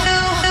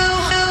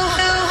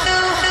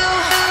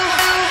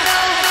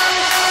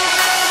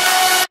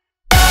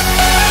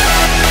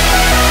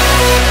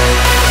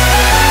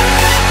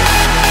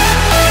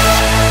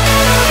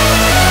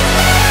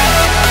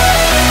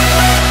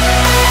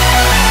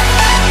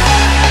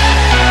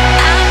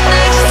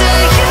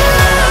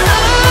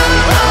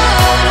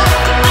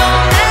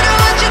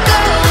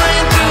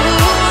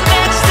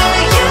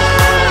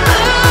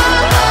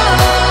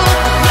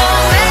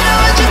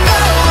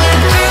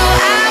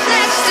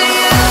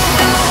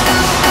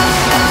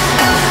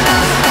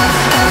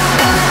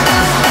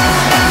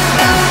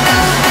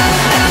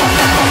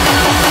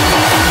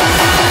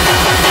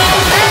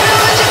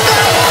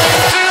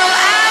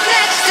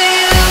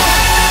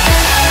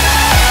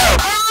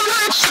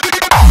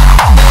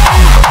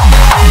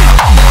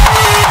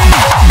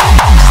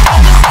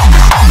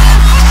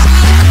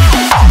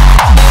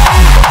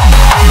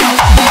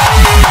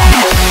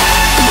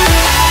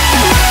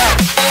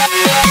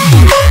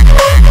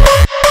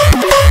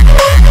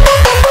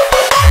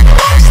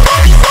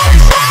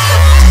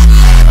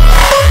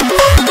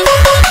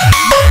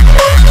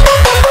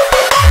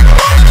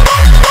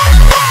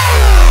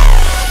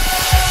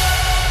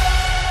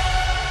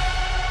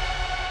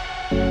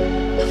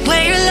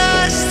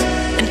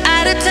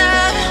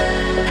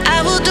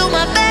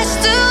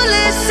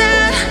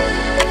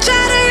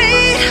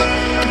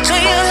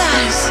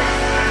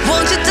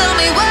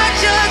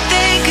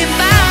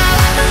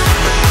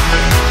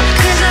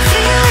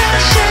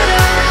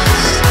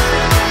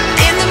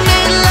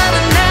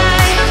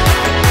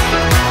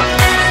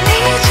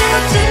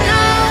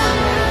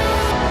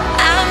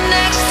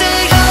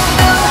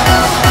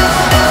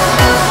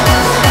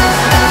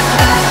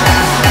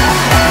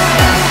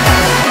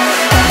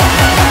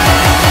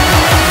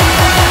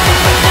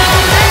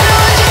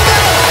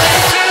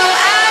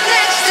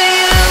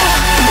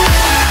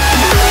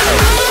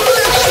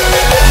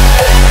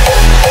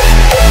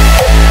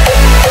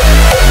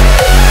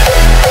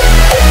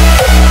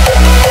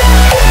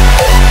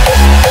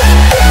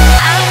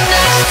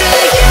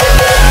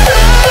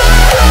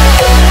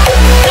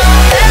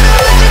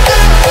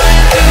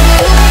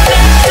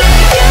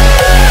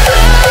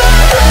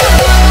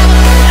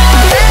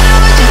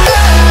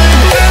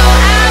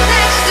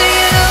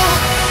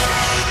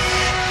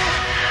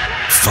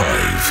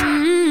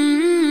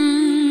 live.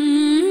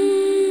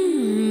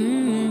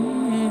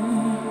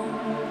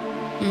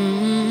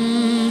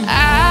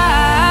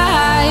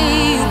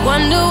 I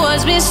wonder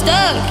what's been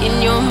stuck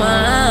in your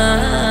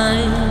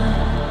mind.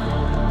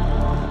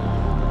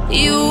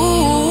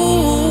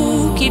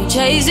 You keep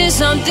chasing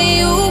something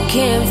you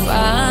can't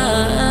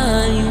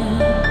find.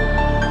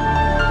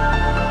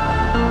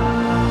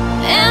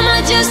 Am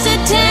I just a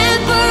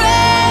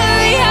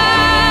temporary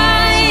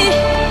high?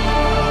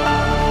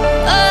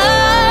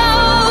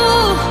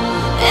 Oh,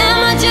 am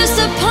I just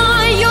a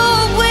pawn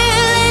you're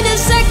willing to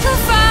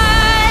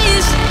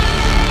sacrifice?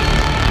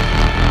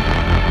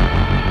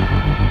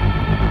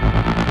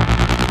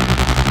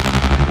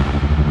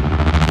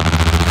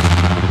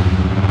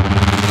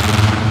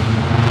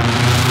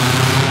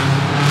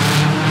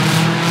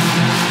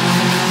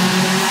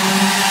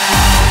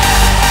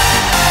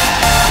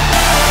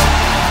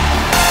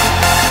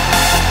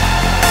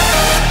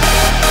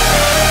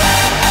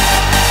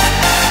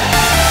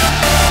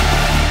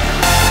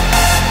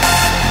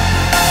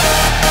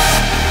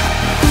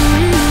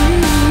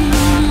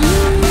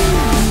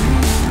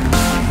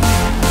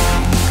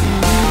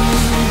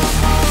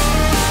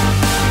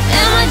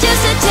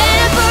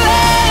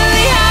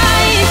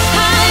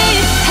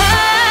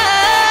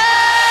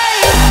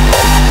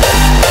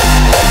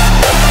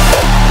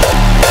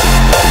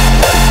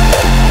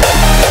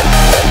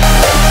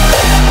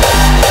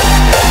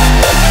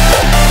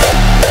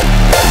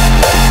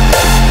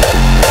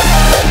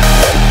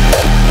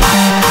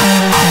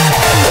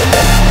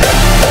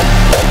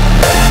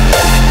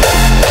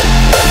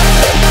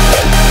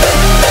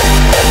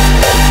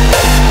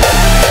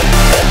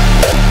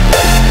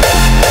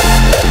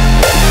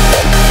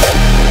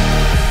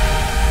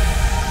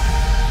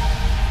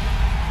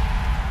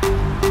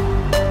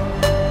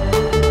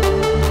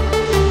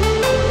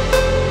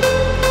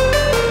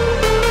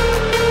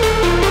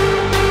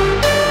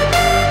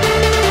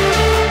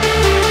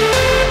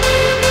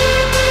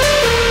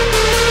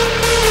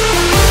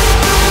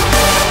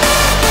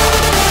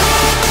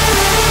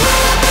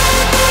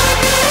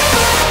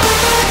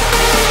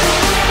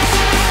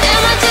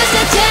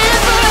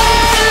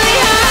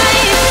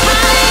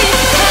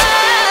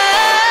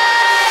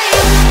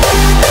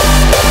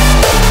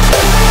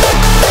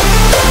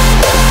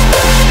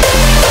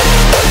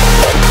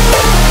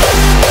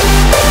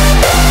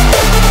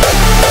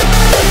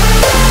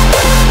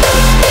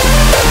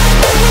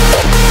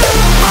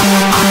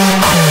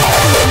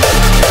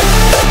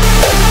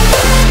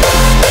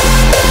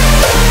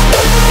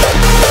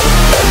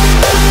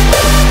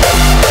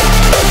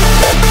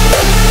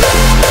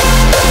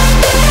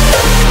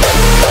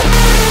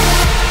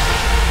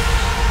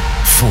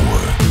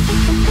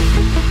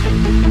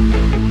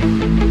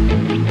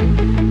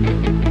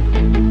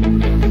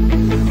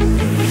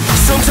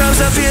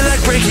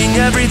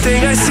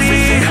 everything I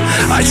see.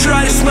 I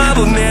try to smile,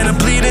 but man, I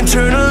bleed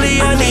internally.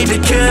 I need to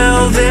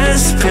kill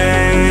this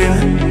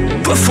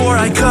pain before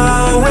I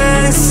go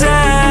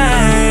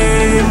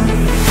insane.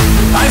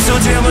 I'm so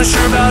damn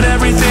unsure about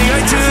everything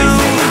I do,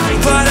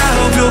 but I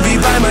hope you'll be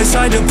by my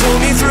side to pull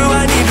me through.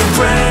 I need to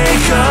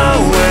break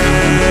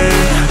away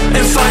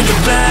and find a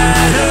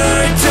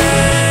better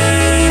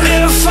day.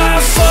 If I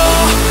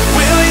fall,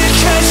 will you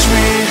catch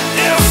me?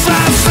 If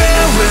I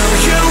fail, will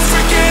you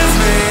forgive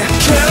me?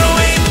 Can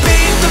we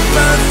beat the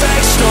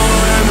perfect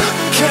storm?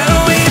 Can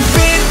we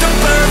beat the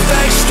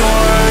perfect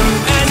storm?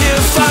 And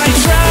if I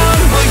drown,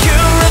 will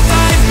you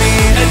revive me?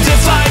 And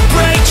if I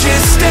break,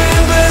 just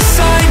stand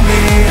beside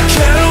me.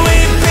 Can we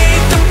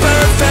beat the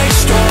perfect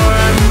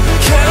storm?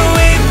 Can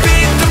we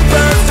beat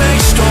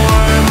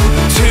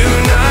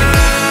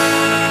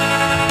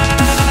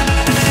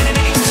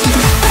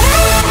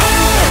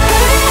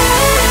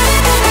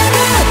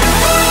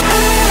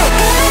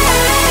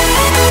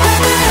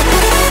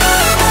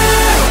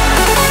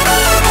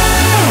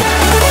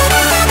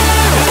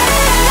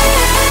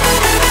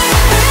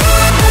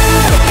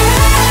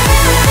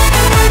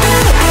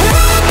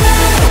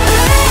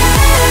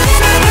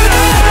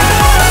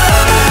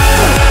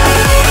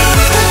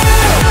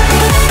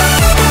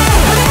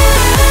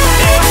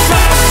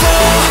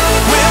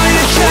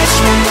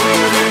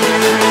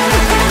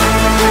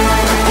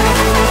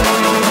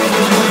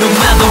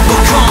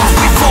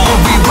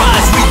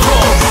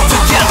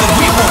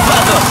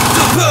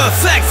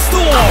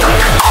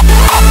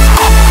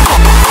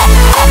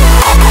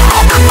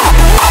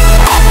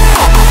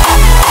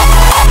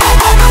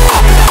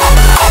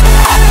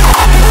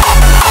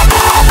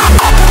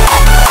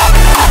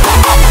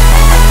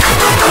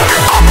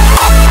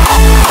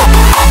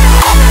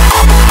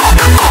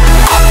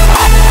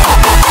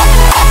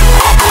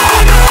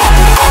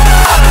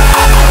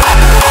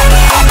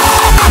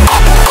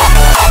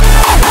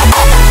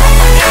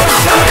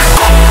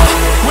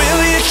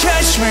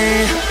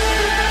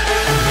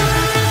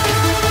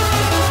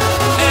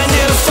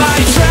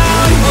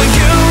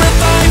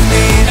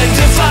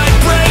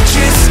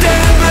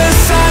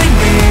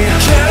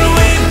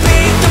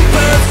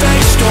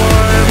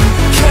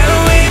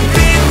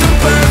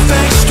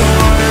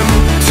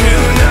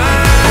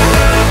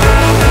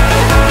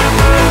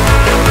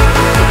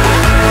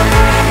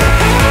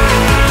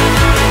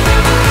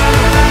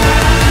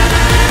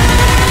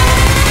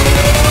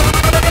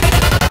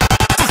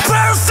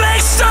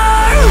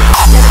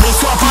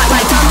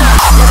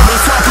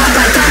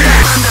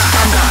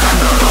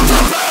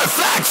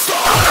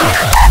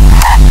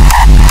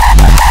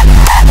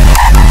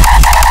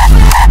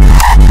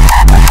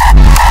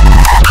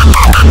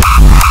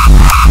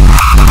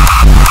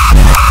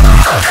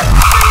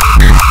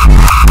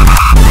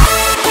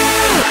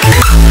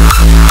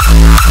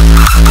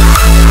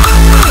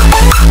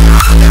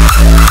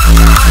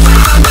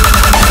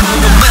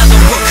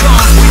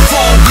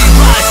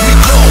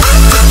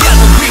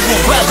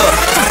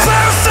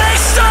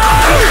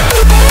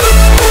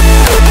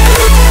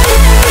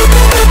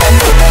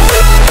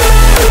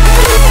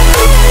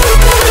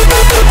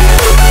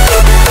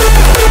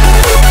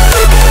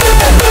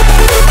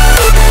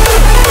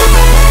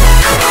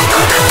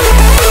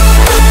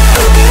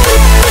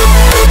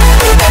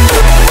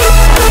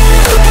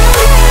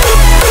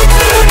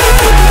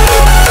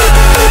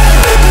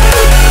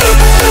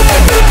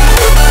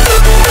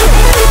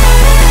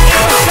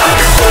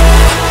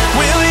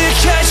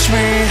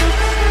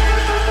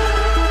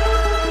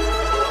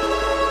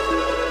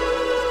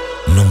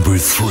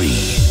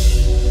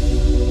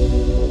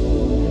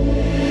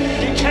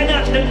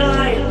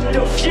deny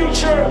the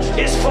future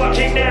is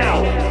fucking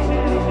now.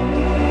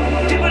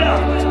 Give it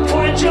up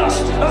for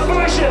Adjuzt,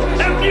 Aversion,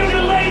 and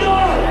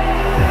Mutilator!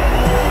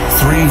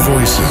 3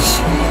 voices,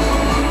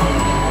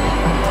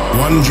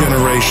 1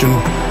 generation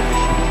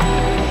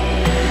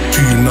to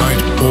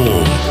unite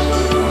all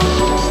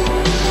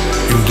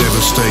in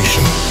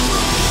devastation.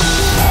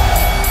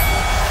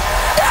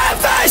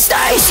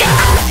 Devastation!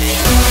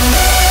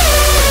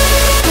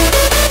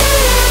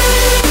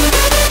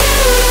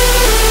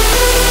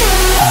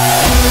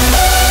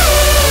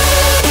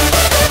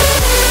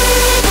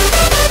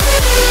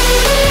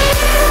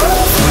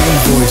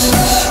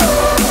 Voices,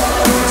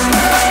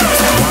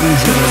 1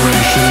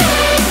 generation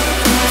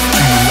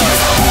to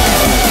unite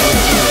all.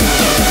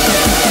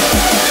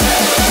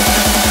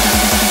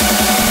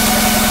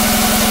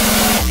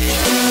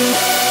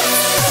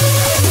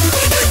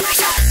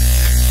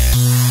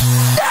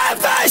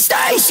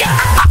 Devastation!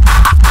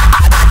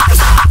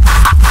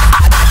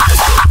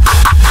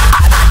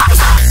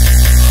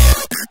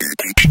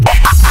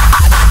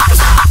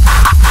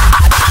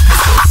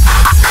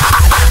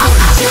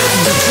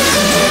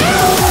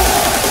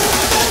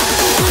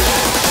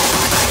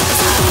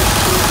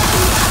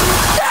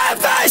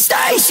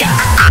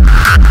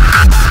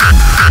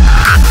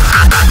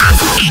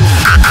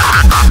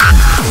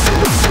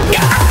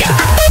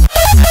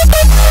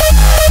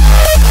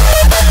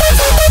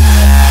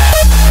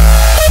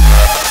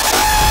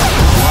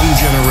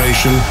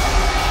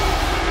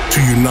 To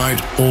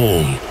unite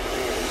all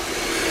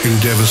in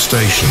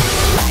devastation.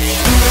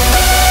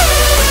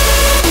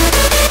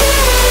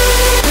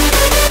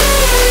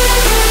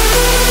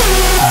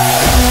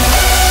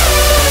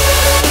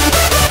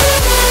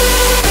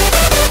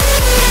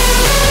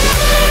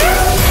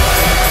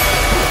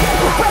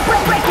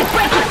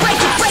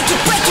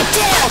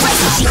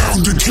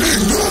 Sound the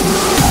kingdom.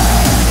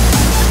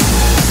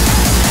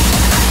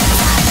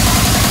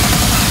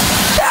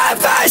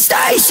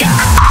 Devastation!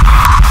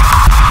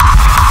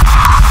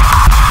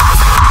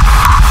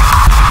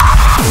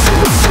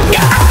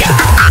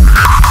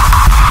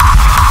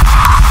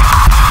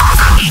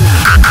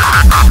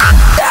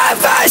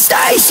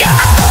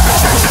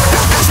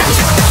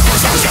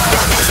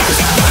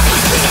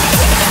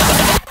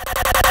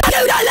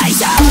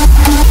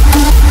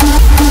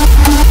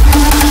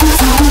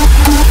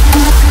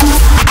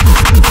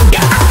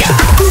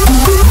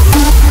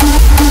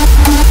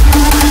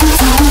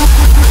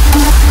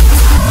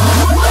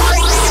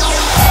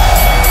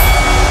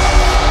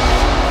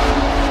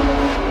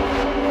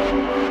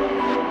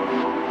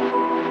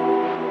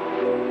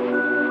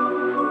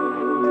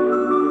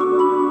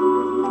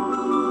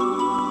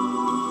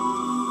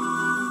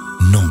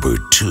 Number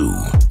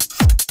 2.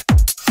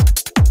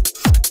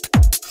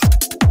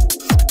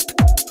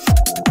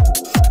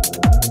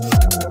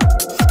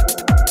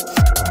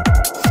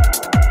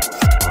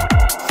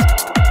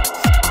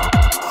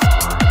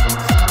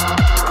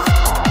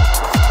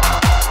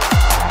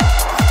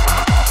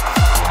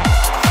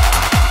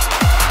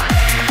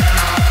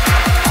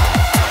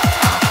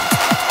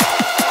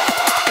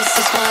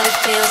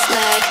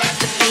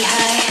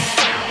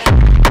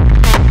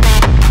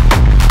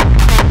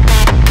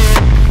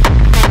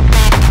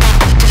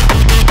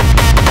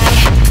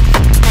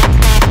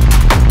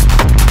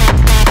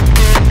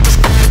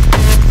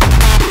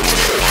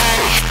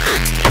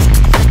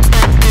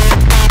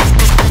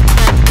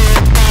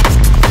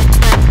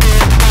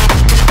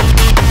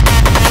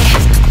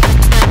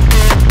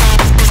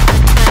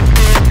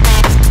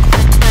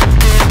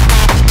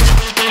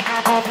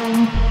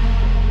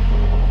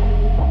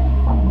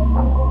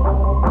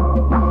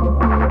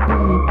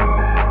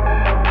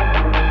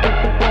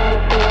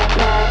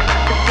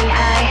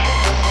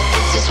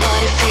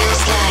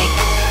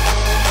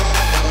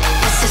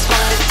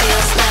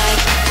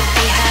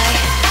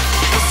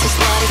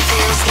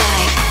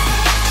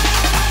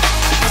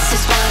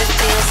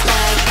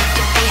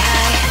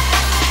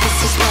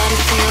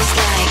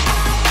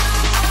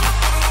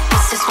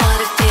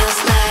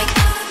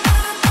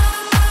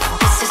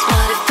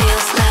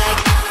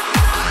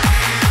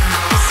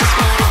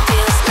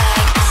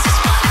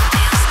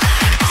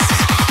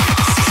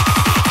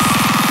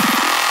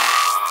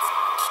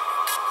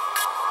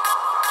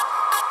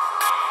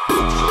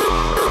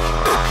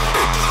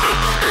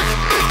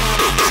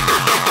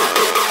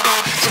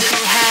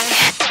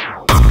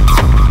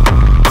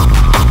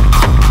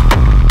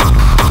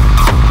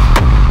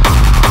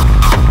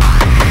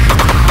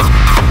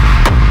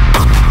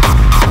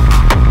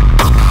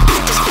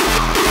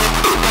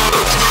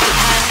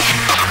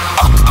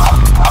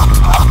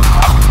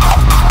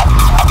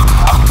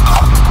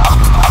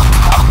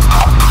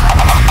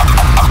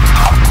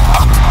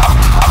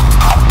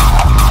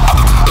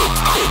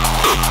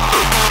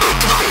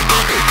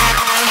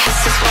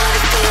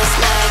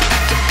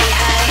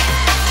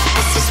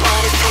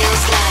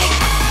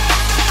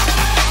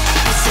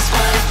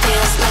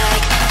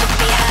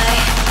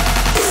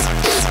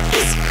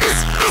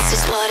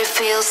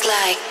 feels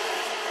like.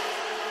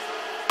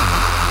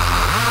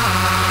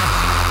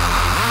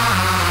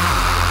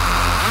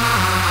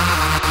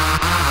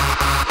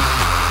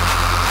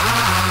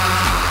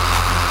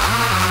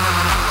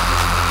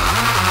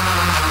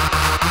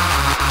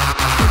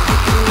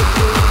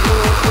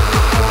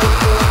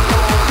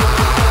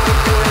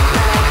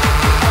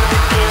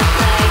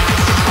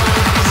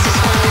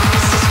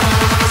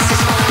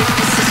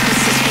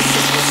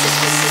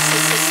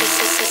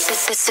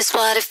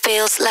 what it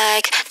feels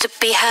like to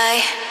be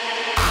high.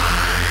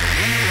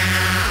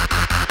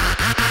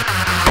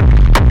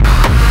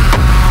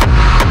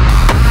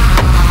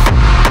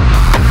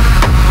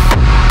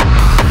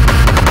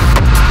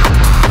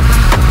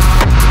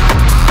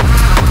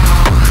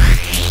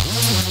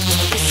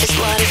 This is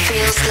what it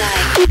feels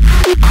like.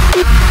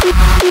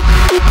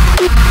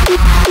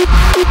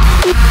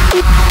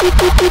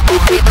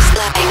 Feels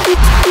like.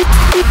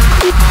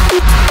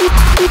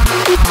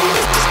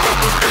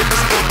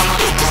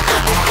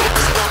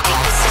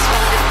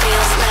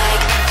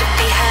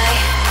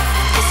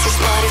 This is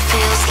what it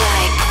feels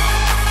like.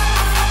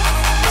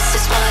 This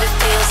is what it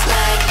feels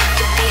like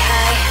to be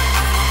high.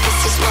 This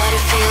is what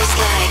it feels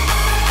like.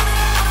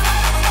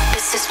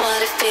 This is what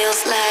it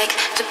feels like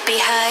to be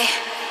high.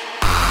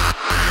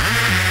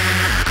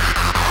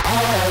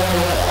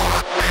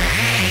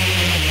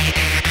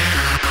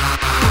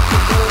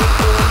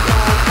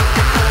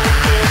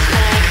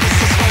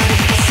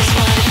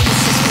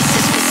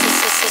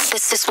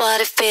 This is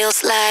what it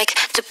feels like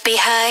to be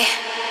high.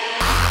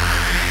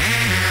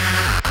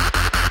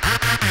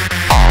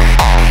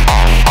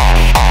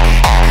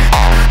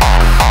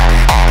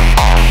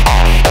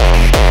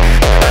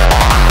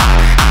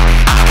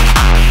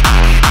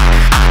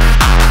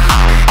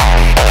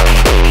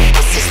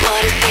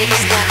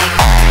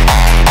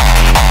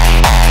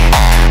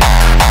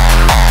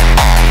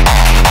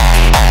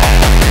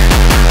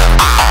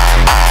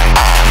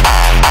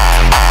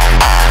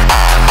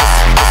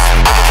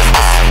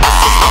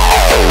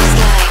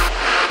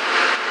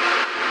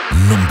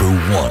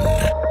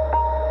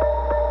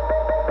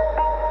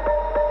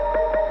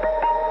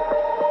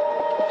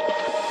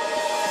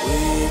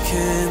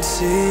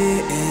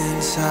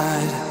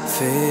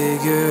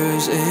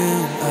 Figures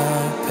in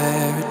our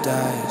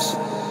paradise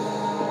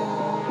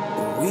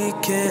we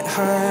can't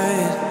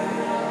hide.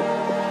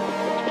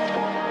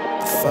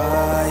 The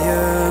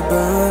fire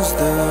burns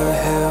the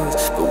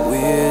hills, but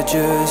we're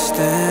just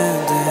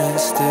standing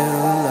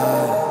still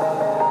alive,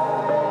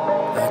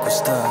 like we're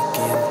stuck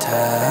in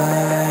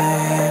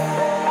time.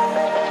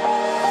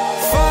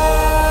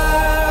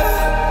 Fire,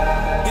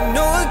 you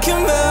know it can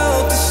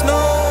melt the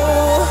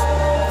snow,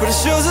 but it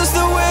shows us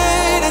the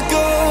way to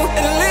go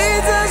and it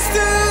leads us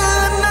through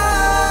the night.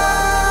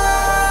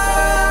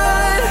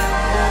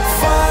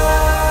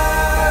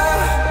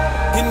 Fire,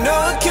 you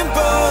know it can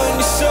burn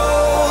your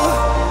soul,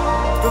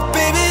 but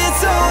baby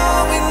it's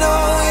all we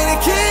know and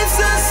it keeps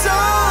us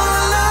all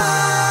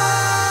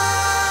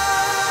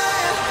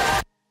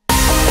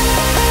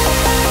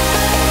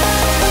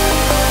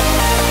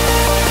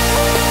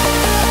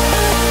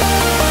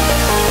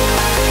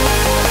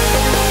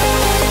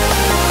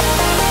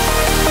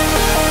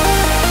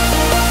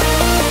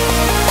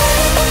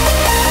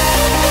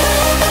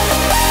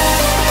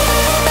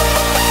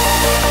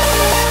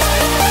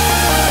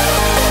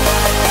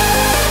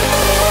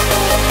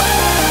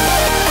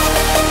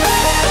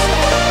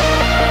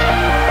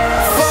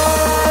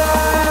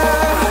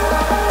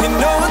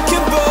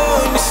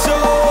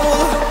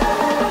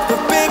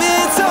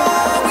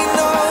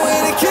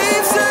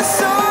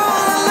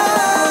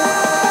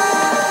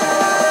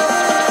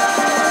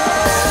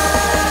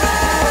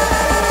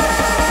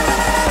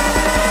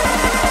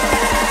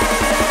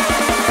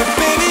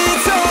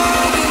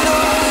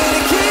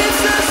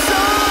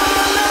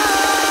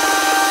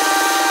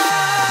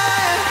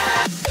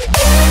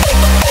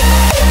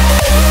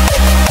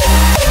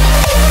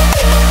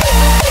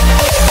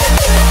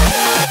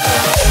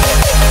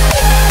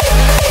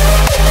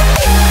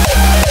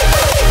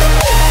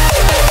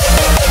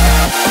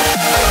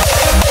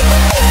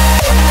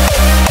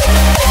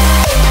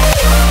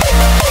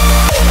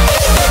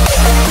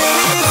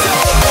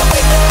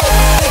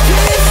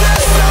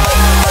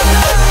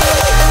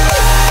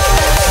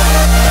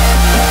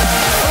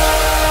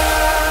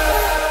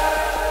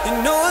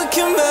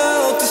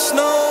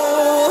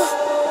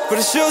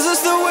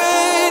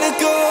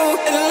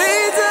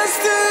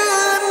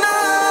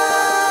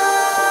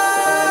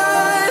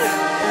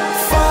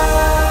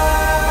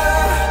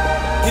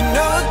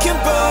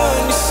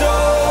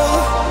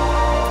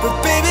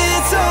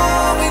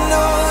we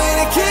know and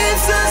it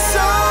keeps us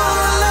all